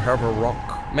don't have a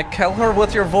rock. Mick, kill her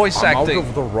with your voice I'm acting. out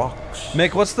of the rocks.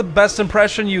 Mick, what's the best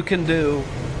impression you can do?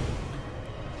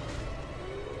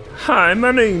 Hi,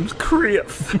 my name's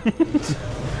Chris.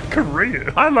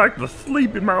 Chris. I like to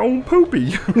sleep in my own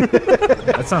poopy.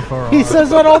 That's not far off. He says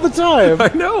that all the time. I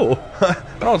know.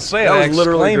 Don't say That it. was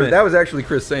literally Exclaim it. that was actually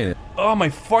Chris saying it. Oh, my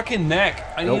fucking neck.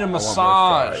 I need a Nope, I want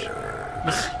massage.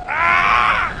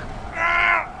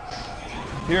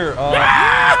 Here,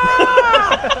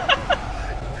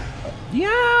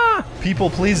 Yeah. people,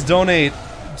 please donate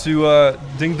to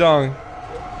Ding Dong.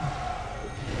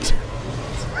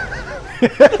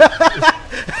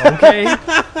 Okay.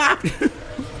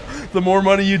 The more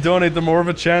money you donate, the more of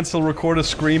a chance he'll record a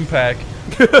scream pack.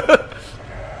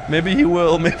 Maybe he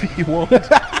will, maybe he won't.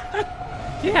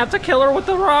 You have to kill her with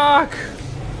the rock.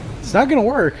 It's not gonna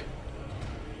work.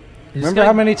 You just Remember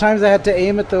how many times I had to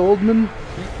aim at the old man?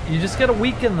 You just gotta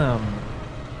weaken them.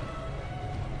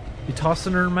 You toss it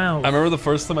in her mouth. I remember the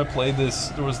first time I played this,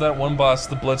 there was that one boss,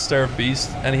 the Bloodstare Beast,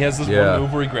 and he has this Yeah. one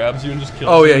move where he grabs you and just kills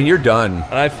Oh you. yeah, and you're done.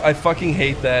 And I fucking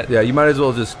hate that. Yeah, you might as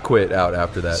well just quit out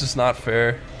after that. It's just not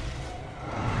fair.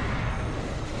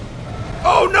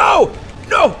 Oh no!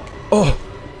 No! Oh,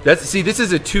 see, this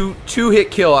is a two hit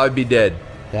kill. I'd be dead.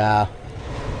 Yeah.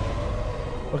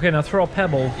 Okay, now throw a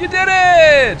pebble. You did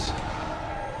it!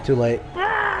 Too late.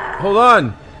 Hold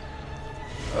on.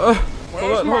 Hold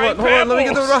on. Let me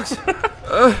get the rocks.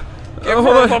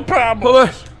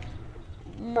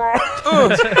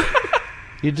 Hold on.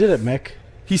 You did it, Mick.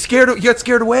 He got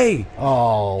scared away.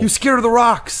 Oh. He was scared of the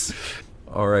rocks.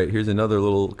 All right, here's another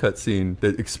little cutscene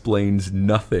that explains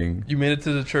nothing. You made it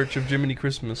to the Church of Jiminy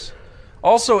Christmas.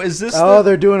 Also, is this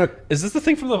they're doing a. is this the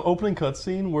thing from the opening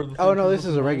cutscene where the Oh no, this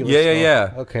is a regular.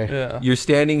 Yeah. Okay. Yeah. You're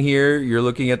standing here, you're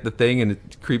looking at the thing, and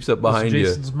it creeps up That's behind you.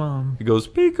 Jason's mom. It goes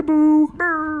peekaboo.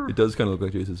 Brr. It does kind of look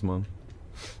like Jason's mom.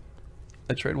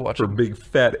 I tried Her watching. big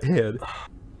fat head.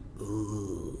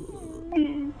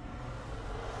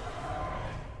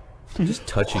 Just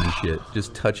touching shit.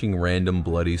 Just touching random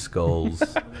bloody skulls.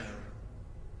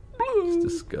 It's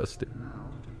disgusting.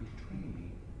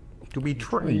 To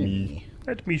betray me.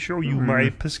 Let me show you my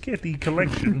Paschetti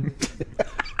collection.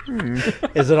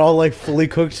 Is it all like fully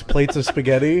cooked plates of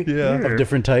spaghetti? Yeah. Of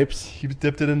different types. He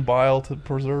dipped it in bile to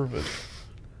preserve it.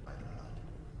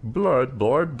 Blood.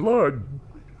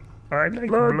 I like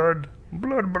blood.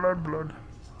 Blood.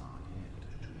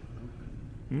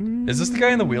 Is this the guy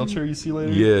in the wheelchair you see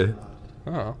later? Yeah.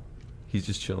 Oh. He's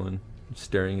just chilling,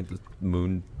 staring at the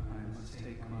moon.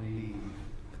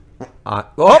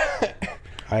 Oh!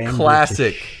 I am Classic.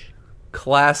 British.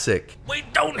 Classic. We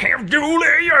don't have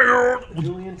Julia.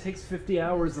 Julian takes 50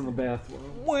 hours in the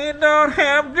bathroom. We don't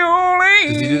have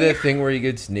Julie. Does he do that thing where he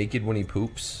gets naked when he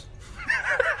poops?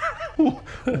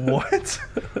 What?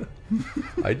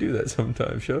 I do that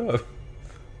sometimes. Shut up.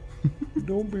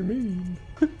 Don't be mean.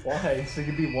 Why? So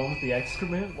you'd be one with the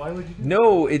excrement? Why would you do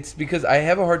No, it's because I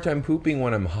have a hard time pooping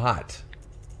when I'm hot.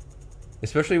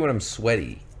 Especially when I'm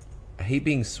sweaty. I hate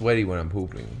being sweaty when I'm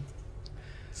pooping.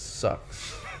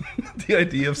 Sucks. The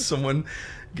idea of someone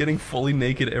getting fully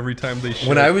naked every time they shit.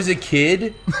 When I was a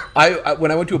kid,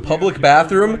 when I went to a public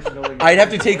bathroom, I'd have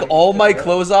to take all my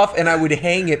clothes off and I would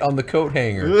hang it on the coat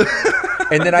hanger.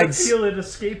 And then I'd feel it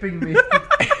escaping me.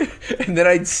 and then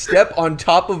I'd step on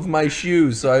top of my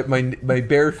shoes so my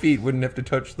bare feet wouldn't have to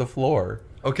touch the floor.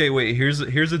 Okay, wait. Here's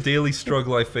a daily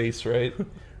struggle I face. Right,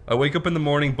 I wake up in the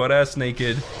morning, butt ass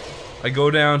naked. I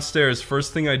go downstairs.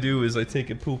 First thing I do is I take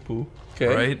a poo poo. Okay.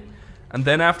 Right, and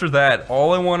then after that,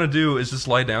 all I want to do is just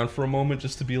lie down for a moment,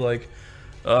 just to be like,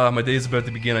 my day's about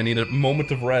to begin. I need a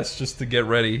moment of rest just to get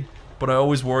ready. But I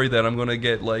always worry that I'm gonna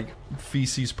get like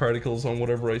feces particles on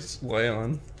whatever I lie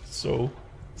on. So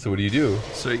what do you do?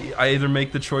 So I either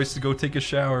make the choice to go take a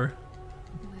shower,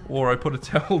 or I put a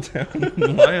towel down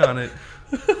and lie on it.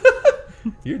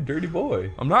 You're a dirty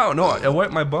boy. I'm not. No, I wipe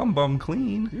my bum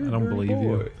clean. I don't believe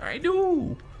you. I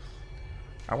do.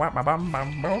 I wipe my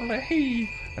bum hee,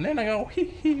 and then I go hee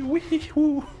hee wee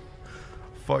woo.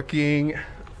 Fucking.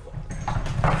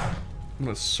 I'm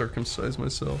gonna circumcise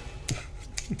myself.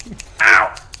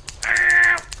 Ow!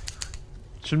 Ow!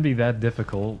 Shouldn't be that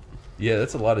difficult. Yeah,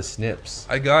 that's a lot of snips.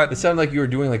 I got. It sounded like you were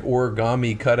doing like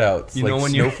origami cutouts, You like know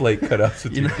when snowflake cutouts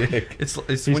with you your know, dick. It's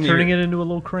He's when turning you're, it into a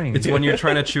little crane. It's when you're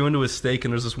trying to chew into a steak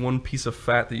and there's this one piece of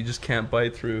fat that you just can't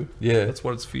bite through. Yeah. That's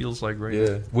what it feels like right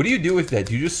Yeah. What do you do with that?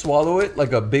 Do you just swallow it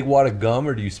like a big wad of gum,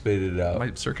 or do you spit it out? now.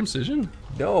 My circumcision?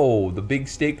 No, the big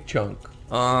steak chunk.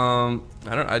 I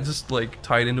don't. I just like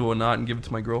tie it into a knot and give it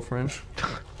to my girlfriend.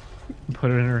 Put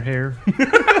it in her hair.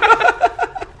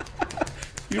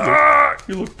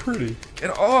 You look pretty.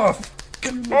 Get off!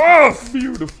 Get off!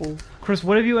 Beautiful. Chris,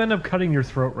 what if you end up cutting your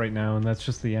throat right now and that's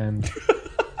just the end?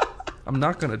 I'm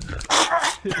not gonna.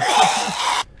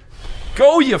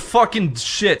 Go, you fucking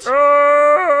shit!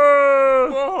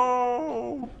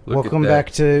 Welcome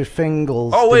back to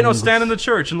Fingles. Oh wait, no! Things. Stand in the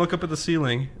church and look up at the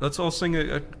ceiling. Let's all sing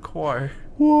a choir.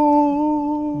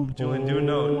 Whoa. Julian, do a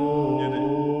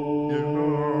note.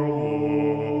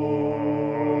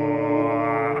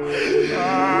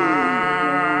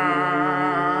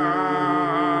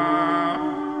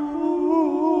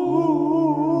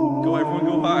 Go, everyone,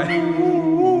 go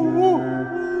high.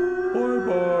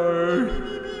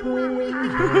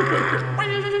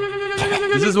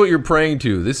 This is what you're praying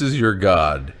to. This is your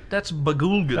god. That's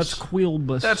Bagulgus. That's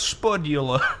Quilbus. That's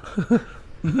Spudula.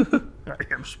 I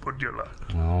am Spudula.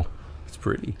 Oh, It's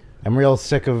pretty. I'm real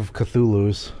sick of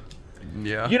Cthulhu's.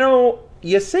 Yeah. You know,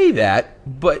 you say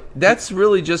that, but that's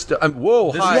really just.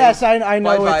 Whoa! Hi. Yes, I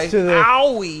know Bye-bye. it's to the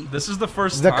Owie. This is the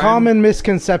first the time. common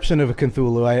misconception of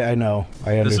Cthulhu. I know.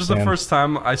 I understand. This is the first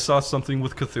time I saw something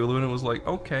with Cthulhu and it was like,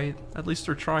 okay, at least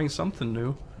they're trying something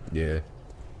new. Yeah.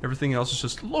 Everything else is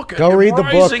just, look at Go him read the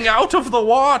book. rising out of the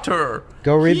water.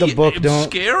 Go read the book, It's don't-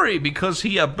 scary because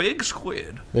he a big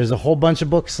squid. There's a whole bunch of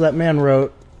books that man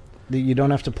wrote that you don't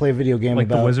have to play a video game like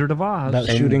about. the Wizard of Oz. about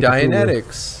And shooting Cthulhu.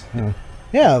 Dianetics.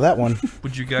 Yeah, that one.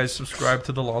 Would you guys subscribe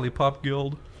to the Lollipop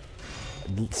Guild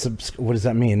What does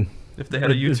that mean? if they had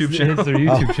a YouTube It's channel? their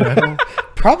YouTube channel.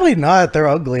 Probably not. They're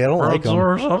ugly. I don't like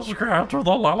them. Subscribe to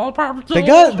the Lollipop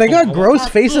Guild. They got gross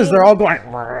faces. They're all going.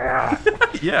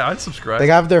 Yeah, I'd subscribe. They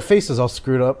have their faces all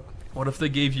screwed up. What if they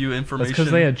gave you That's information?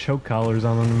 because they had choke collars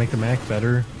on them to make them act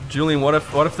better. Julian, what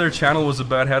if their channel was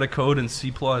about how to code in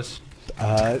C+?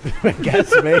 I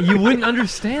guess maybe. You wouldn't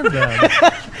understand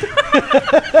that.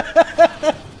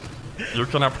 You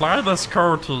can apply this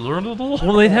code to your little...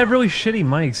 Well, they'd have really shitty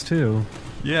mics too.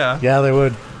 Yeah. Yeah, they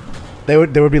would. They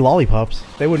would be lollipops.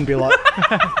 They wouldn't be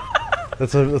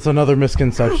That's another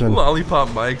misconception. Lollipop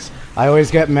mics. I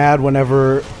always get mad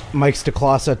whenever Mike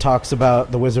Stacklasa talks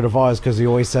about the Wizard of Oz because he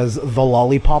always says the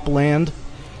Lollipop Land,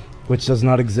 which does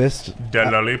not exist. The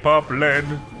lollipop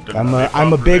land. the I'm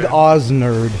lollipop a big land. Oz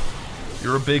nerd.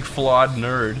 You're a big flawed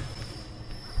nerd.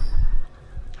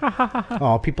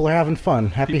 Oh, people are having fun.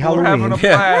 Happy People are Halloween. having a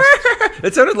blast.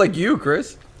 That sounded like you,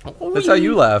 Chris. That's how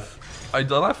you laugh. I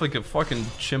laugh like a fucking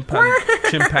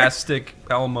chimpastic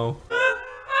Elmo.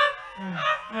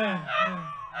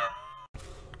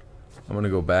 I'm gonna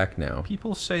go back now.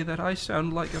 People say that I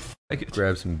sound like a faggot.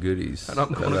 Grab some goodies. And I'm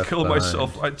that I gonna left kill behind.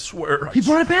 myself, I swear. He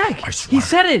brought it back. I swear. He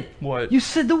said it. What? You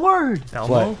said the word.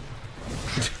 Elmo?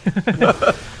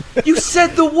 You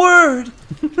said the word,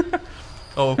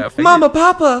 Oh, Mama,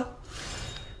 Papa.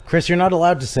 Chris, you're not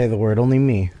allowed to say the word. Only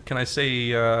me. Can I say,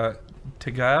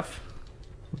 Tagaf?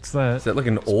 What's that? Is that like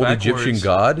an old backwards. Egyptian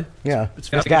god? Yeah. It's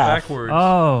gaff. backwards.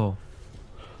 Oh,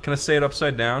 Can I say it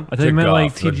upside down? I thought you meant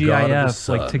like Tagaf, the god of the TGIF,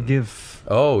 like to sun. give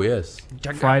Oh yes.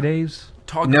 Fridays.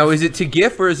 Now, is it to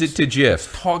GIF or is it to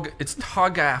GIF? It's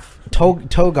Togath.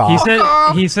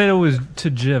 Togoth. He said it was to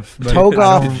GIF. But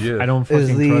Togoth I don't is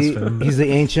fucking trust him. he's the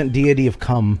ancient deity of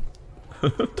cum.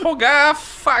 Togath,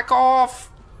 fuck off.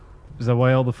 Is that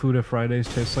why all the food at Fridays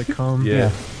tastes like cum?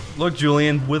 Yeah. Look,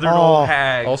 Julian, withered old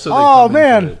hag. Also, they Oh come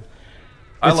man, into it.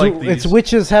 I like these. it's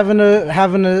witches having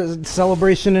a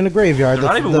celebration in a graveyard. They're not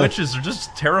That's even the- witches. They're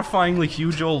just terrifyingly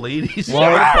huge old ladies.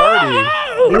 Well,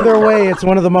 party. Either way, it's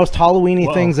one of the most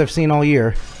Halloweeny things I've seen all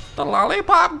year. The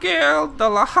lollipop girl, the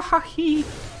la ha ha he.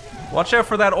 Watch out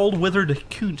for that old withered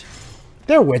coot.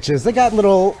 They're witches. They got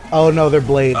little. Oh no, they're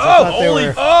blades. I thought they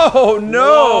were. Oh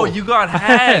no! Whoa, you got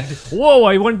had. Whoa,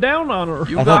 I went down on her.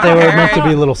 I thought they were meant to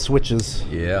be little switches.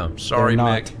 Yeah. Sorry, They're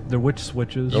not. Mick. They're witch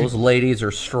switches. Those ladies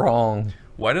are strong.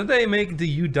 Why did they make the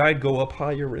 "you died" go up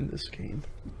higher in this game?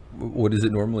 What does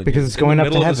it normally do? Because it's In the going up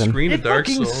middle to of the heaven. screen of It Dark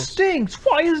fucking Souls. stinks.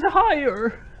 Why is it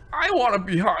higher? I want to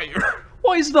be higher.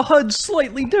 Why is the HUD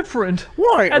slightly different?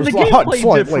 Why And is the the HUD gameplay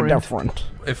slightly different? different?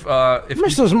 If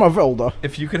Mrs. Mavilda.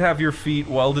 if you could have your feet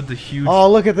welded to huge. Oh,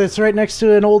 look at this! Right next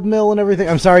to an old mill and everything.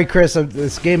 I'm sorry, Chris.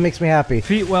 This game makes me happy.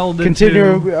 Feet welded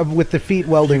Continue with the feet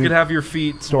welding. You could have your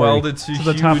feet Story. welded to to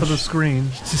the top of the screen.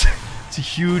 to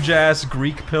huge ass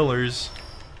Greek pillars.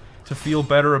 To feel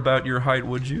better about your height,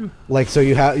 would you? Like, so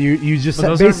you have you just But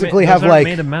those basically aren't have those aren't made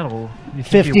like of metal. You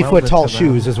can't be 50-foot welded tall to them.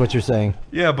 shoes, is what you're saying.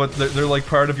 Yeah, but they're like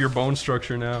part of your bone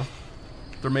structure now.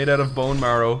 They're made out of bone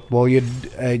marrow. Well,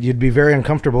 you'd be very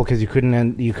uncomfortable because you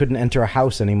couldn't enter a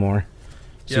house anymore.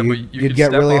 So Yeah, but you you'd could get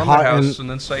step really on hot the in, house and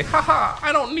then say, "Haha,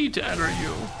 I don't need to enter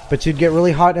you." but you'd get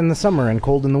really hot in the summer and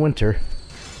cold in the winter.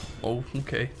 Oh,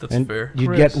 okay, that's And fair. you'd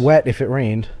Chris. get wet if it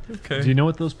rained. Okay. Do you know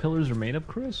what those pillars are made of,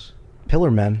 Chris? Pillar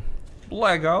men.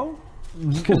 Lego,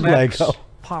 Lego.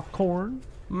 Popcorn.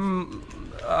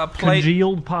 play,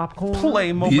 Congealed popcorn. These,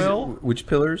 Playmobil. which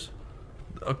pillars?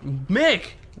 Mick,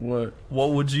 What?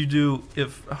 what would you do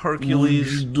if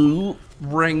Hercules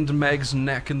wringed Meg's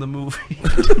neck in the movie?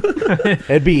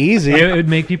 It'd be easy. It would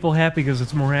make people happy because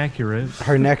it's more accurate.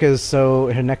 Her neck is so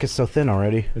thin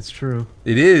already. It's true.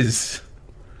 It is.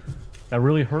 That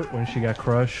really hurt when she got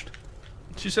crushed.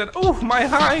 She said, "Oh, my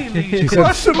hiney, She said,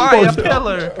 crushed by a "Simba's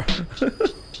pillar."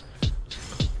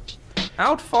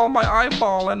 Out fall my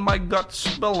eyeball and my gut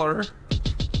spiller.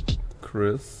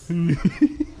 Chris.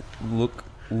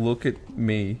 Look at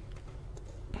me.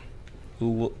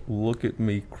 Look at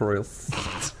me, Chris.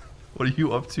 What are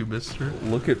you up to, mister?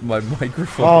 Look at my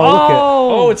microphone. Oh, look at.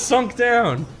 Oh, it's sunk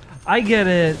down. I get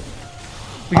it.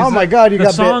 Oh my God, you the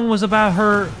got song was about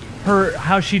her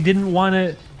how she didn't want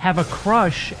to have a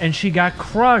crush and she got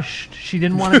crushed. She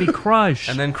didn't want to be crushed.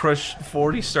 And then Crush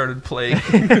 40 started playing.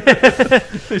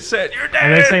 They said, "You're dead."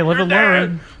 And they say, "Live You're and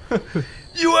dead. learn."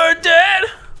 You are dead.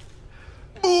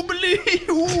 Boobly,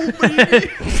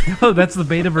 boobly. Oh, that's the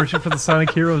beta version for the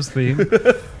Sonic Heroes theme.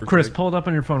 Chris, pull it up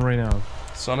on your phone right now.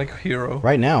 Sonic Hero.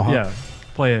 Right now, huh? Yeah,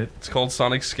 play it. It's called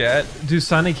Sonic Scat. Do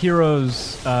Sonic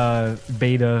Heroes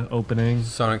beta opening.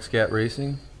 Sonic Scat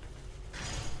Racing.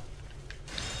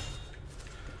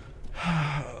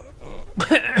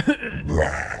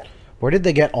 Where did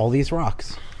they get all these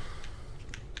rocks?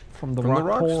 From the From the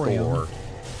rock Rocktorium.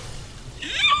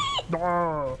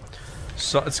 store.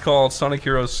 So, it's called Sonic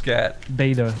Heroes Scat.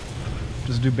 Beta.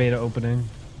 Just do beta opening.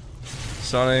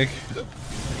 Sonic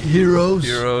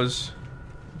Heroes.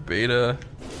 Beta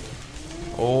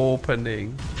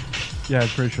opening. Yeah, I'm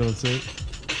pretty sure that's it.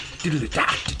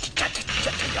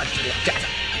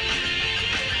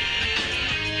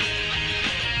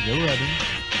 You're ready.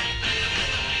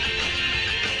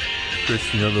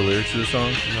 Chris, you know the lyrics to the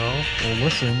song? No. Well,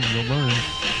 listen, you'll learn.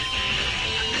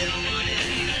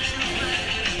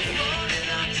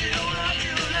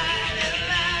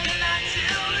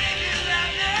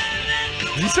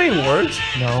 Is he saying words?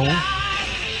 No.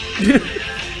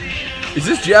 Is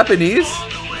this Japanese?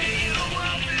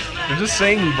 They're just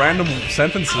saying random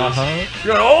sentences. Uh-huh.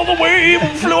 You're all the way,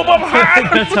 flew up high.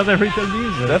 That's how they write their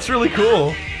music. That's really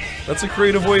cool. That's a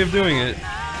creative way of doing it.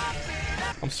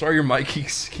 I'm sorry your mic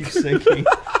keeps sinking.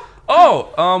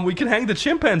 Oh, we can hang the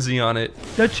chimpanzee on it.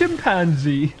 the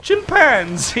chimpanzee.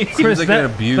 Chimpanzee. Chris, like an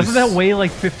abuse. doesn't that weigh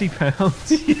like 50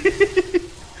 pounds?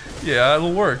 Yeah,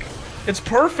 it'll work. It's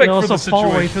perfect It'll for the also fall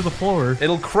right situation. through the floor.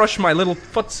 It'll crush my little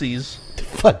footsies.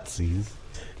 Footsies.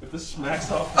 If this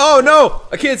smacks off. Oh no!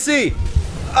 I can't see!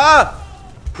 Ah!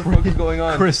 What the fuck is going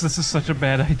on? Chris, this is such a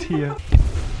bad idea.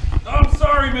 I'm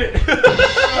sorry, man.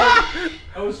 I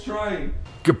was trying.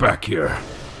 Get back here.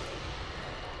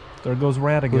 There goes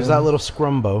Rat again. Who's that little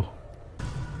scrumbo?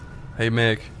 Hey,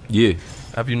 Mick. Yeah.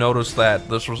 Have you noticed that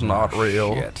this was not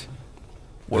real? Shit.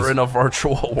 We're in a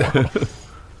virtual world.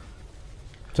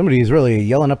 Somebody's really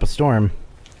yelling up a storm.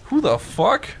 Who the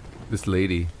fuck? This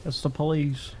lady. That's the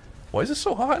police. Why is it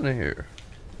so hot in here?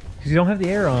 Because you don't have the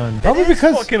air on. Probably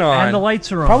because Fucking on. And the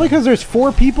lights are on. probably because there's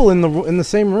 4 people in the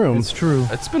same room. It's true.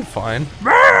 It's been fine.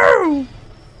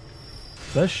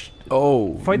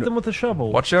 Fight them with a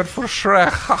shovel. Watch out for Shrek.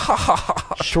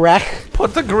 Shrek.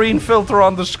 Put the green filter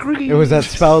on the screen. It was that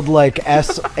spelled like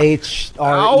SHRECH.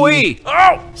 Owie!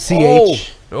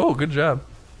 Oh, good job.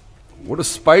 What a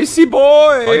spicy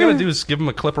boy! All you gotta do is give him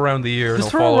a clip around the ear and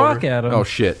Just he'll throw fall a rock over. at him. Oh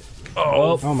shit!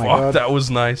 Oh, Oh my fuck, God. that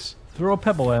was nice. Throw a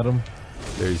pebble at him.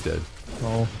 There he's dead.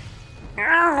 Oh.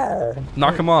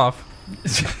 Knock him off.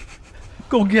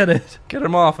 Go get it. Get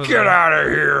him off of there. out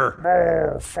of here!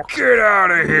 Get out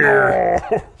of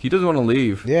here! He doesn't want to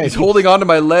leave. Yeah, he's he keeps- holding onto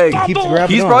my leg. Keeps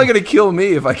grabbing He's on. probably gonna kill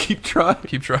me if I keep trying.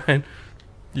 Keep trying.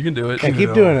 You can do it. Yeah,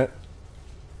 keep doing it.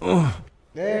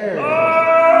 There.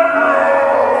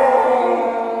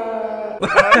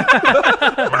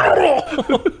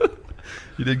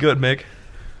 You did good, Mick.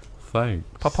 Thanks.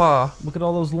 Papa. Look at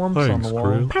all those lumps on the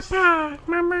wall. Papa,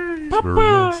 Mama. Very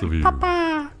nice of you.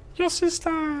 Papa, your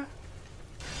sister.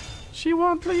 She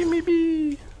won't leave me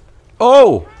be.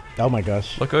 Oh! Oh my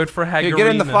gosh. Look out for Haggarina. Here, get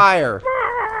in the fire.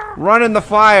 Run in the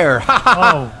fire.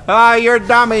 Oh. Ah, you're a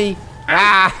dummy.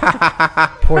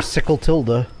 Poor Sickle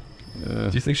Tilda. Do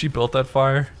you think she built that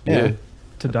fire? Yeah.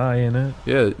 To die in it.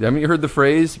 Yeah. Haven't you heard the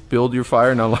phrase, build your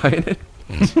fire, not lie in it?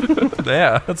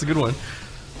 Yeah, that's a good one.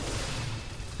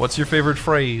 What's your favorite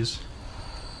phrase?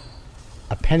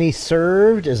 A penny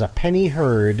served is a penny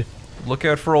heard. Look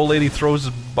out for old lady throws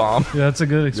a bomb. Yeah, that's a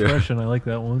good expression. I like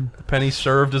that one. A penny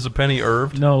served is a penny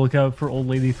erved. No, look out for old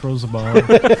lady throws a bomb.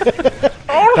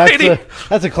 Old lady!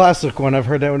 That's a classic one. I've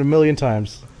heard that one a million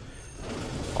times.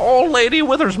 Old lady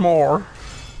Withersmore.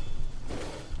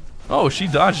 Oh, she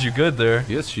dodged you good there.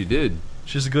 Yes, she did.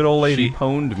 She's a good old lady. She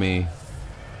pwned me.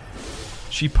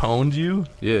 She pwned you?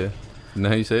 Yeah. Isn't that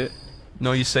how you say it?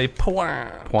 No, you say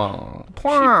pwah. Pwah.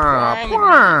 Pwah.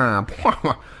 Pwah.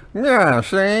 Pwah. Yeah,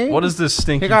 see? What is this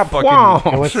stinky He got fucking...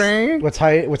 pwah. See?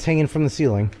 What's hanging from the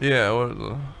ceiling? Yeah,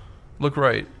 look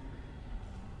right.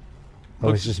 Oh,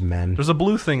 it's just men. There's a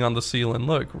blue thing on the ceiling,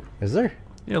 look. Is there?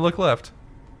 Yeah, look left.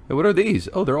 Hey, what are these?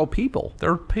 Oh, they're all people.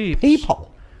 They're peeps.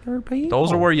 People. They're people.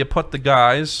 Those are where you put the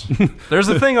guys. There's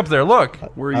a thing up there, look.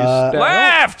 Where you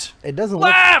Left! It doesn't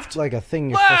Left! look like a thing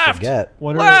you're supposed Left! to get.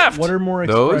 What are Left! what are more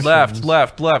Those? expressions?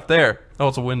 Left, there. Oh,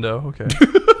 it's a window, okay.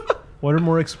 What are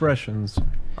more expressions?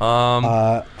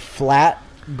 Flat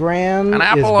grand An is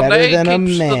apple a better day than a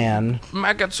keeps the- man.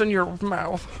 Maggots in your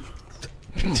mouth.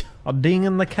 A ding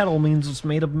in the kettle means it's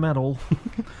made of metal.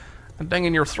 A ding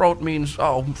in your throat means,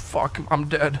 oh, fuck, I'm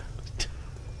dead.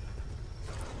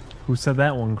 Who said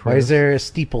that one, Chris? Why is there a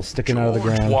steeple sticking out of the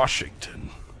George ground? Washington.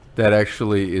 That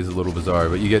actually is a little bizarre,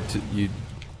 but you get to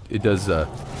it does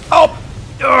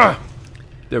oh!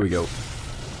 There we go.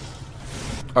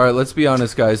 All right, let's be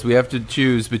honest, guys. We have to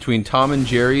choose between Tom and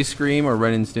Jerry scream or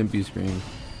Ren and Stimpy scream.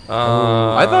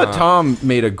 I thought Tom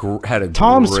made had a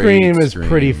Tom's great scream is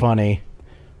pretty funny.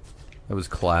 That was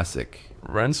classic.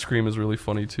 Ren's scream is really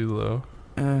funny too, though.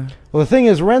 Well, the thing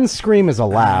is, Ren's scream is a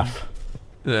laugh.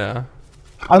 Yeah.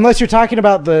 Unless you're talking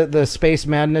about the Space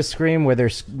Madness scream where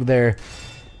they're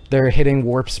hitting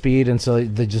warp speed and so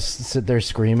they just sit there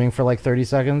screaming for like 30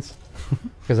 seconds.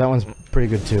 Because that one's pretty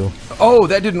good too. Oh,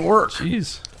 that didn't work.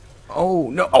 Jeez. Oh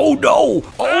no! Oh no!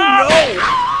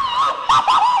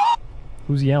 Oh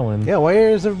Who's yelling? Yeah, why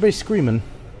is everybody screaming?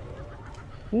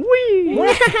 Whee!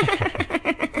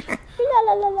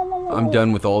 no! I'm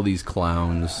done with all these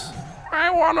clowns. I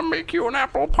want to make you an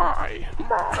apple pie.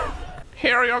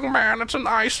 Here, young man, it's an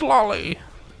ice lolly.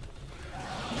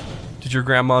 Did your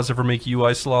grandmas ever make you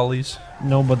ice lollies?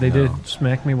 No, but they did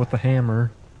smack me with the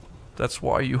hammer. That's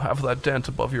why you have that dent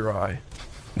above your eye.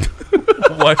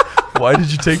 Why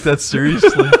did you take that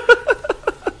seriously?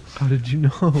 How did you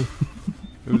know?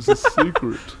 It was a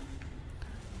secret.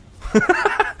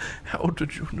 How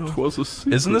did you know? It was a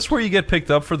secret. Isn't this where you get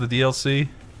picked up for the DLC?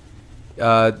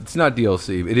 It's not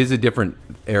DLC. It is a different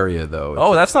area, though.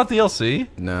 Oh, that's not DLC?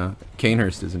 No,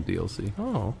 Canehurst isn't DLC.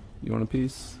 Oh. You want a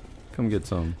piece? Come get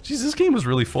some. Jeez, this game was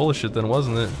really full of shit then,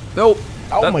 wasn't it? Nope.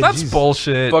 Oh my That's jeez.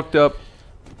 bullshit. Fucked up.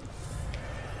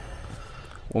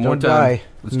 One more Don't time. die,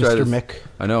 Let's try Mr. this. Mick.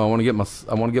 I know. I want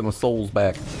to get my souls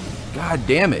back. God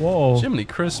damn it. Whoa. Jiminy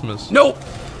Christmas. Nope.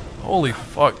 Holy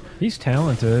fuck. He's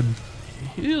talented.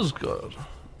 He is good.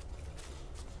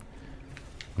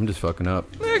 I'm just fucking up.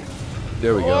 Nick.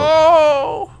 There we go.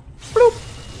 Oh! Bloop.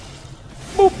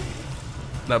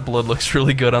 Boop. That blood looks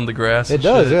really good on the grass. It and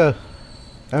does, shit. yeah.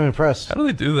 I'm impressed. How do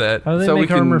they do that? How do they So we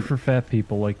make armor can- for fat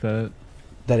people like that?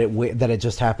 that it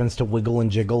just happens to wiggle and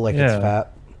jiggle like it's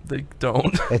fat. They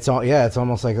don't. It's all it's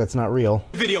almost like that's not real.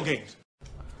 Video games.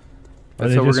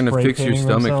 That's how we're gonna fix your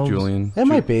stomach, Julian. It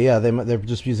might be, yeah. They're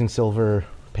just using silver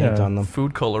paint on them.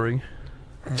 Food coloring.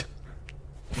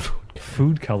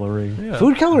 Food coloring. Yeah.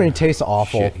 Food coloring tastes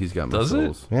awful. Shit, he's got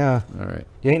muscles. Yeah. All right.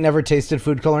 You ain't never tasted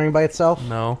food coloring by itself?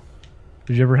 No.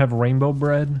 Did you ever have rainbow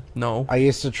bread? No. I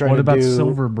used to try What to about do...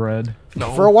 silver bread?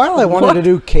 No. For a while, I wanted to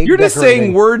do cake You're just decorating.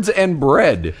 saying words and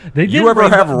bread. They did you ever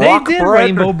have rock they did bread?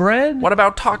 rainbow bread? What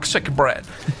about toxic bread?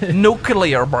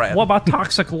 Nuclear bread? What about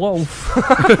toxic loaf?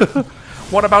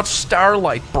 What about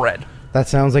starlight bread? That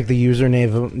sounds like the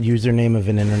username of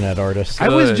an internet artist. I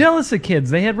was Good. jealous of kids.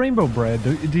 They had rainbow bread.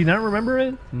 Do you not remember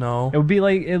it? No. It would be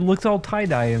like, it looked all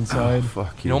tie-dye inside.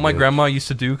 Fuck You know what my grandma used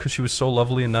to do because she was so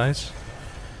lovely and nice?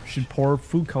 She'd pour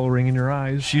food coloring in your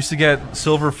eyes. She used to get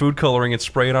silver food coloring and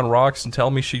spray it on rocks and tell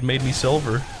me she'd made me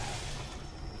silver.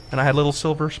 And I had little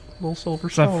silver It's not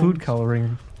stones. food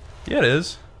coloring. Yeah, it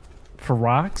is. For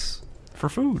rocks? For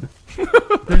food.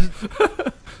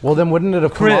 Well, then wouldn't it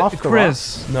have come off the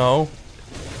Chris, No.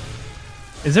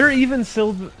 is there even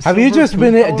silver? Have you just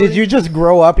been? Did you just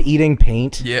grow up eating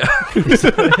paint? Yeah. Is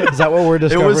that what we're It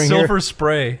discovering was silver here?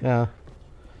 spray. Yeah.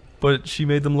 But she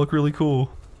made them look really cool.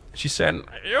 She said,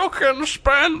 "You can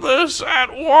spend this at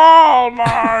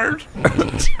Walmart."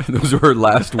 Those were her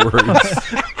last words.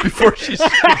 before she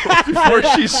screamed That's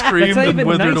not and even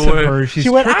withered nice of away. her. She's She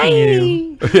went, tricking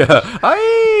you. Yeah.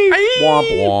 Aye. Womp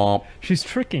womp. She's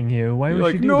tricking you. Why would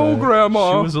Like, she do no, that? She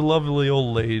Grandma. was a lovely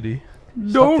old lady.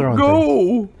 Don't throwing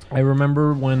go. I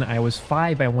remember when I was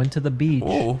 5, I went to the beach,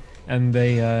 Oh. and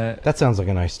they That sounds like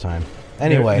a nice time.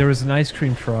 Anyway, there was an ice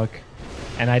cream truck,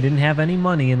 and I didn't have any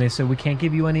money, and they said, we can't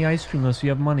give you any ice cream unless you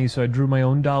have money, so I drew my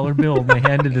own dollar bill, and I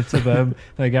handed it to them, and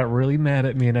they got really mad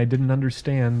at me, and I didn't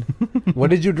understand. what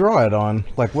did you draw it on?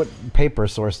 Like, what paper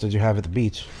source did you have at the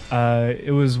beach?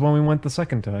 It was when we went the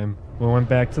second time. We went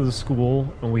back to the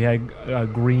school, and we had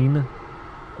green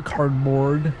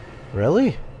cardboard,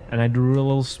 Really? and I drew a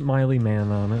little smiley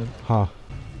man on it. Huh.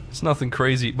 It's nothing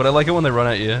crazy, but I like it when they run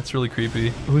at you. It's really creepy.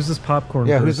 Who's this popcorn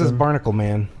Yeah, person? who's this barnacle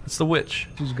man? It's the witch.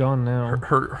 She's gone now.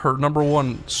 Her number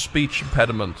one speech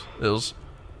impediment is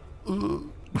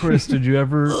Chris, did you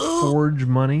ever forge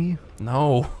money?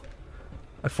 no.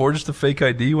 I forged a fake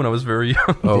ID when I was very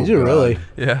young. Oh, Did you God. really?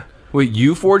 Yeah. Wait,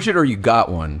 you forged it or you got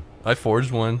one? I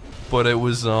forged one, but it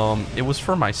was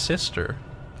for my sister.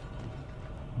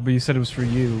 But you said it was for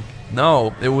you.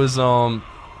 No, it was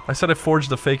I said I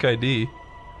forged a fake ID.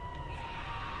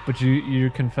 But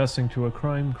you're confessing to a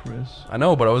crime, Chris. I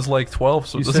know, but I was like 12,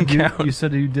 so it doesn't count. You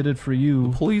said you did it for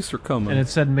you, Police are coming. and it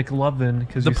said McLovin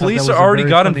because The police already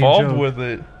got involved with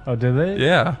it. Oh, did they?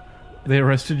 Yeah. They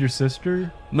arrested your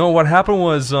sister. No, what happened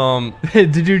was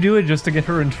Did you do it just to get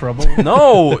her in trouble?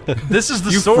 no, this is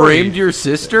the you story. framed your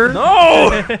sister? No!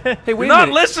 Hey, wait You're a not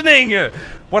minute. listening!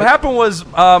 What happened was,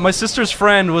 my sister's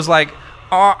friend was like,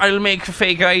 oh, I'll make a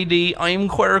fake ID, I'm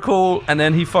queer cool, and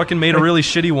then he fucking made a really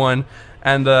shitty one,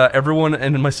 and everyone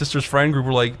in my sister's friend group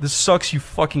were like, this sucks, you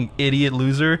fucking idiot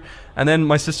loser. And then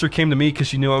my sister came to me because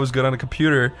she knew I was good on a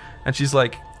computer, and she's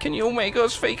like, can you make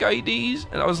us fake IDs?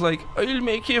 And I was like, I'll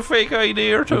make you a fake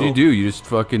ID or two. What do you do? You just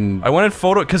fucking... I went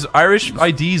and because Irish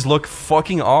IDs look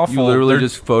fucking awful. You literally They're-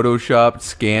 just photoshopped,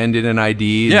 scanned in an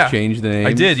ID, and changed the name.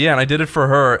 I did, yeah, and I did it for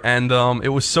her, and it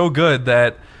was so good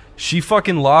that she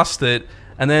fucking lost it,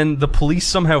 and then the police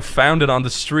somehow found it on the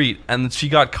street, and she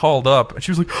got called up, and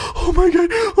she was like, oh my god,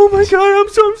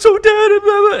 I'm so dead, and,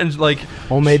 blah, blah, and like,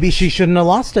 Well, maybe she shouldn't have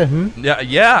lost it,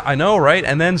 yeah, I know, right?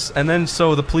 And then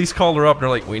so the police called her up, and they're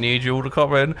like, we need you to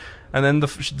come in, and then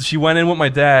she went in with my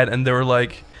dad, and they were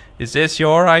like, is this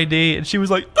your ID? And she was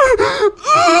like,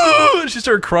 and she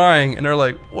started crying, and they're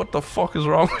like, what the fuck is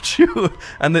wrong with you?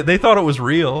 And they thought it was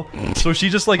real, so she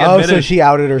just like Oh, admitted. so she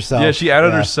outed herself. Yeah, she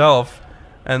outed herself,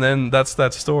 and then that's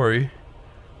that story.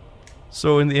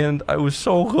 So in the end, I was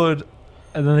so good.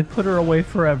 And then they put her away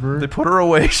forever. They put her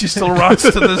away. She still rocks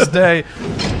to this day.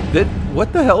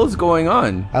 What the hell is going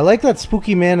on? I like that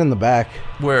spooky man in the back.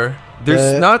 Where?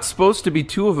 There's not supposed to be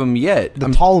two of them yet. The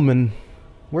tall man.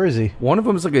 Where is he? One of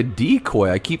them's like a decoy.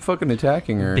 I keep fucking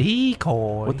attacking her.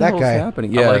 Decoy. What the That hell's guy.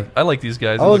 happening? Yeah. I like these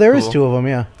guys. They Oh, look there is cool. two of them,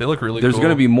 yeah. They look really There's cool.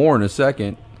 gonna be more in a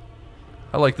second.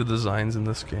 I like the designs in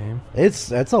this game.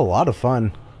 It's a lot of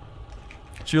fun.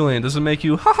 Julian, does it make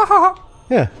you ha ha ha ha?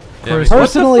 Yeah. Yeah, me-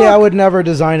 Personally, I would never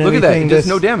design Look at anything that. It does this,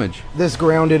 no damage. this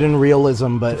grounded in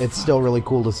realism, but it's still really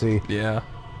cool to see. Yeah.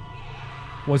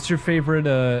 What's your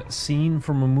favorite scene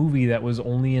from a movie that was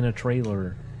only in a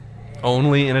trailer?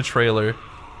 Only in a trailer.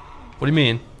 What do you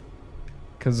mean?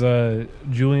 Because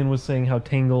Julian was saying how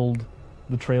Tangled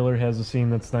the trailer has a scene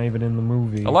that's not even in the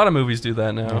movie. A lot of movies do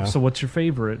that now. So what's your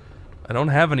favorite? I don't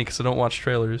have any because I don't watch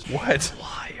trailers. What?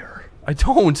 Liar. I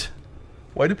don't.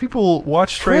 Why do people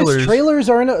watch trailers? Chris, trailers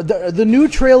are the new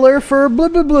trailer for Blah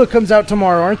Blah Blah comes out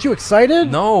tomorrow. Aren't you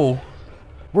excited? No.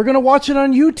 We're gonna watch it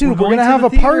on YouTube. We're going gonna to have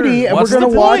the a party theater. and What's we're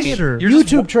gonna the watch point? You're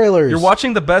YouTube just trailers. You're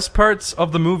watching the best parts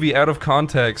of the movie out of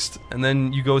context, and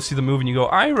then you go see the movie and you go,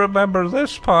 I remember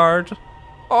this part.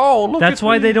 Oh, look That's at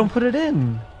why me. they don't put it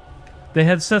in. They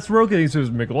had Seth Rogen. He says,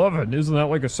 "McLovin, isn't that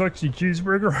like a sexy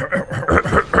cheeseburger?"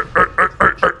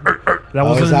 That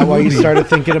wasn't is that in the why you movie. started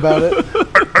thinking about it?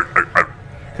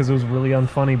 Because it was really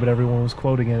unfunny, but everyone was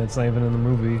quoting it. It's not even in the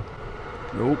movie.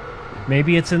 Nope.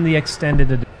 Maybe it's in the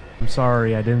extended edition. I'm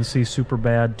sorry, I didn't see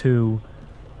Superbad 2.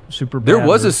 Superbad. There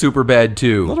was a Superbad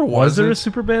 2. No, there Was there a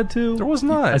wasn't. Superbad 2? There was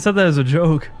not. I said that as a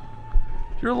joke.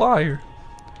 You're a liar.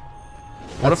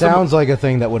 That sounds like a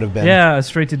thing that would have been. Yeah, a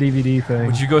straight to DVD thing.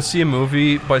 Would you go see a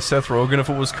movie by Seth Rogen if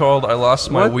it was called I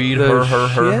Lost My What Weed, the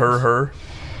her?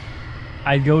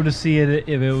 I'd go to see it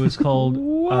if it was called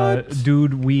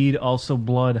Dude Weed Also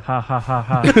Blood, ha ha ha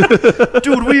ha.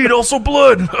 Dude, weed, also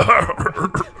blood.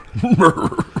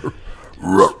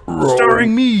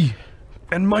 Starring me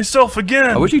and myself again.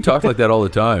 I wish he talked like that all the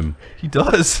time. He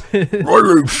does. My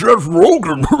name's Seth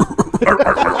Rogen.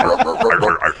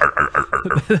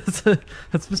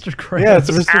 That's Mr. Krabs. Yeah, it's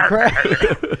Mr.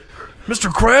 Krabs. Mr.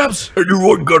 Krabs.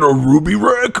 Anyone got a ruby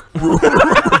rack?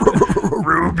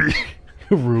 Ruby.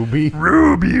 Ruby.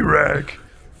 Ruby rack.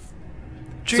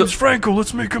 James Franco,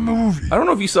 let's make a movie. I don't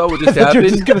know if you saw what just You're happened.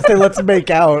 just gonna say, let's make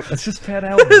out. It's just Fat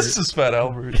Albert. This is Fat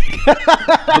Albert.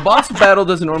 The boss battle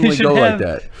doesn't You normally should go like have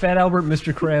that. Fat Albert,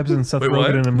 Mr. Krabs, and Seth Wait, what?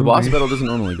 Rogen in a movie. The boss battle doesn't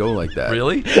normally go like that.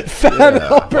 Really?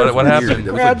 Albert. What happened? That was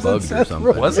like Krabs and bugged or Seth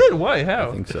something. Was it? Why? How?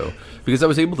 I think so. Because I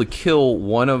was able to kill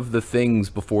one of the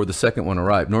things before the second one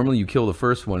arrived. Normally you kill the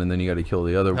first one and then you got to kill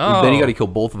the other. Oh. Then you got to kill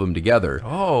both of them together.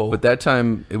 Oh. But that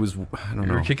time it was, I don't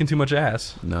You were know. kicking too much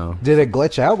ass. No. Did it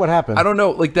glitch out? What happened? I don't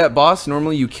know. Like that boss,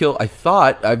 normally you kill. I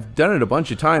thought I've done it a bunch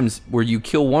of times where you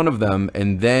kill one of them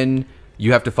and then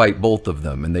you have to fight both of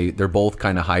them, and they're both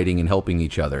kind of hiding and helping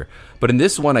each other. But in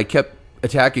this one, I kept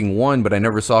attacking one, but I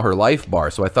never saw her life bar,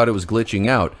 so I thought it was glitching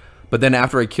out. But then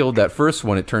after I killed that first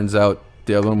one, it turns out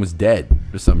the other one was dead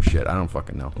or some shit. I don't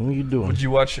fucking know. What are you doing? Would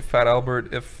you watch Fat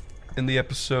Albert if in the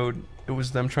episode it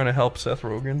was them trying to help Seth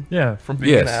Rogen Yeah, from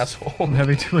being an Yes. asshole? I'm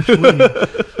having too much weed.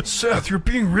 Seth, you're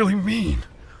being really mean.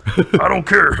 I don't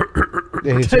care.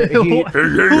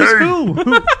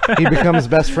 He becomes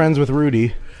best friends with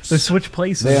Rudy. They switch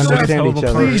places. They That's understand hell of a each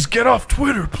other. plan. Please get off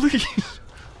Twitter, please.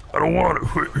 I don't want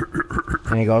to.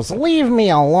 And he goes, "Leave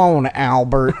me alone,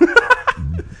 Albert."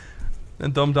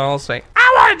 And Dumb Donald say,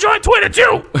 I want to join Twitter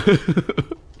too.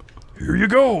 Here you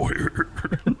go.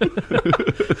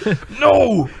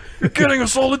 No, you're getting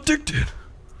us all addicted.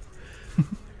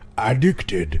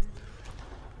 Addicted.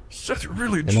 Seth, you're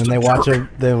really And just then a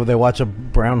they watch a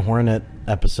Brown Hornet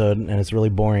episode, and it's really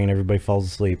boring, and everybody falls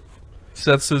asleep.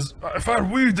 Seth says, If I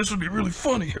had weed, this would be really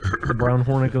funny. The Brown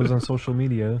Hornet goes on social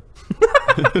media.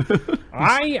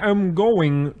 I am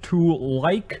going to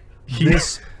like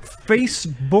this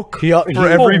Facebook. for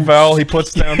every vowel he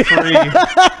puts down 3.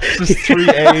 Just 3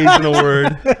 A's in a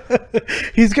word.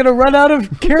 He's gonna run out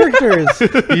of characters.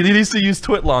 He needs to use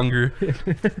twit longer.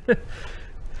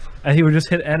 And he would just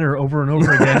hit enter over and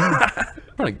over again.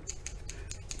 Like,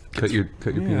 cut your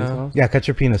penis off. Yeah, cut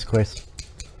your penis, Chris.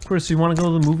 Chris, you want to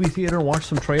go to the movie theater and watch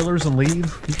some trailers and leave?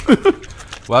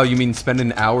 Wow, you mean spend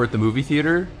an hour at the movie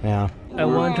theater? Yeah. I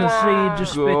want to see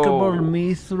Despicable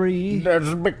Me 3,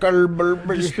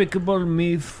 Despicable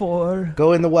Me 4,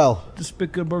 Go in the well.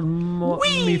 Despicable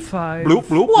Me 5.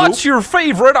 What's your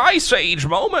favorite Ice Age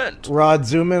moment? Rod,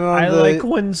 zoom in on I the. like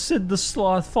when Sid the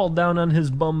Sloth fall down on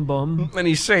his bum bum. And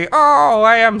he say, oh,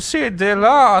 I am Sid the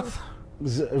Loth.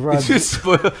 Rod, It's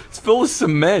full of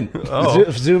cement.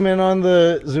 zoom in on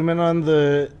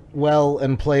the well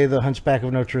and play the Hunchback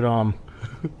of Notre Dame.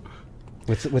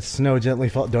 With snow gently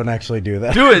fall. Don't actually do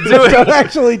that. Do it, do Don't it.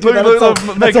 actually do that.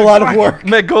 That's a Meg, lot of work.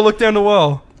 Meg, go look down the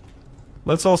well.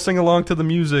 Let's all sing along to the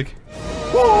music.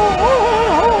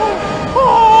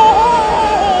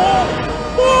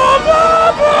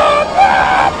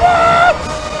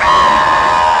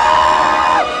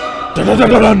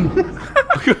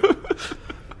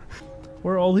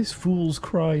 Where are all these fools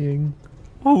crying?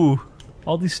 Ooh.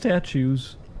 All these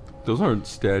statues. Those aren't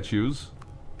statues.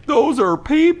 Those are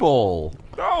people.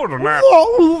 Oh, the map.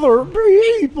 Other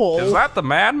people. Is that the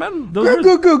madman? Those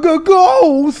are,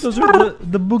 Ghost. those are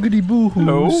the boogity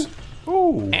boo-hoos.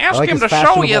 Oh. Ask like him his to show you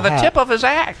fashionable the hat. tip of his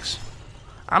axe.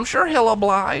 I'm sure he'll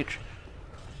oblige.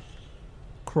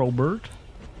 Crowbert.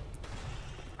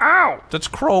 Ow! That's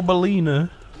Crowbellina.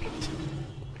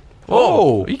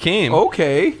 Oh, he came.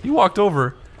 Okay. You walked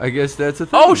over. I guess that's a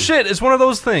thing. Oh shit! It's one of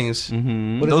those things. What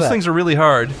is Those that? things are really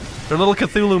hard. They're little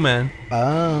Cthulhu man.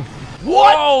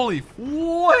 What? Holy,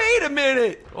 Wait a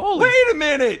minute. Holy- Wait a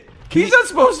minute. He's not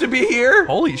supposed to be here.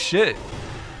 holy shit!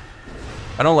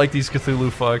 I don't like these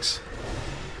Cthulhu fucks.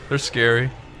 They're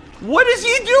scary. What is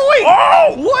he doing?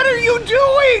 Oh! What are you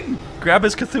doing? Grab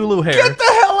his Cthulhu hair. Get the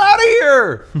hell out of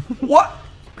here! What?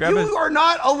 Grab You it. are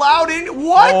not allowed in.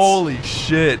 What? Holy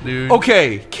shit, dude.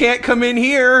 Okay, can't come in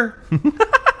here.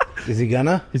 Is he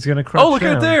gonna? He's gonna crouch Oh, look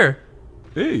at it down. there.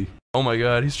 Hey, Oh my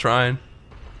god, he's trying.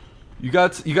 you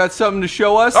got something to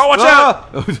show us? Oh, watch out!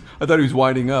 I thought he was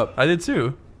winding up. I did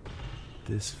too.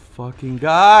 This fucking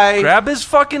guy. Grab his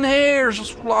fucking hair.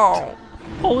 Just oh.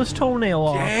 Pull his toenail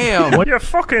off. Damn. What you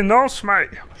fucking knows, mate?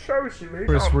 Show me.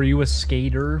 Chris, were you a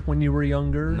skater when you were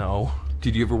younger? No.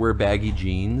 Did you ever wear baggy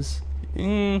jeans?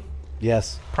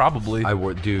 Yes. Probably. I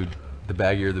wore, dude. The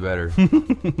baggier, the better.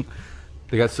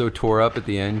 They got so tore up at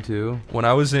the end too. When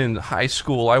I was in high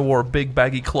school, I wore big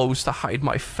baggy clothes to hide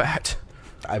my fat.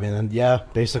 I mean, yeah,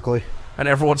 basically. And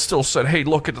everyone still said, hey,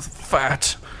 look at the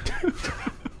fat.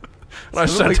 And I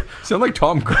said, Sound like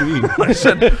Tom Green. I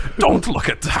said, don't look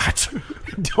at that.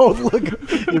 Don't look.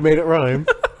 You made it rhyme.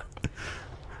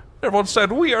 Everyone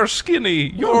said, we are skinny.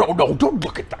 You're, no, don't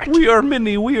look at that. we are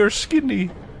mini. We are skinny.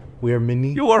 We are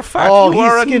mini. You are fat. Oh, you he's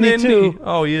are a skinny ninny. too.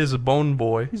 Oh, he is a bone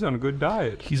boy. He's on a good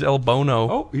diet. He's El Bono.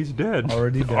 Oh, he's dead.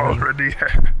 Already dead. Already.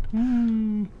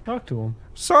 Talk to him.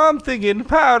 Something in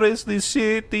Paris, the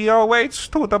city awaits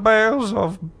to the bells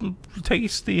of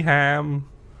tasty ham.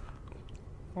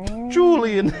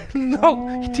 Julian,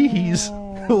 no, tease.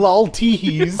 Lol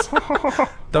tease.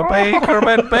 The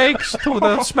bakerman bakes to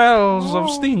the smells of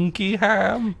stinky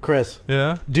ham. Chris,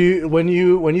 Yeah. do you,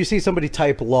 when you see somebody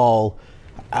type lol,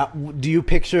 do you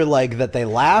picture like that they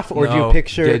laugh, or do you No,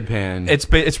 picture? Deadpan.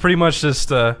 It's pretty much just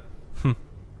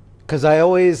Because I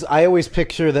always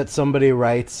picture that somebody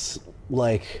writes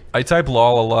like I type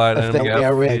lol a lot if and they, yeah,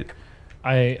 get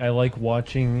I like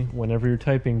watching whenever you're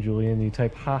typing, Julian. You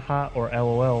type haha or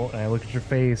LOL, and I look at your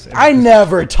face. And I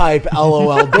never type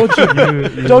LOL. Don't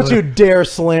you don't you dare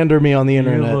slander me on the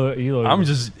internet. I'm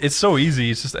just it's so easy.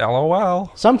 It's just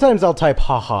LOL. Sometimes I'll type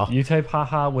haha. You type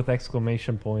haha with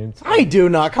exclamation points. I do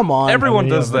not. Come on. Everyone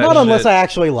yeah, does but- that. Not unless shit. I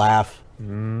actually laugh.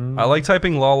 I like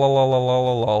typing lol lol lol lol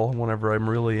lol lol whenever I'm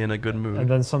really in a good mood. And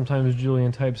then sometimes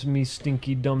Julian types me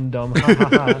stinky dum dum ha ha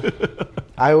ha.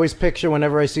 I always picture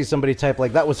whenever I see somebody type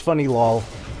like that was funny lol.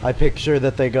 I picture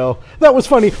that they go that was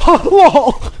funny ha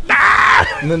lol,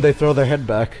 and then they throw their head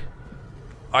back.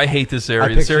 I hate this I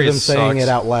area. This picture area them saying sucks. it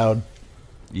out loud.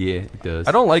 Yeah, it does.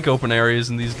 I don't like open areas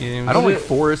in these games. I don't like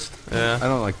forest. Yeah. I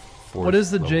don't like forest. What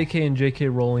does the level. JK and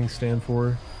JK Rowling stand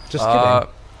for? Just kidding.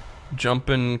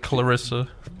 Jumpin' Clarissa.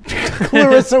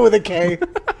 Clarissa with a K.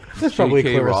 There's probably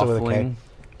JK Clarissa with a K. Roffling.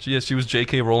 Yes, she was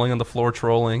JK rolling on the floor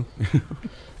trolling.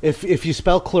 If you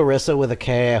spell Clarissa with a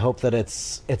K, I hope that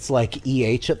it's like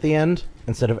EH at the end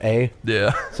instead of A.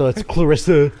 Yeah. So it's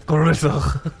Clarissa.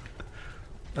 Clarissa.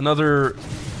 Another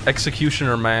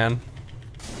executioner man.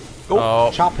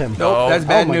 Oh, Chop him. No. That's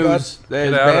bad my news. That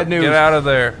is Get out bad of, news. Get out of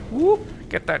there. Whoop.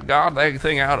 Get that goddamn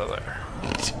thing out of there.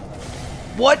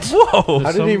 What? Whoa.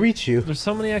 How did he reach you? There's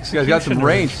so many guy's executioners, got some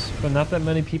range. but not that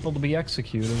many people to be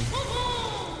executed.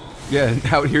 Yeah,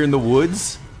 out here in the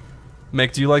woods,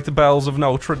 Mick, do you like the bells of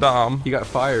Notre Dame? he got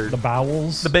fired. The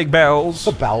bowels. The big bells.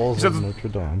 The bowels said- of Notre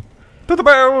Dame. To the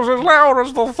bells as loud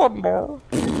as the thunder.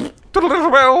 To the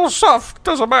little bells soft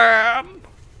as a man.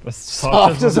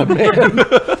 Soft as a man.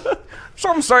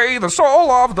 Some say the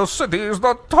soul of the city is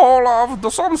the toll of the.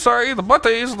 Some say the butty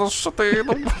is the city.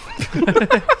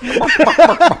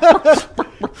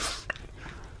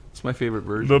 It's my favorite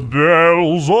version. The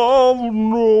bells of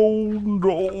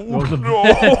no.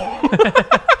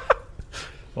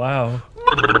 Wow.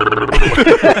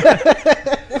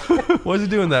 Why is he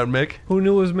doing that, Mick? Who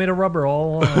knew it was made of rubber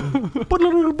all along?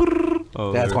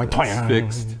 Oh, That's there. going It's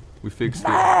fixed. We fixed it.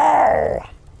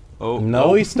 Oh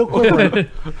No, he's still quivering.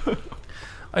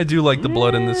 I do like the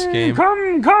blood in this game.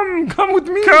 Come with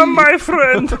me. Come, my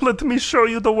friend. Let me show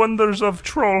you the wonders of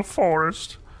Troll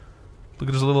Forest. Look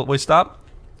at his little. Wait, stop.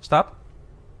 Stop.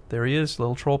 There he is,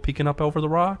 little troll peeking up over the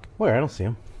rock. Where? I don't see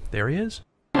him. There he is.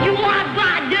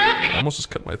 I almost just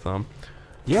cut my thumb.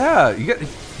 Yeah,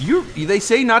 they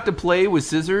say not to play with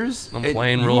scissors. I'm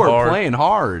playing you real are hard. playing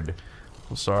hard.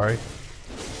 I'm sorry.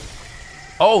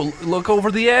 Oh, look over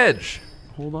the edge.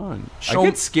 Hold on. Show- I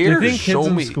get Do scared. you think Show kids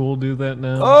in me. school do that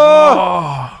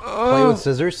now? Play with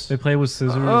scissors. They play with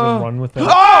scissors and run with them.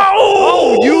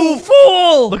 Oh, you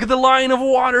fool! Look at the line of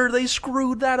water. They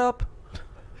screwed that up.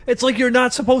 It's like you're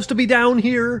not supposed to be down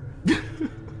here.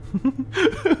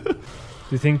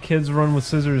 Do you think kids run with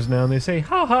scissors now and they say,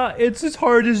 haha, it's as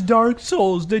hard as Dark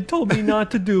Souls. They told me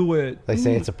not to do it. They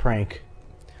say it's a prank.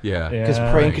 Yeah. Because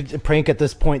Yeah. prank at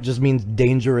this point just means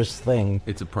dangerous thing.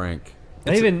 It's a prank.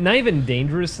 Not even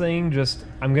dangerous thing, just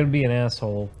I'm gonna be an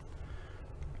asshole.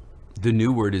 The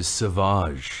new word is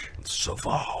sauvage. Savage.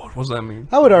 What does that mean?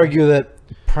 I would argue that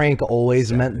prank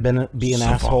always meant be an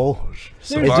asshole.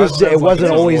 Savage It just sounds it wasn't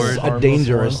like always word. a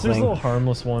dangerous There's thing. little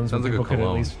harmless ones Sounds where like a people could at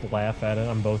cologne. least laugh at it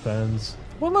on both ends.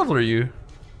 What level are you?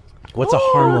 What's a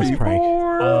harmless prank?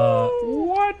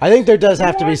 What? I think there does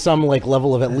have to be some like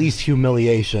level of at least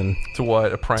humiliation To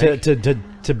what? A prank?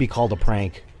 to be called a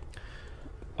prank.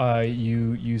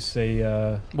 You say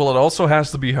Well, it also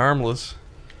has to be harmless.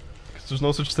 Because there's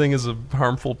no such thing as a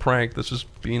harmful prank. That's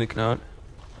just being a cunt.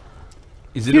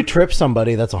 Is If it you a, trip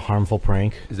somebody, that's a harmful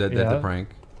prank. is that Yeah. the prank?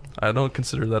 I don't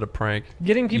consider that a prank.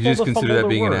 getting You people just to consider fumble that their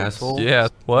being an words. asshole? Yeah.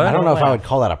 What? I don't know if I laugh. would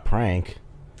call that a prank.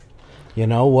 You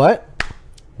know what?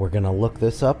 We're gonna look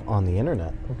this up on the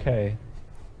internet. Okay.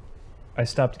 I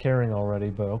stopped caring already,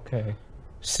 but okay.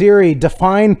 Siri,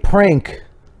 define prank.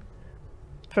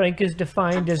 Prank is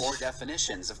defined as 4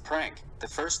 definitions of prank. The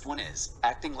first one is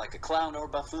acting like a clown or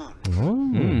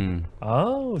buffoon.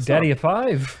 oh, Daddy of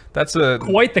 5. That's a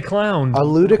Quite the clown. A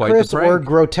ludicrous prank. or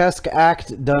grotesque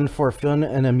act done for fun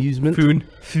and amusement.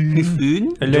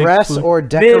 foon. Dress or Very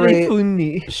decorate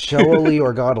funny. showily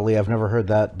or gaudily. I've never heard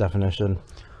that definition.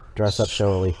 Dress up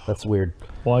showily. That's weird.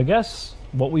 Well, I guess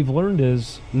what we've learned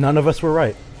is None of us were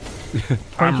right.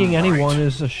 pranking anyone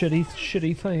is a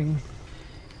shitty thing.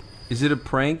 Is it a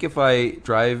prank if I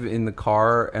drive in the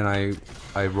car and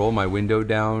I roll my window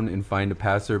down and find a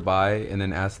passerby and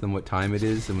then ask them what time it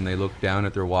is, and when they look down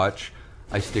at their watch,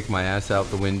 I stick my ass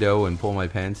out the window and pull my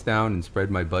pants down and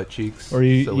spread my butt cheeks, Or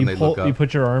you so when they look up, you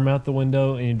put your arm out the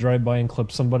window and you drive by and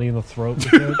clip somebody in the throat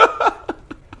with it.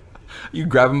 you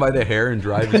grab them by the hair and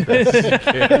drive as fast as you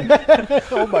can.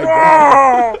 Oh my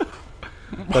god.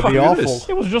 That'd be Look at awful. this.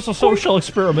 It was just a social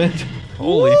experiment.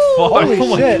 Holy fuck. Holy Oh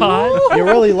my shit. God. You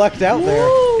really lucked out there.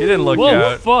 You didn't look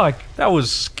Whoa, out. fuck. That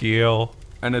was skill.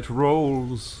 And it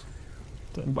rolls.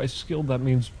 And by skilled, that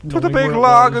means To the knowing big where it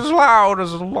log was. as loud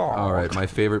as a log. All right, my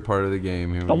favorite part of the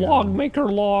game. Here The we go. log maker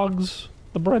logs.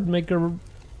 The bread maker.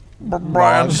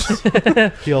 Brands.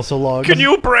 He also logged. Can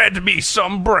you bread me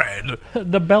some bread?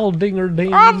 The bell dinger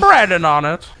dings. I'm breading on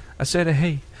it. I said,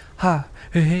 hey, ha,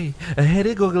 hey, I had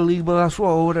a googly, but I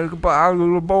swallowed a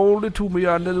bowl to me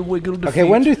under the wiggle. Okay,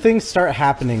 when do things start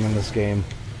happening in this game?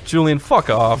 Julian, fuck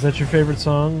Is off. that your favorite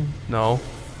song? No.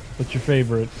 What's your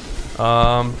favorite?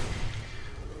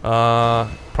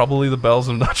 Probably the bells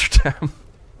of Notre Dame.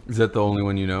 Is that the only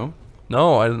one you know?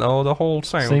 No, I know the whole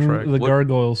Sing soundtrack. the What-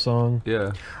 gargoyle song.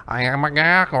 Yeah. I am a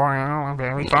gargoyle,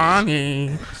 very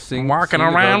funny. Sing, Walking sing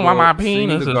the around while my gargoyle- sing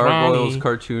penis the is Gargoyles runny.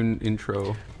 cartoon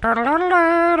intro.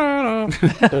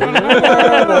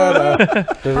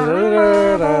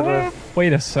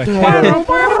 Wait a second.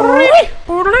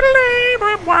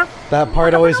 That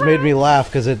part always made me laugh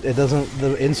because it doesn't.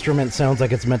 The instrument sounds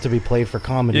like it's meant to be played for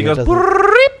comedy. He It goes.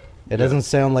 doesn't, it doesn't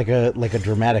sound like a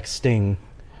dramatic sting.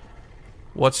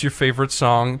 What's your favorite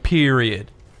song?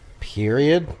 Period.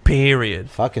 Period. Period.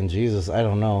 Fucking Jesus, I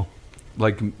don't know.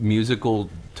 Like musical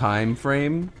time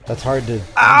frame. That's hard to.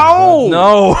 Ow!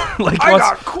 No, like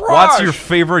what's your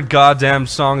favorite goddamn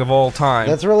song of all time?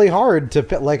 That's really hard to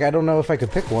pick. Like, I don't know if I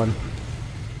could pick one.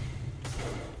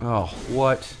 Oh,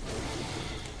 what?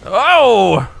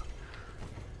 Oh!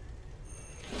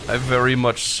 I very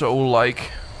much so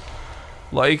like.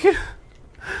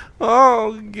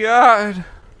 Oh God!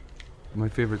 My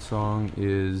favorite song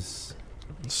is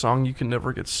A song you can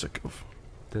never get sick of.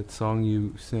 that song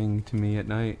you sing to me at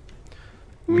night.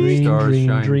 Dream, Stars dream,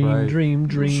 shine dream, bright. dream,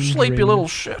 dream, Sleepy dream. little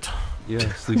shit.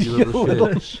 Yeah, sleepy You little shit.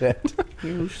 little shit.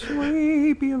 You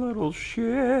sleepy little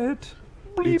shit.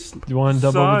 It's Do you want to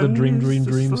dub over the dream, dream,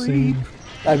 dream asleep. scene?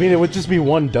 I mean, it would just be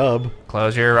one dub.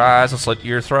 Close your eyes and slit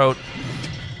your throat.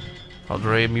 I'll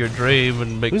dream your dream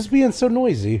and make. Who's being so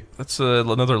noisy? That's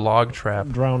another log trap.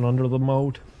 Drown under the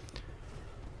moat.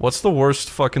 What's the worst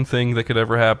fucking thing that could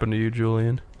ever happen to you,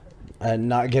 Julian?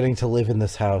 Not getting to live in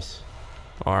this house.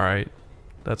 Alright.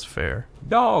 That's fair.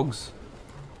 Dogs.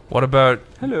 What about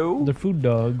Hello. They're food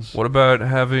dogs.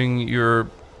 having your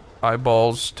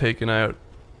eyeballs taken out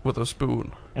with a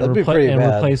spoon? And, That'd be pretty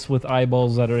bad. replaced with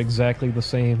eyeballs that are exactly the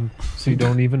same, so you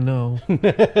don't even know.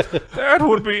 That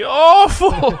would be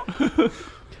awful.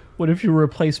 What if you were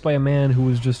replaced by a man who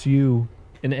was just you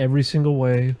in every single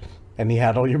way? And he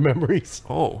had all your memories.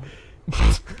 Oh.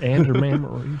 And your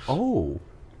memories. Oh.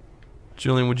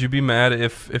 Julian, would you be mad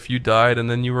if you died and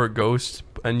then you were a ghost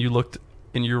and you looked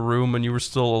in your room and you were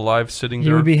still alive sitting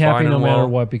there? He would be happy fine no and matter well?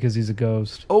 what because he's a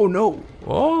ghost. Oh no.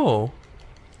 Oh.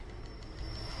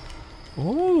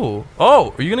 Oh.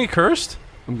 Oh, are you gonna get cursed?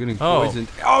 I'm getting Oh. poisoned.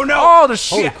 Oh no. Oh, there's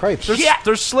Holy shit. cripes.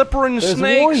 There's slippery There's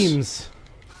snakes. worms.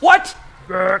 What?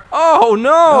 Oh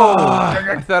no.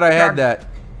 I thought I had that.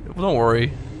 Don't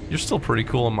worry. You're still pretty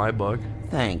cool in my book.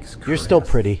 Thanks. You're still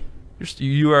pretty.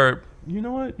 You are. You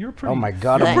know what? You're pretty. Oh my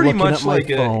god, You're I'm pretty looking much at my like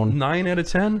phone. a 9 out of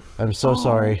 10 I'm so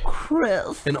sorry.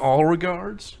 Chris, in all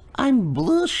regards. I'm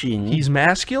blushing. He's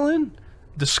masculine,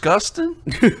 disgusting,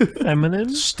 Feminine?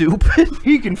 stupid.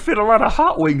 He can fit a lot of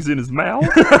hot wings in his mouth.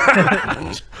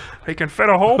 He can fit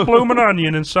a whole blooming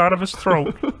onion inside of his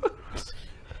throat.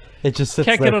 It just sits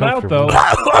Can't there get it out,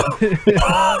 comfortably.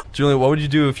 though. Julian, what would you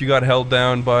do if you got held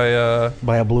down by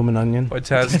By a bloomin' onion.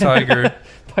 Taz Tiger?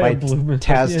 By By a bloomin'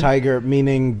 Taz onion. Tiger,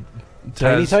 meaning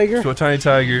Tiny Tiger? To a tiny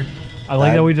tiger. I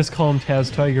like that we just call him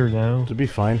Taz Tiger now. To be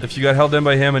fine. If you got held down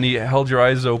by him and he held your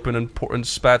eyes open and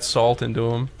spat salt into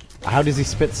him, How does he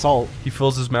spit salt? he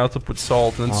fills his mouth up with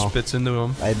salt and then Oh. spits into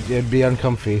him. It'd be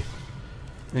uncomfy.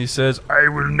 And he says, I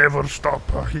will never stop.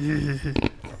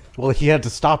 Well, he had to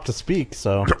stop to speak,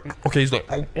 so. okay, he's like,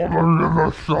 I will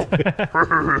never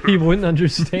stop. He wouldn't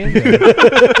understand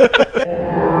that.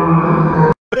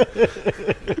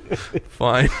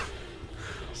 fine.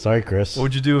 Sorry, Chris. What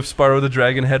would you do if Spyro the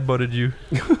Dragon headbutted you?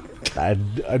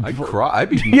 I'd cry. I'd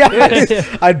be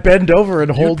Yeah, I'd bend over and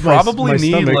You'd hold probably my need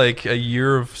stomach. like a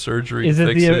year of surgery Is to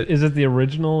it fix the it. is it the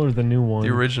original or the new one? The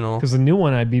original. Because the new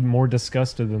one, I'd be more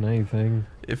disgusted than anything.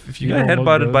 If you You got don't look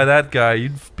headbutted good. by that guy,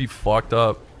 you'd be fucked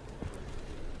up.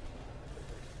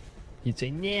 You'd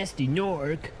say nasty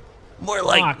Nork. More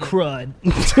like Ah, crud.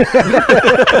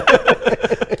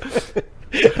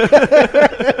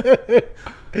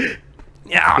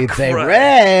 yeah, It's a crud.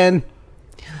 ran.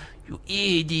 You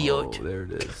idiot. Oh, there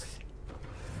it is.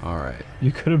 All right.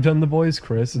 You could have done the boys,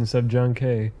 Chris, instead of John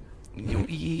K. You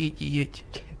idiot.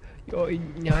 You're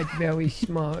not very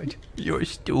smart. You're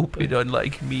stupid,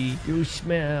 unlike me. You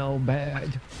smell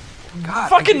bad. God.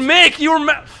 Fucking Mick, you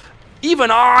remember?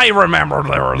 Even I remember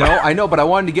there. No, I know, but I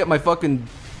wanted to get my fucking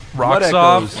blood Rocks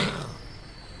echoes.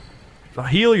 off.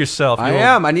 Heal yourself. I you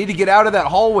am. I need to get out of that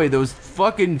hallway. Those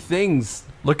fucking things.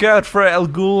 Look out for El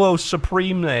Gulo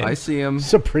Supreme. I see him.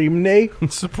 Supreme Nay?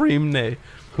 Supreme.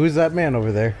 Who's that man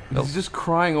over there? He's just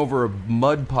crying over a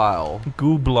mud pile.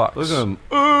 Goo blocks. Look at him.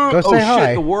 Go Oh say shit,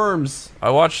 hi. the worms. I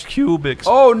watched Cubics.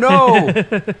 Oh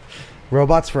no!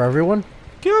 Robots for everyone?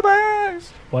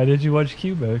 Cubics! Why did you watch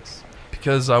Cubics?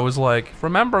 Because I was like,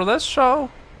 remember this show?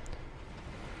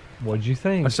 What'd you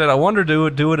think? I said, I wonder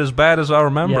do it as bad as I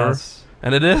remember. Yes.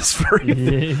 And it is very,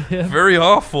 Yeah. very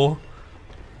awful.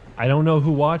 I don't know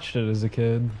who watched it as a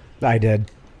kid. I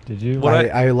did. Did you? What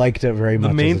I liked it very much.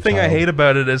 The main as a thing I child. hate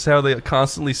about it is how they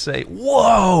constantly say,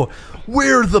 whoa,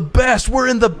 we're the best. We're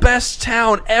in the best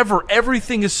town ever.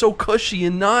 Everything is so cushy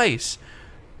and nice.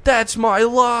 That's my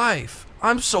life.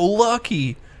 I'm so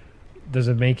lucky. Does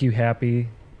it make you happy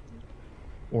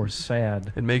or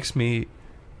sad? It makes me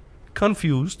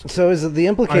confused. So is it the Are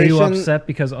implication? you upset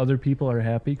because other people are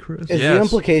happy, Chris? Is Yes. the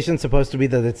implication supposed to be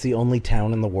that it's the only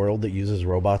town in the world that uses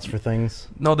robots for things?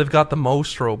 No, they've got the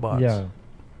most robots. Yeah.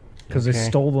 Because they Okay.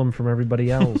 stole them from everybody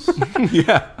else.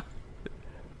 Yeah.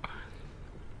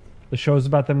 The show's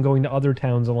about them going to other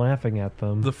towns and laughing at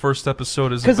them. The first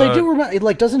episode is Because about... I do remember,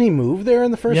 like, doesn't he move there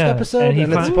in the first Yeah, episode? and he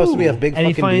And it's fin- supposed to be a big and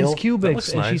he fucking finds deal. That Cubics,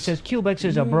 looks and she nice. says, Cubics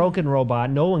is a broken robot.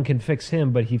 No one can fix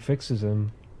him, but he fixes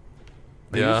him.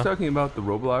 Are you Yeah. just talking about the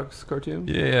Roblox cartoon?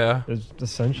 Yeah. It's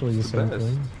essentially the same best.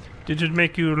 thing. Did it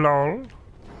make you lol?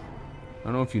 I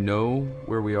don't know if you know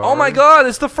where we are. Oh my god,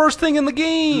 it's the first thing in the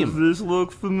game! Does this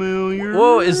look familiar?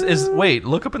 Whoa, wait,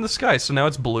 look up in the sky. So now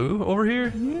it's blue over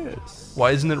here? Yes.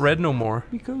 Why isn't it red no more?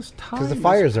 Because time the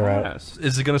fires has are out. passed.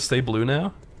 Is it gonna stay blue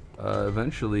now?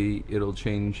 Eventually, it'll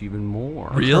change even more.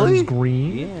 Really? Turns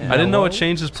green. Yeah. I didn't know it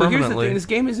changes So here's the permanently. thing: this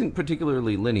game isn't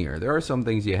particularly linear. There are some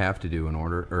things you have to do in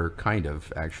order, or kind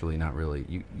of, actually, not really.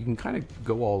 You can kind of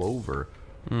go all over.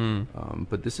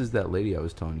 But this is that lady I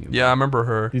was telling you about. Yeah, I remember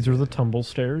her. These are the tumble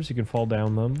stairs. You can fall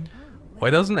down them. Why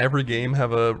doesn't every game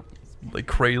have a like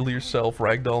cradle yourself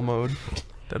ragdoll mode?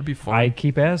 That'd be fun. I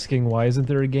keep asking, why isn't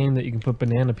there a game that you can put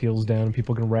banana peels down and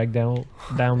people can rag down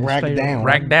the stairs?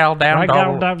 Ragdoll down,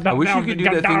 down. I wish you could do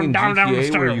that thing in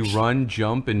GTA where you run,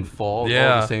 jump, and fall all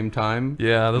at the same time.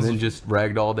 Yeah, and then just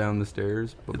ragdoll down the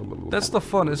stairs. That's the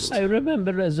funnest. I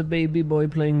remember as a baby boy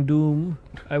playing Doom,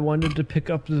 I wanted to pick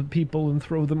up the people and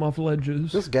throw them off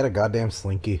ledges. Just get a goddamn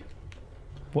slinky.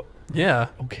 What? Yeah.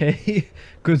 Okay.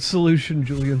 Good solution,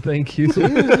 Julian. Thank you.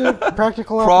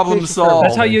 Practical Problem application for solved.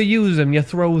 That's how you use them. You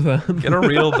throw them. Get a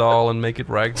real doll and make it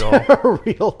ragdoll. a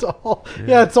real doll.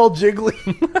 Yeah, it's all jiggly.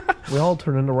 We all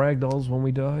turn into rag dolls when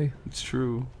we die. It's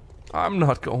true. I'm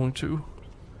not going to.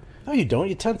 No, you don't.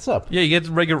 You tense up. Yeah, you get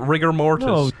rigor mortis.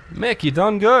 No. Mick, you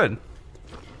done good.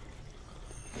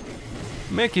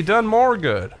 Mick, you done more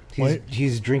good.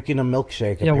 He's drinking a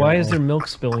milkshake. Yeah, why is apparently. there milk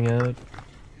spilling out?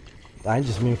 I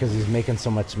just mean because he's making so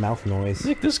much mouth noise.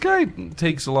 Mick, this guy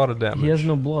takes a lot of damage. He has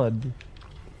no blood.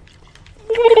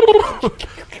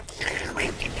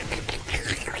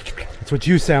 That's what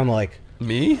you sound like.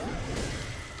 Me?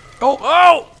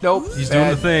 Oh! Nope. He's doing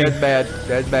the thing. That's bad.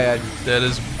 That's bad. That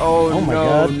is... Oh, my no,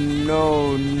 God.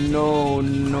 No.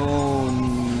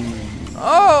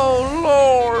 Oh,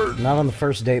 Lord! Not on the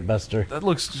first date, Buster. That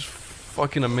looks just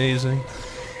fucking amazing.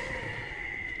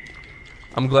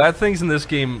 I'm glad things in this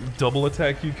game double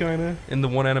attack you, kinda, in the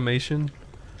one animation.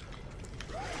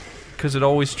 Because it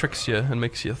always tricks you and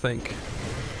makes you think.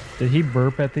 Did he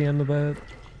burp at the end of that?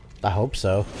 I hope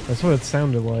so. That's what it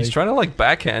sounded like. He's trying to, like,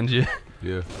 backhand you.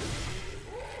 Yeah.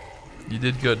 You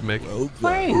did good, Mick.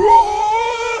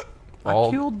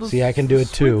 See, I can do it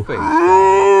too.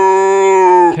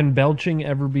 Can belching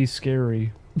ever be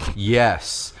scary?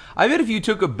 Yes. I bet if you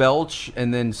took a belch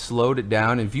and then slowed it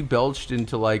down, if you belched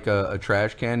into like a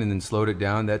trash can and then slowed it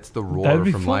down, that's the roar That'd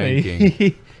be from funny. Lion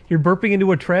King. You're burping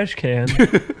into a trash can.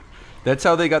 That's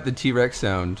how they got the T-Rex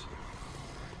sound.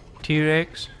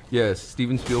 T-Rex? Yes,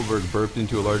 Steven Spielberg burped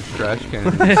into a large trash can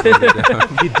and then slowed it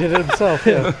down. He did it himself,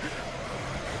 yeah.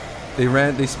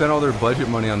 They spent all their budget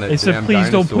money on that They said, damn please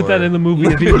don't put that in the movie.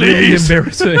 It'd be really Please.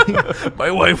 embarrassing.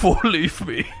 My wife won't leave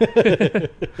me.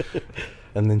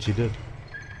 And then she did.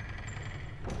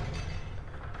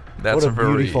 That's What a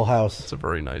very beautiful house. That's a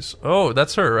very nice. Oh,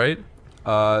 that's her, right?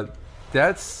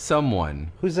 That's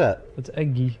someone. Who's that? That's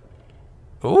Eggy.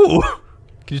 Ooh.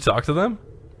 Can you talk to them?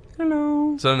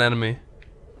 Hello. Is that an enemy?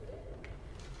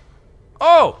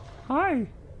 Oh! Hi.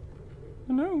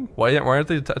 Hello. Why aren't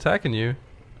they attacking you?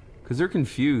 Because they're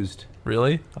confused.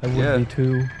 Really? I would Yeah. be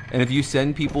too. And if you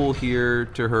send people here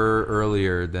to her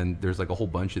earlier, then there's like a whole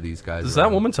bunch of these guys Does around.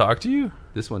 that woman talk to you?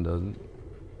 This one doesn't.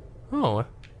 Oh,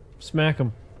 Smack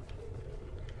him.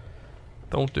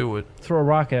 don't do it. Throw a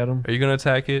rock at him. Are you gonna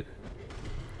attack it?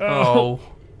 Oh.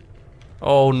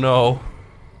 Oh no.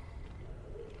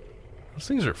 Those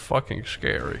things are fucking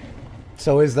scary.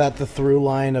 So is that the through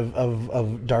line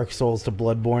of Dark Souls to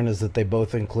Bloodborne, is that they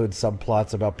both include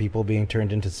subplots about people being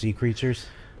turned into sea creatures?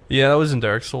 Yeah, that was in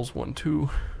Dark Souls 1, 2.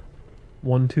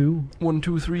 1, 2. 1,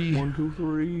 2, 3. 1, 2,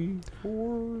 3,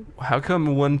 4. How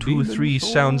come 1, 2, 3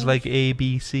 sounds like A,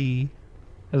 B, C?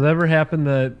 Has it ever happened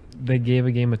that they gave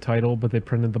a game a title, but they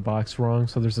printed the box wrong,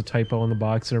 so there's a typo on the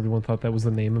box and everyone thought that was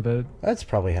the name of it? That's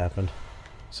probably happened.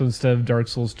 So instead of Dark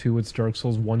Souls 2, it's Dark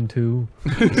Souls 1, 2.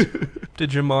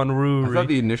 Digimon Ruri. I thought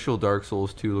the initial Dark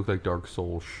Souls 2 looked like Dark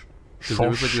Souls. Because there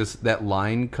was like this, that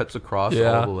line cuts across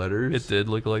all the letters. It did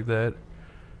look like that.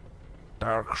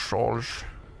 Dark Souls.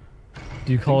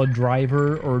 Do you call it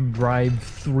Driver or Drive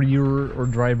 3 or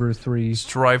Driver 3? It's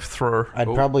drive through. I'd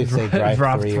probably say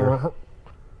Drive 3. Or,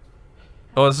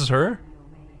 Oh, this is her?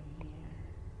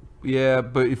 Yeah,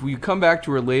 but if we come back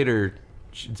to her later,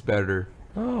 it's better.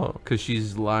 Oh. Because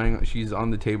she's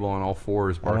on the table on all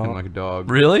fours, barking like a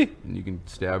dog. Really? And you can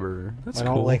stab her. That's I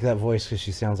don't cool. like that voice because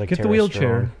she sounds like Get the Tara wheelchair.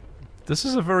 Strong. This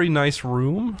is a very nice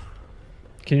room.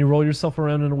 Can you roll yourself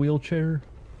around in a wheelchair?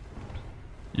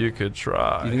 You could You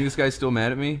try. think this guy's still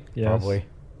mad at me? Yes. Probably.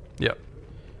 Yep.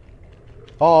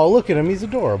 Oh, look at him. He's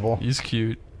adorable. He's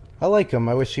cute. I like him.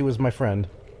 I wish he was my friend.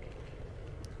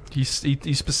 He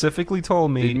specifically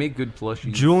told They me make good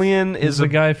plushies. Julian He's is the a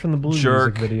guy from the Blue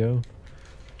jerk. music video.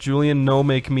 Julian no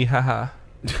make me haha.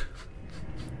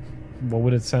 What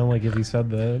would it sound like if he said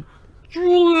that?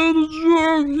 Julian is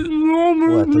jerk. No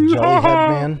make What, the Jolly Head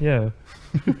Man? Yeah.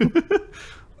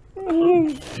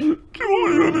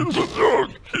 Julian is a jerk.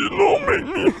 He no make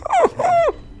me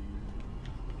haha.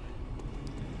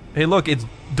 Hey, look, it's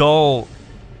Dull.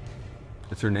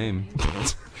 That's her name.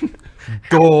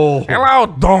 Dull. Hello,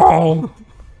 Dull.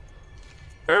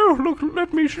 Oh, look,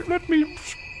 let me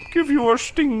give you a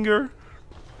stinger.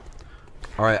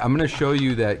 Alright, I'm going to show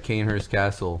you that Canehurst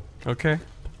Castle. Okay.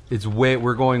 It's way.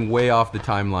 We're going way off the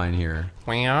timeline here.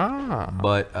 Yeah.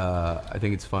 But I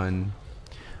think it's fun.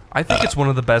 I think it's one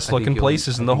of the best looking you'll-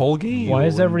 places in the whole game. Why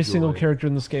is every enjoy. single character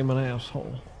in this game an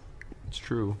asshole? It's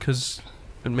true. Because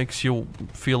it makes you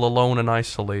feel alone and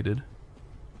isolated.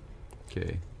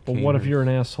 Okay. But what if you're an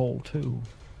asshole too?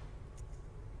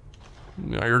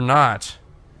 No, you're not.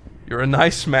 You're a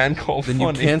nice man called Then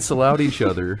Funny. you cancel out each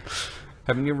other.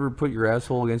 Haven't you ever put your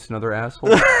asshole against another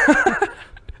asshole?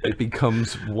 It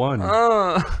becomes one.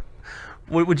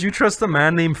 Would you trust a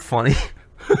man named Funny?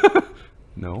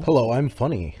 No. Hello, I'm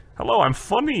funny. Hello, I'm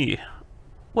Funny.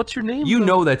 What's your name? You though?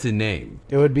 know that's a name.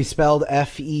 It would be spelled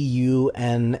F-E-U-N-N-I.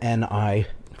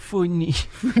 Funny.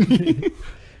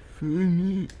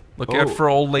 Look out for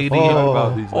old lady.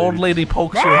 About these Old ladies. lady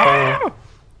pokes your hole.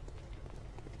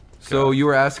 So you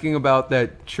were asking about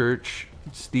that church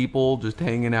steeple just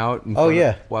hanging out. In Oh, front of-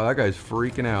 yeah. Wow, that guy's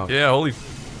freaking out. Yeah, holy.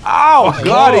 Oh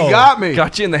God, he got me.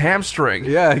 Got you in the hamstring.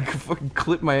 Yeah, he fucking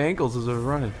clipped my ankles as I was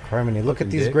running. Harmony, look at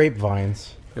these dick.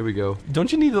 grapevines. There we go.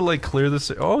 Don't you need to like clear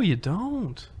this? Oh, you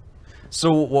don't.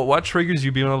 So what triggers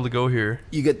you being able to go here?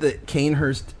 You get the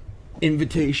Canehurst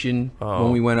invitation when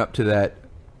we went up to that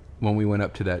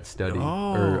study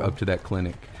or up to that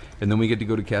clinic, and then we get to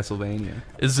go to Castlevania.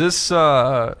 Is this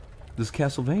This is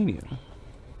Castlevania.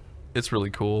 It's really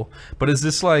cool. But is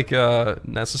this like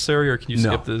necessary, or can you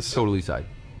skip this? Totally side.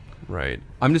 Right.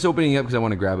 I'm just opening it up because I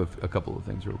want to grab a couple of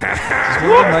things real quick. It's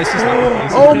one of the nicest little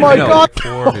places. Oh my No. god!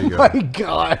 There you go. My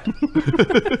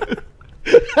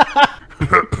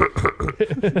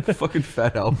god! Fucking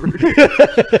Fat Albert.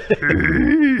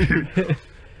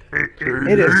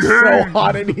 It is so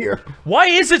hot in here. Why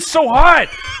is it so hot?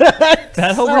 Fat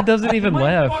Albert doesn't even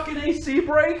laugh. Fucking AC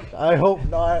break. I hope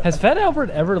not. Has Fat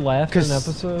Albert ever laughed in an 'Cause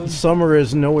episode? Summer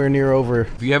is nowhere near over.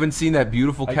 If you haven't seen that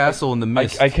beautiful castle in the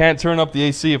mist, I can't turn up the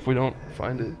AC if we don't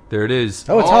find it. there it is.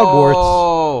 Oh, it's Hogwarts.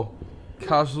 Oh,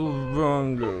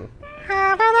 Castlevania.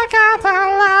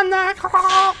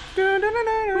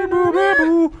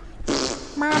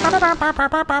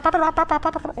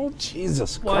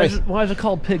 Jesus Why Christ. why is it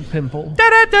called Pig Pimple?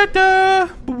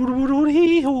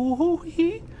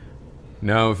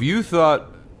 Now, if you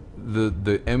thought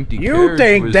the empty You carriage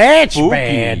think was that's spooky,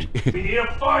 bad.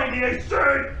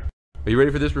 Are you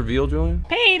ready for this reveal, Julian?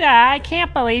 Peter, I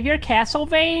can't believe you're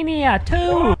Castlevania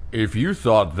too. If you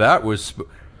thought that was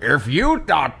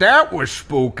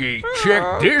spooky,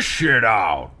 check this shit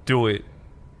out. Do it.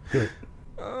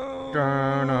 Oh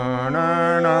no!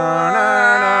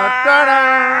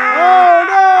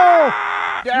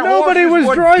 Nobody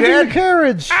was driving the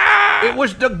carriage. It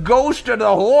was the ghost of the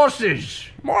horses.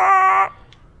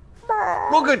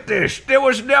 Look at this. There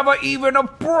was never even a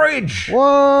bridge. Whoa!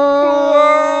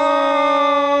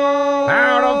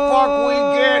 How the fuck we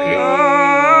get here?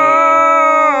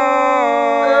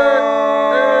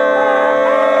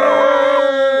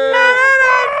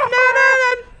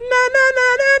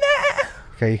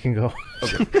 Okay, you can go.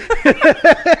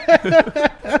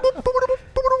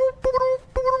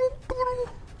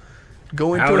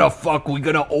 Go How into the fuck we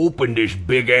gonna open this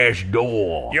big ass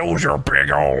door? Use your big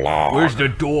old law. Where's the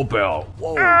doorbell?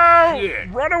 Whoa,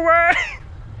 shit. Run away!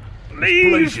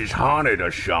 Leave! Place is haunted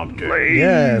or something.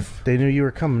 Yeah, they knew you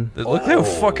were coming. Look how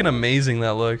fucking amazing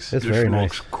that looks. It's This very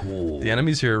looks nice. cool. The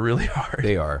enemies here are really hard.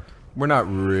 They are. We're not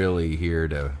really here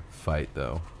to fight,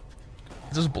 though.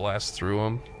 Just blast through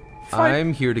them.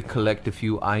 I'm here to collect a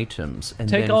few items and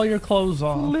Take then all your clothes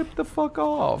off. flip the fuck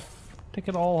off. Take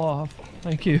it all off.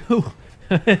 Thank you.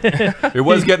 It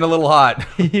was getting a little hot.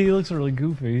 He looks really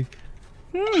goofy.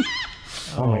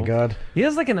 Oh my god. He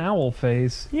has like an owl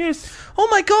face. Yes. Oh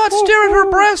my god, stare at her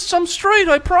breasts. I'm straight,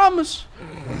 I promise.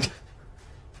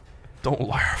 Don't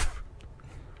laugh.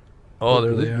 Oh,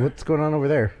 there they are. What's going on over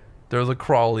there? They're the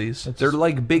crawlies. They're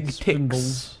like big ticks.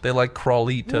 Spindles. They like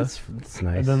crawlita. That's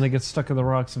nice. And then they get stuck in the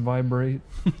rocks and vibrate.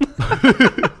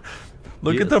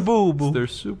 Look at the boo boo. They're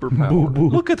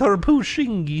superpowered. Look at her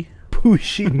pushingy.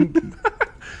 pushing.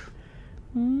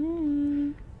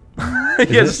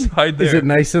 Yes, hide there. Is it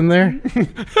nice in there?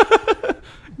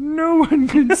 No one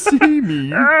can see me.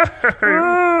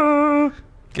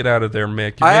 Get out of there,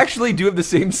 Mick. You're I making- actually do have the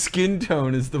same skin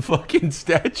tone as the fucking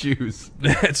statues.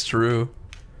 That's true.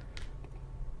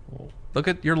 Look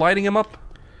at, you're lighting him up.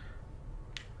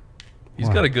 He's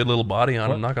got a good little body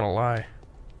on him, not gonna lie.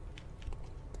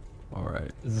 All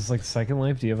right. Is this like Second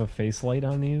Life? Do you have a face light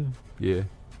on you? Yeah.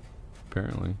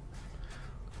 Apparently.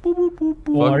 Well, Fuck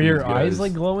are your these eyes guys.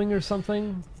 like glowing or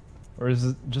something? Or is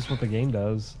it just what the game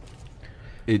does?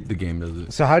 The game does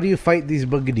it. So how do you fight these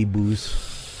boogity boos?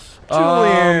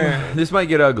 This might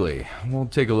get ugly. We'll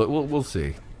take a look. We'll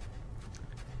see.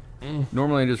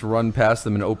 Normally I just run past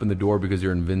them and open the door because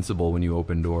you're invincible when you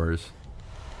open doors.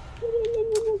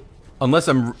 Unless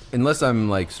I'm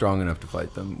like strong enough to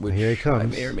fight them, which Here he comes. I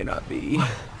may or may not be.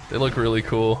 They look really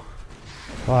cool.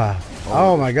 Wow.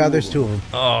 Oh my god, there's two of them.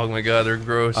 Oh my god, they're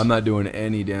gross. I'm not doing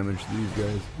any damage to these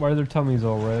guys Why are their tummies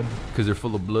all red? because they're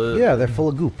full of blood. Yeah, they're full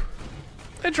of goop.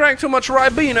 They drank too much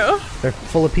Ribena. They're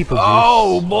full of people juice.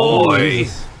 Oh boy!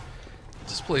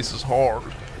 This place is hard.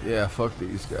 Yeah, fuck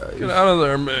these guys. Get out of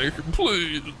there, Mick,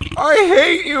 please. I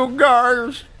hate you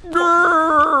guys.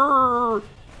 Grrr.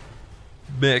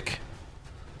 Mick,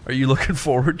 are you looking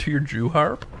forward to your Jew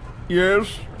harp?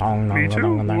 Yes, me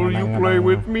too. Will you play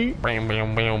with me? Will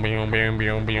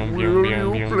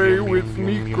Will you play with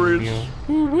me, Chris?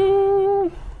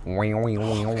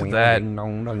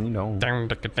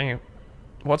 that.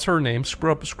 What's her name?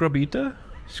 Scrubita?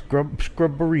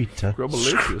 Scrubberita.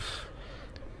 Scrubbalicious.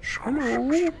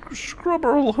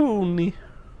 Scrubberhoony.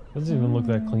 Doesn't even look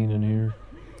that clean in here.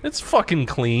 It's fucking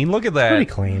clean. Look at that. Pretty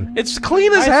clean. It's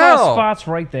clean as I hell. saw spots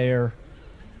right there.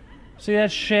 See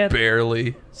that shit?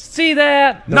 Barely. See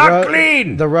that? Not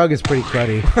clean. The rug is pretty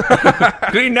cruddy.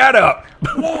 Clean that up.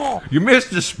 You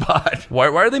missed a spot. Why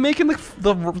are they making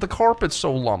the carpet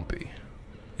so lumpy?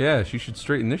 Yeah, she should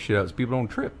straighten this shit out so people don't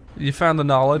trip. You found the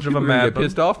knowledge of a People are gonna map. get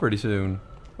pissed off pretty soon.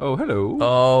 Oh, hello.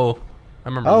 Oh, I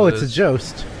remember. Oh, this. it's a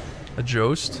joust. A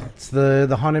joust. It's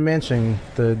the haunted mansion,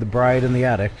 the bride in the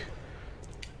attic.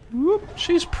 Whoop,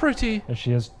 she's pretty. And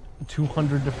she has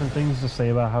 200 different things to say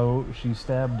about how she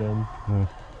stabbed him.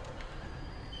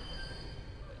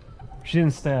 She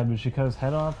didn't stab him. She cut his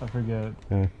head off? I forget.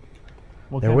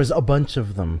 What There kind- was a bunch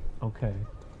of them. Okay.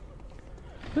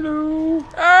 Hello.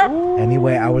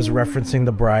 Anyway, I was referencing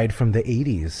the bride from the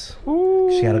 80s.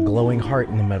 She had a glowing heart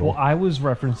in the middle. Well, I was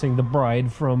referencing the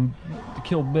bride from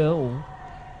Kill Bill.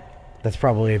 That's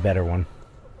probably a better one.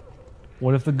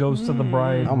 What if the ghost of the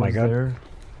bride Oh my was God. there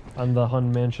on the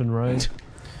Hun Mansion ride?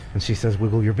 And she says,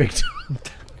 wiggle your big toe.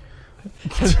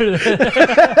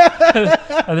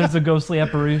 And there's a ghostly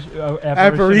apparition.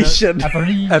 Apparition.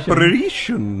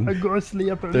 Apparition. A ghostly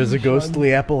apparition. There's a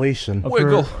ghostly appellation. Of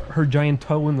Wiggle. her giant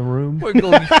toe in the room.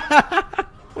 Wiggle.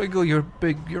 Wiggle your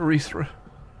big urethra.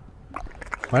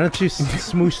 Why don't you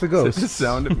smoosh the Is that ghost? the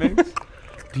sound it makes?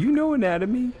 Do you know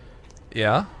anatomy?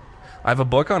 Yeah. I have a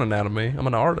book on anatomy. I'm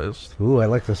an artist. Ooh, I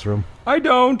like this room. I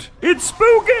don't. It's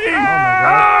spooky.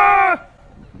 Ah!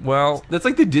 Well, That's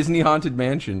like the Disney Haunted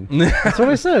Mansion. That's what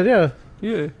I said, yeah.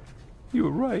 Yeah, you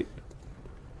were right.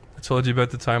 I told you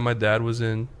about the time my dad was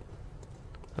in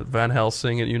Van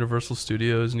Helsing at Universal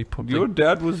Studios, and he put Your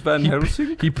dad was Van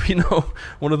Helsing?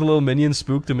 one of the little minions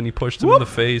spooked him, and he pushed him in the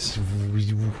face.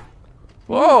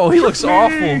 Whoa, he looks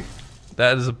awful.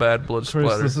 That is a bad blood Chris,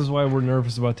 splatter. this is why we're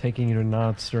nervous about taking you to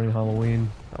Knott's during Halloween.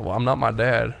 Well, I'm not my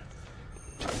dad.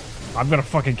 I'm gonna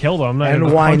fucking kill them. I'm not And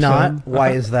gonna why punch not? them. Why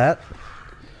is that?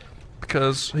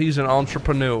 Because he's an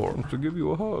entrepreneur. To give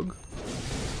you a hug.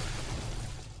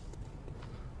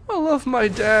 I love my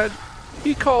dad.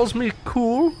 He calls me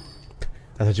cool.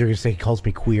 I thought you were going to say he calls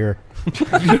me queer.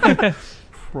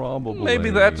 Probably. Maybe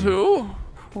that too.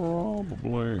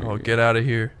 Probably. Oh, get out of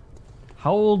here.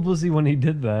 How old was he when he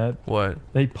did that? What?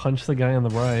 They punched the guy on the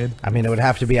ride. I mean, it would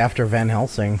have to be after Van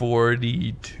Helsing.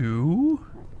 42?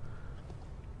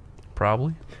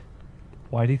 Probably.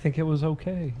 Why do you think it was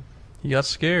okay? He got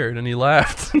scared and he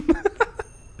laughed.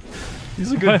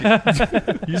 He's a good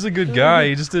he's a good guy.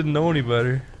 He just didn't know any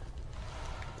better.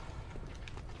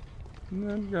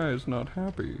 That guy is not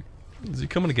happy. Is he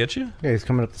coming to get you? Yeah, he's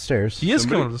coming up the stairs. He is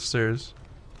Somebody- coming up the stairs.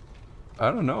 I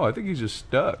don't know. I think he's just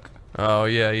stuck. Oh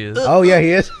yeah, he is. Oh, yeah,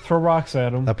 he is. Throw rocks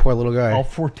at him. That poor little guy. All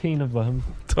 14 of them.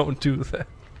 Don't do that.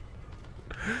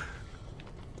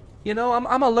 You know,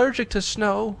 I'm allergic to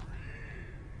snow.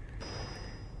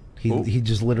 He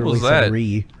just literally was said that? re.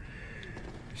 He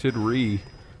said re.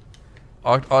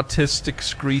 Autistic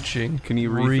screeching. Can you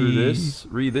read through this?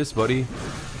 Read this, buddy.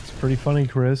 It's pretty funny,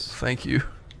 Chris. Thank you.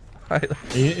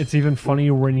 It's even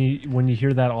funnier when you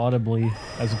hear that audibly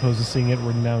as opposed to seeing it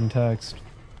written down in text.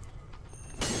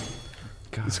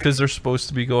 It's because they're supposed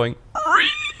to be going.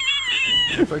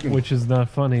 Which is not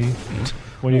funny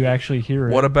when you actually hear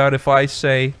it. What about if I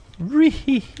say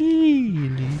really?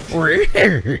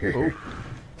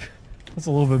 That's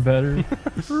a little bit better.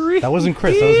 That wasn't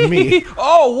Chris, that was me.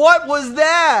 Oh, what was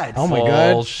that? Oh my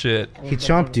god. Bullshit. He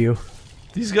chomped you.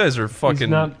 These guys are fucking. He's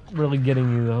not really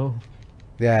getting you though.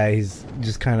 Yeah, he's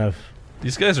just kind of...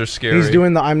 These guys are scary. He's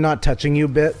doing the I'm not touching you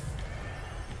bit.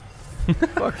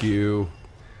 Fuck you.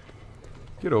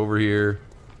 Get over here.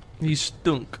 He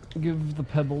stunk. Give the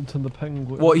pebble to the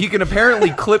penguin. Well, he can apparently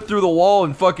clip through the wall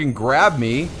and fucking grab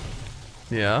me.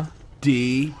 Yeah.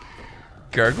 D.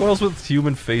 Gargoyles with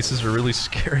human faces are really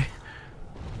scary.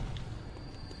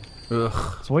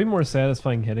 Ugh. It's way more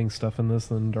satisfying hitting stuff in this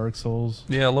than Dark Souls.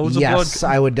 Yeah, loads of Yes,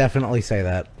 blood. I would definitely say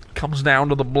that. Comes down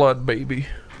to the blood, baby.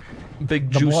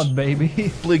 Big The juice. blood,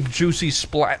 baby. Big juicy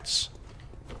splats.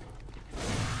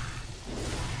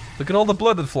 Look at all the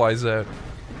blood that flies out.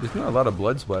 There's not a lot of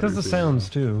blood splatters. Because the sounds,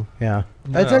 too. Yeah.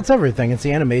 Yeah. It's everything. It's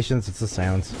the animations, it's the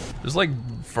sounds. There's like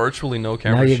virtually no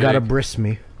camera Now you shake. gotta brisk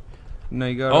me. No,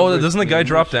 you gotta Oh, doesn't the guy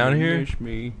drop down here? wish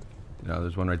me. No,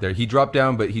 there's one right there. He dropped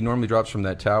down, but he normally drops from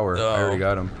that tower. Oh. I already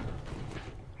got him.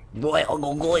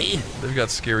 They've got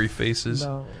scary faces.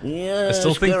 No. Yeah, I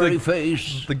still think scary the-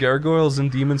 face. The gargoyles in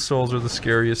Demon Souls are the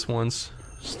scariest ones.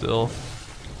 Still.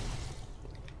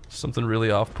 Something really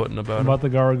off-putting about What them. about the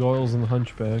gargoyles and the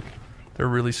hunchback? They're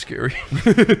really scary.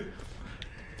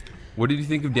 What did you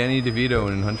think of Danny DeVito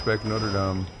in Hunchback of Notre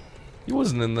Dame? He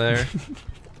wasn't in there.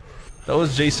 That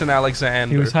was Jason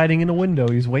Alexander. He was hiding in a window.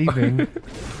 He's waving.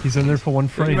 He's in there for one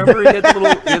frame. Remember he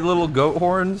had little goat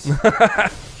horns?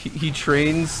 he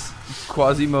trains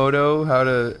Quasimodo how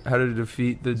to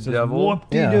defeat the devil.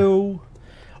 Whoop-de-doo.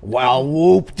 Wow,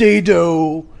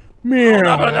 whoop-de-doo.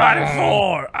 Number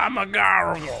 94, I'm a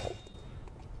gargoyle.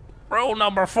 Rule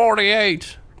number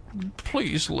 48,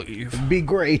 please leave. Be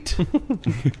great.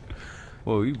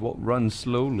 Well, he runs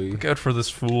slowly. Look out for this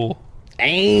fool.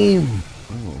 Aim.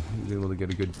 Oh, he's able to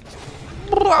get a good.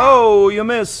 Oh, you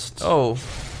missed. Oh,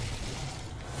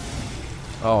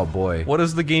 Oh boy. what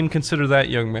does the game consider that,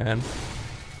 young man?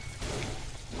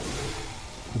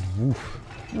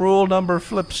 Rule number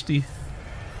flipsty.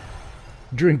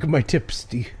 Drink my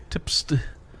tipsty. Tipsty.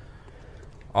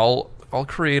 I'll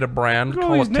create a brand, Look at all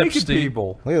call these it naked Tipsty.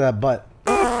 people. Look at that butt.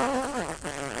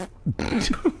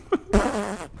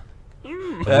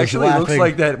 It actually looks laughing.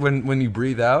 like that when you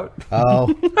breathe out.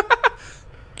 Oh.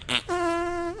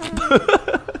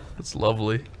 That's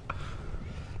lovely.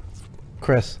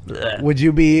 Chris, would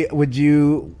your would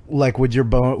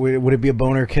it be a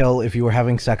boner kill if you were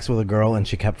having sex with a girl and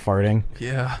she kept farting,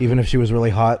 Yeah. even if she was really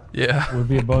hot? Yeah. Would it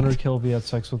be a boner kill if he had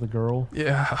sex with a girl?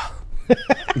 Yeah.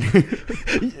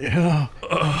 Yeah.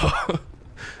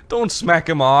 Don't smack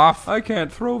him off. I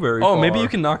can't throw very Oh, far. maybe you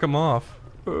can knock him off.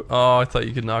 Oh, I thought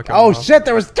you could knock him off. Oh shit!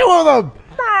 There was two of them.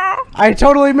 I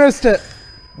totally missed it.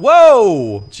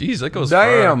 Whoa! Jeez, that goes far.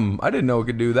 Damn! I didn't know it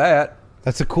could do that.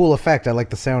 That's a cool effect. I like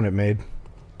the sound it made.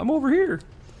 I'm over here.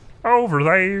 Over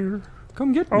there.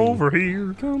 Come get me. Over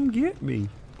here. Come get me.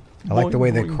 I like the way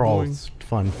they boing, crawl. boing. It's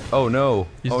fun. Oh no.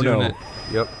 He's oh doing no. it.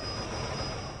 Yep.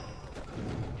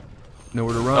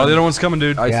 Nowhere to run. Oh, the other one's coming,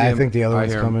 dude. I see Yeah, I him. think the other I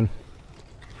one's hear him. coming.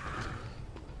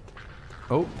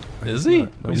 Oh. Is he? No,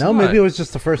 He's No, not. maybe it was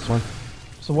just the first one.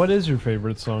 So what is your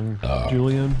favorite song,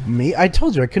 Julian? Me? I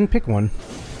told you I couldn't pick one.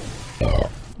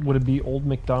 Would it be Old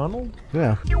MacDonald?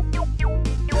 Yeah.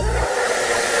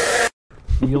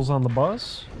 Wheels on the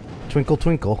Bus? Twinkle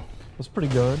Twinkle. That's pretty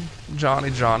good. Johnny.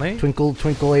 Twinkle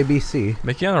Twinkle ABC.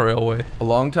 Mickey on a Railway A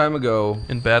long time ago,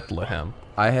 in Bethlehem.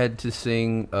 I had to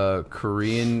sing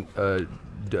Korean. It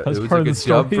That's was part like of a the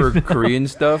dub story for now. Korean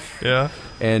stuff, Yeah.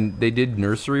 and they did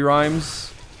nursery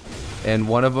rhymes, and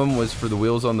one of them was for the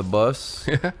wheels on the bus.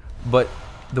 But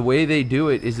the way they do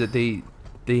it is that they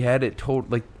had it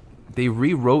told like they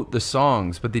rewrote the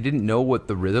songs, but they didn't know what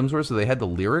the rhythms were, so they had the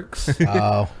lyrics.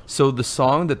 Oh. So the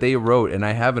song that they wrote, and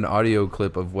I have an audio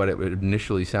clip of what it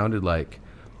initially sounded like,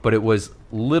 but it was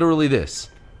literally this.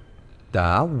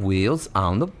 The wheels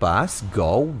on the bus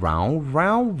go round,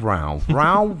 round, round,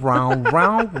 round, round,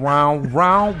 round, round,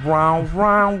 round, round,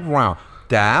 round, round.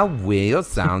 The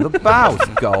wheels on the bus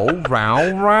go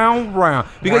round, round, round.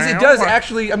 Because it does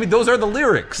actually, I mean, those are the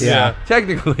lyrics. Yeah.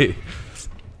 Technically.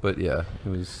 But yeah, it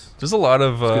was... There's a lot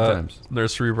of good times.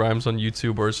 nursery rhymes on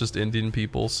YouTube where it's just Indian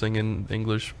people singing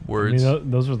English I words.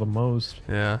 mean, those are the most.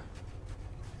 Yeah.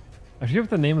 I forget what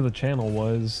the name of the channel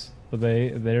was, but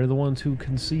they're the ones who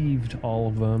conceived all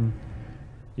of them.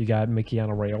 You got Mickey on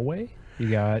a Railway.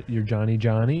 You got your Johnny,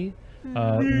 Wee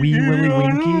Willie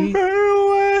Winky.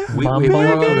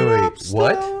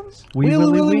 What? Wee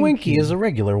Willie Winky is a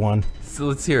regular one. So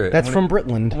let's hear it. That's I from wanna,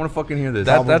 Britland. I want to fucking hear this.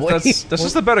 That's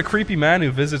just about a creepy man who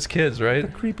visits kids,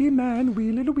 right? creepy man,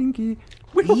 wee little winky.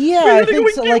 Yeah, I think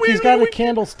so. Like he's got a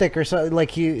candlestick or something.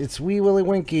 Like it's Wee Willie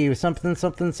Winky, something,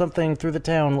 something, something through the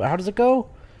town. How does it go?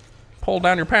 Pulled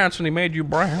down your pants and he made you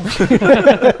brown.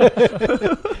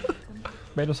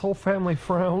 Made his whole family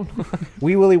frown.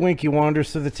 Wee Willie Winky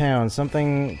wanders through the town.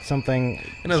 Something, something.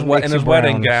 In his, makes in you his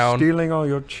wedding brown. gown. Stealing all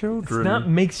your children. That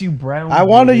makes you brown. I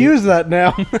want to Willie. use that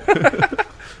now.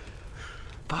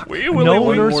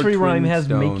 No nursery more rhyme has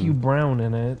tombstone. make you brown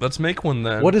in it. Let's make one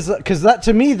then. What is that? Because that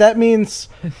to me that means,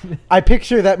 I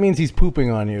picture that means he's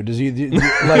pooping on you. Does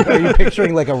like are you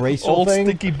picturing like a racial Old thing?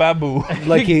 stinky babu.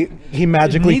 Like he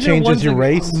magically Neither changes one's your a-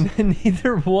 race.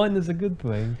 Neither one is a good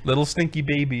thing. Little stinky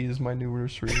baby is my new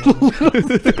nursery rhyme.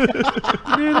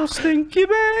 Little stinky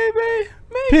baby,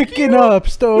 Picking up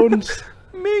stones.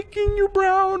 making you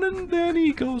brown, and then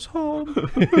he goes home.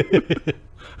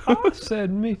 I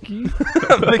said Mickey.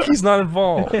 Mickey's not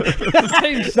involved.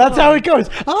 That's how it goes.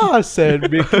 Ah,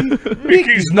 said Mickey.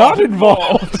 Mickey's not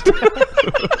involved.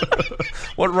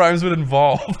 What rhymes with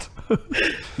involved?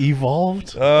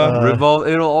 Evolved. Revolve.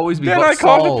 It'll always be. Then but I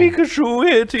called Saul. the Pikachu.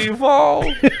 It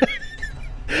evolved.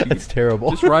 That's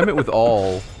terrible. Just rhyme it with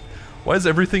all. Why is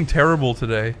everything terrible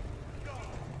today?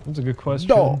 That's a good question.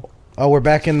 No. Oh, we're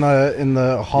back in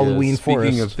the Halloween Speaking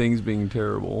forest. of things being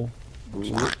terrible.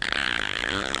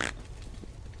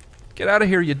 Get out of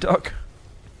here, you duck.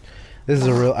 This is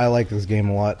a real. I like this game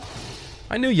a lot.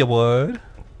 I knew you would.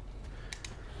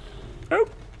 Oh.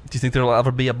 Do you think there'll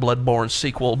ever be a Bloodborne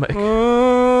sequel, Mick?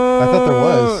 I thought there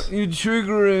was. You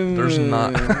triggering There's me.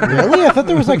 not. Really? I thought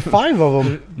there was like 5 of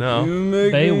them. No.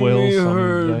 They will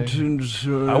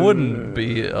someday. I wouldn't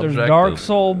be There's objective. Dark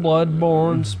Soul,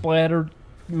 Bloodborne, Splatter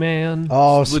Man.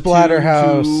 Oh,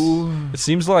 Splatterhouse. 2. It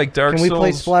seems like Dark Can we Souls...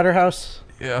 play Splatterhouse?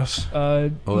 Yes. Oh,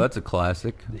 that's a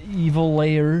classic. Evil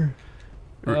Layer.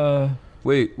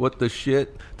 Wait, what the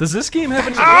shit? Does this game have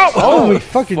any... Holy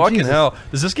fucking Jesus. hell.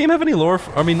 Does this game have any lore...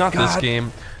 I mean, not this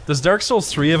game. Does Dark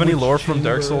Souls 3 have any lore from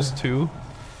Dark Souls 2?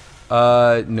 No.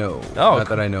 Oh, Not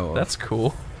that I know of. That's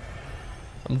cool.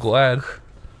 I'm glad.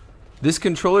 This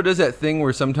controller does that thing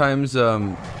where sometimes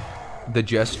the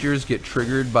gestures get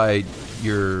triggered by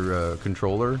your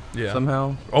controller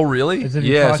somehow. Oh, really? As if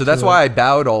you Yeah, talk so to that's it. why I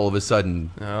bowed all of a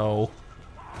sudden. No.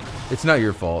 It's not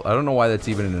your fault. I don't know why that's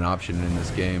even an option in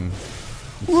this game.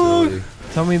 It's silly.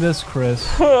 Tell me this, Chris.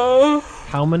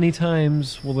 How many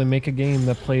times will they make a game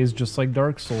that plays just like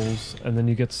Dark Souls, and then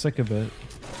you get sick of it?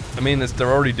 I mean,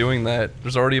 they're already doing that.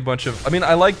 There's already a bunch of... I mean,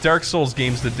 I like Dark Souls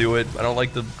games that do it. I don't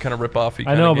like the kind of rip-offy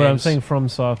I know, but I'm saying from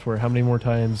Software, how many more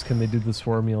times can they do this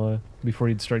formula before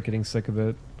you'd start getting sick of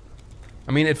it?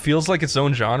 I mean, it feels like its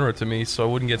own genre to me, so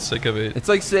I wouldn't get sick of it. It's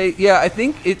like I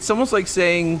think it's almost like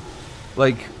saying,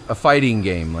 like a fighting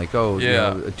game, like you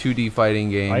know, a 2D fighting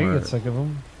game. I can get sick of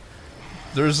them.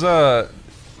 There's I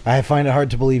find it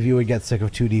hard to believe you would get sick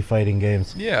of 2D fighting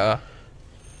games. yeah.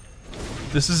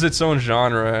 This is its own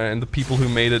genre, and the people who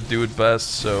made it do it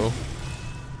best, so...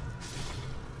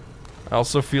 I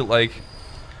also feel like...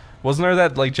 Wasn't there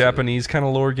that, like, Japanese kind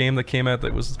of lore game that came out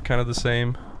that was kind of the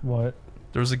same? What?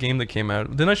 There was a game that came out.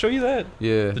 Didn't I show you that?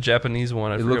 Yeah. The Japanese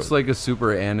one. I It forgot. looks like a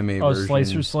super anime Oh,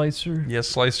 version. Slicer? Yeah,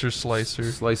 Slicer.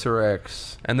 Slicer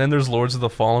X. And then there's Lords of the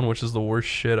Fallen, which is the worst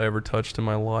shit I ever touched in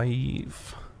my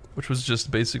life. Which was just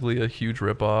basically a huge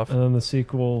ripoff. And then the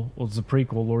sequel, well, it's the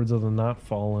prequel, Lords of the Not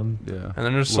Fallen. Yeah. And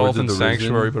then there's Lords Salt of and the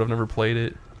Sanctuary, Risen. but I've never played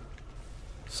it.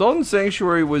 Salt and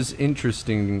Sanctuary was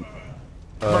interesting.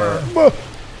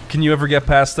 Can you ever get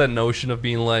past that notion of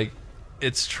being like,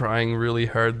 it's trying really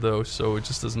hard though, so it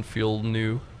just doesn't feel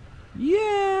new?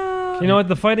 Yeah. You know what?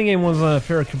 The fighting game wasn't a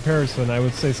fair comparison. I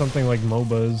would say something like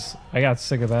MOBAs. I got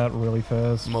sick of that really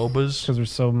fast. MOBAs? Because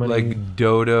there's so many. Like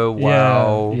Dota,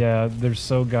 WoW. Yeah, there's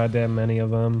so goddamn many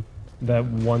of them that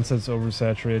once it's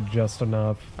oversaturated just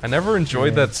enough. I never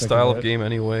enjoyed Yeah, that sick style of of it. game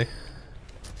anyway.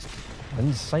 I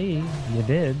didn't say you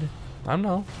did. I don't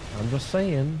know. I'm just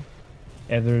saying.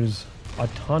 And there's a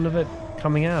ton of it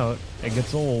coming out. It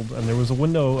gets old, and there was a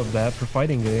window of that for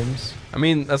fighting games. I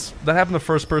mean, that happened to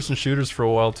first-person shooters for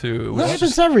a while too. It That was happens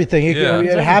just, to everything. It, Yeah. it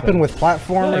It's happened everything. with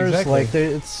platformers. Yeah, exactly. Like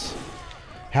it's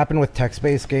happened with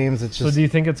text-based games. It's So just. do you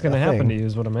think it's going to a happen to thing. you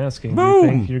is what I'm asking. Do you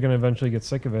think you're going to eventually get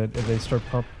sick of it if they start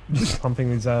pumping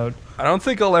these out? I don't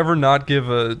think I'll ever not give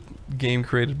a game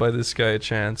created by this guy a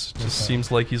chance. It just seems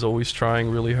like he's always trying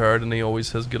really hard and he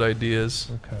always has good ideas.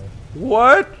 Okay.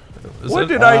 What? Is What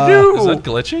that- did I do? Is that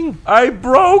glitching? I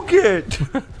broke it.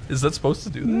 Is that supposed to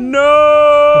do that?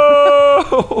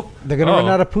 No. They're gonna run Oh.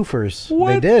 out of poofers.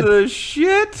 What They did. the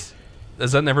shit?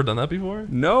 Has that never done that before?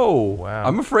 No. Wow.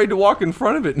 I'm afraid to walk in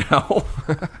front of it now.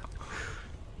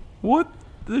 What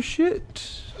the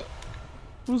shit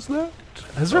was that?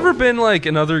 Has there ever been like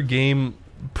another game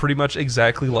pretty much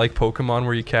exactly like Pokemon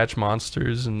where you catch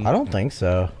monsters and I don't think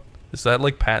so. is that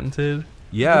like patented?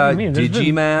 Yeah, What do you mean?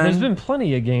 Digiman. There's been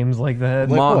plenty of games like that.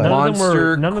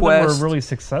 Monster none of them Quest. were really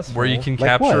successful. Where you can Like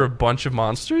capture what? a bunch of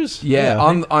monsters? Yeah,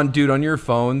 on your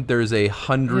phone, there's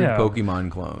 100 Yeah.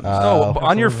 Pokemon clones. No,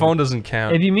 on your phone doesn't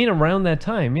count. If you mean around that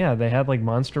time, yeah, they had like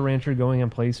Monster Rancher going on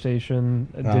PlayStation.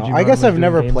 Digimon I guess was I've doing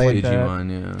never games played like that. Digimon,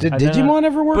 yeah. Did And then, Digimon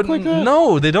ever work But like that?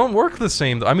 no, they don't work the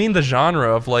same. I mean, the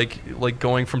genre of like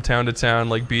going from town to town,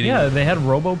 like beating. Yeah, they had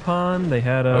Robopon. They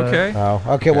had a. Okay. Oh,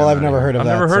 okay. Well, I've never heard of I've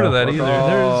that. never heard of so- that either.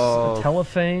 There's a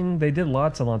Telefang. They did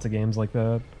lots and lots of games like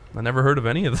that. I never heard of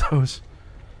any of those.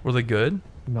 Were they good?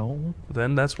 No.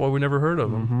 Then that's why we never heard of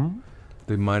them.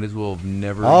 They might as well have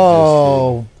never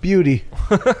Oh, beauty,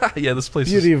 Yeah, this place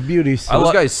beauty is. of beauties.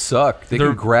 Those guys suck. They They're-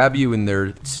 can grab you in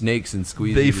their snakes and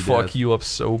squeeze They you to fuck death. you up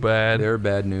so bad. They're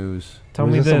bad news. Tell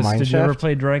Was me this a this: mine did you ever shaft?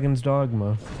 play Dragon's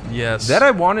Dogma? Yes. That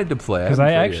I wanted to play. Because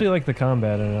I haven't played actually it. like the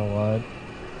combat in it a lot.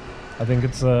 I think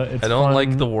it's I don't fun.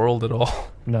 like the world at all.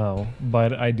 No,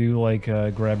 but I do like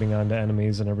grabbing onto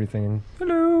enemies and everything.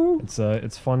 Hello.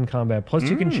 It's fun combat. Plus,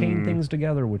 you can chain things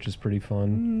together, which is pretty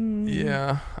fun.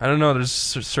 Yeah, I don't know. There's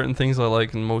certain things I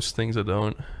like and most things I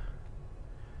don't.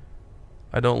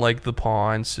 I don't like the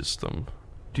pawn system.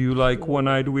 Do you like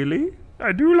One-Eyed Willy?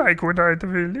 I do like One-Eyed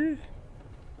Willy.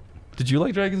 Did you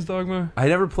like Dragon's Dogma? I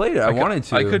never played it. I wanted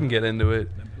to. I couldn't get into it.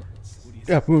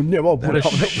 Yeah, Had a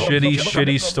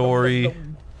shitty story.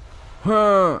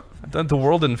 Huh. The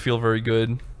world didn't feel very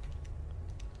good.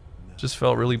 Just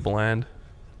felt really bland.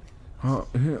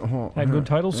 Had good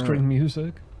title screen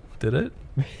music. Did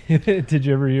it? Did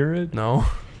you ever hear it? No.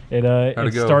 It it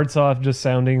go? starts off just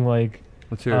sounding like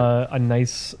Let's hear it. a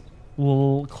nice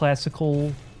little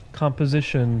classical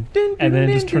composition, and then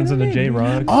it just turns into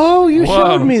J-Rock. Oh, you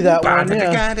Whoa. showed me that one.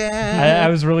 Yeah. I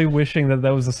was really wishing that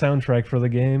was the soundtrack for the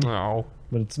game, No.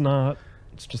 but it's not.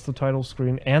 It's just the title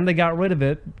screen, and they got rid of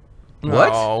it. What?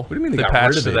 No. What do you mean they got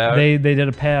patched rid of it? out? They did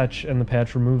a patch, and the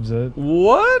patch removes it.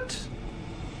 What?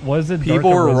 Was it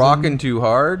People Dark were Arisen? rocking too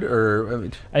hard, or I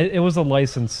mean, It was a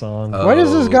licensed song. Why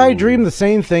does this guy Oh. dream the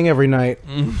same thing every night?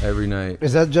 every night.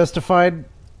 Is that justified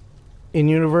in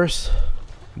universe?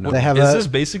 No. They have Is a this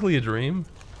basically a dream?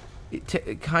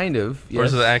 Kind of. Yes. Or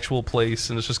is it an actual place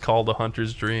and it's just called the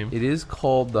Hunter's Dream? It is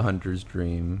called the Hunter's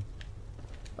Dream.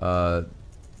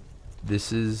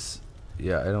 This is,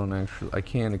 yeah. I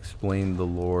can't explain the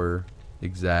lore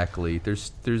exactly.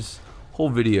 There's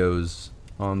whole videos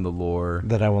on the lore.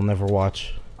 that I will never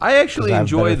watch. I actually 'Cause I have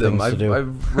enjoy better them. things to do.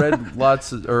 I've read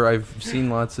lots of, or I've seen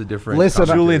lots of different. Listen,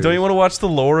 Julian, don't you want to watch the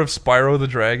lore of Spyro the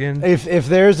Dragon? If it's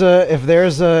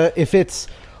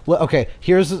okay,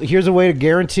 here's a way to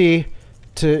guarantee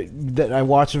that I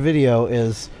watch a video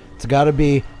is it's got to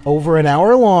be over an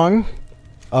hour long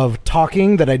of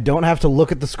talking that I don't have to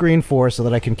look at the screen for, so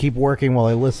that I can keep working while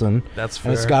I listen. That's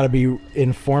And it's fair. got to be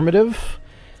informative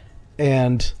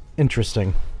and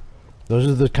interesting. Those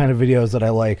are the kind of videos that I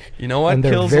like. You know what And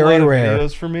they're kills very a lot of rare.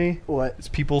 videos for me? What? It's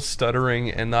people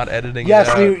stuttering and not editing Yes,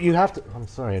 it out. you have to. I'm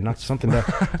sorry, I knocked something down.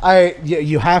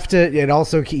 You have to. It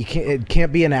also it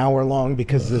can't be an hour long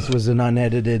because this was an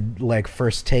unedited like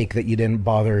first take that you didn't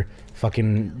bother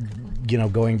fucking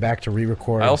going back to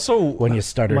re-record. I also when you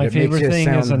stuttered, My it makes favorite you thing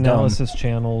is sound dumb. analysis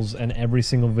channels, and every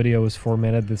single video is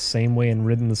formatted the same way and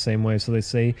written the same way. So they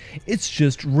say, it's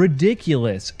just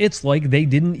ridiculous. It's like they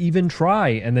didn't even try.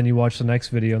 And then you watch the next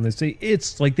video and they say,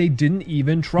 it's like they didn't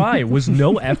even try. Was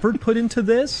no effort put into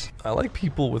this? I like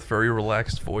people with very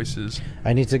relaxed voices.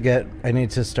 I need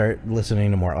to start listening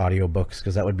to more audiobooks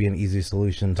because that would be an easy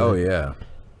solution to Oh yeah,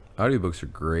 audiobooks are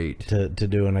great. to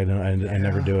do, and I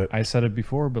never do it. I said it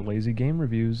before, but Lazy Game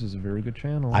Reviews is a very good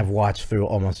channel. I've watched through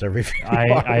almost every video.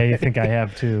 I think I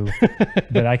have too,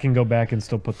 but I can go back and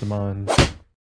still put them on.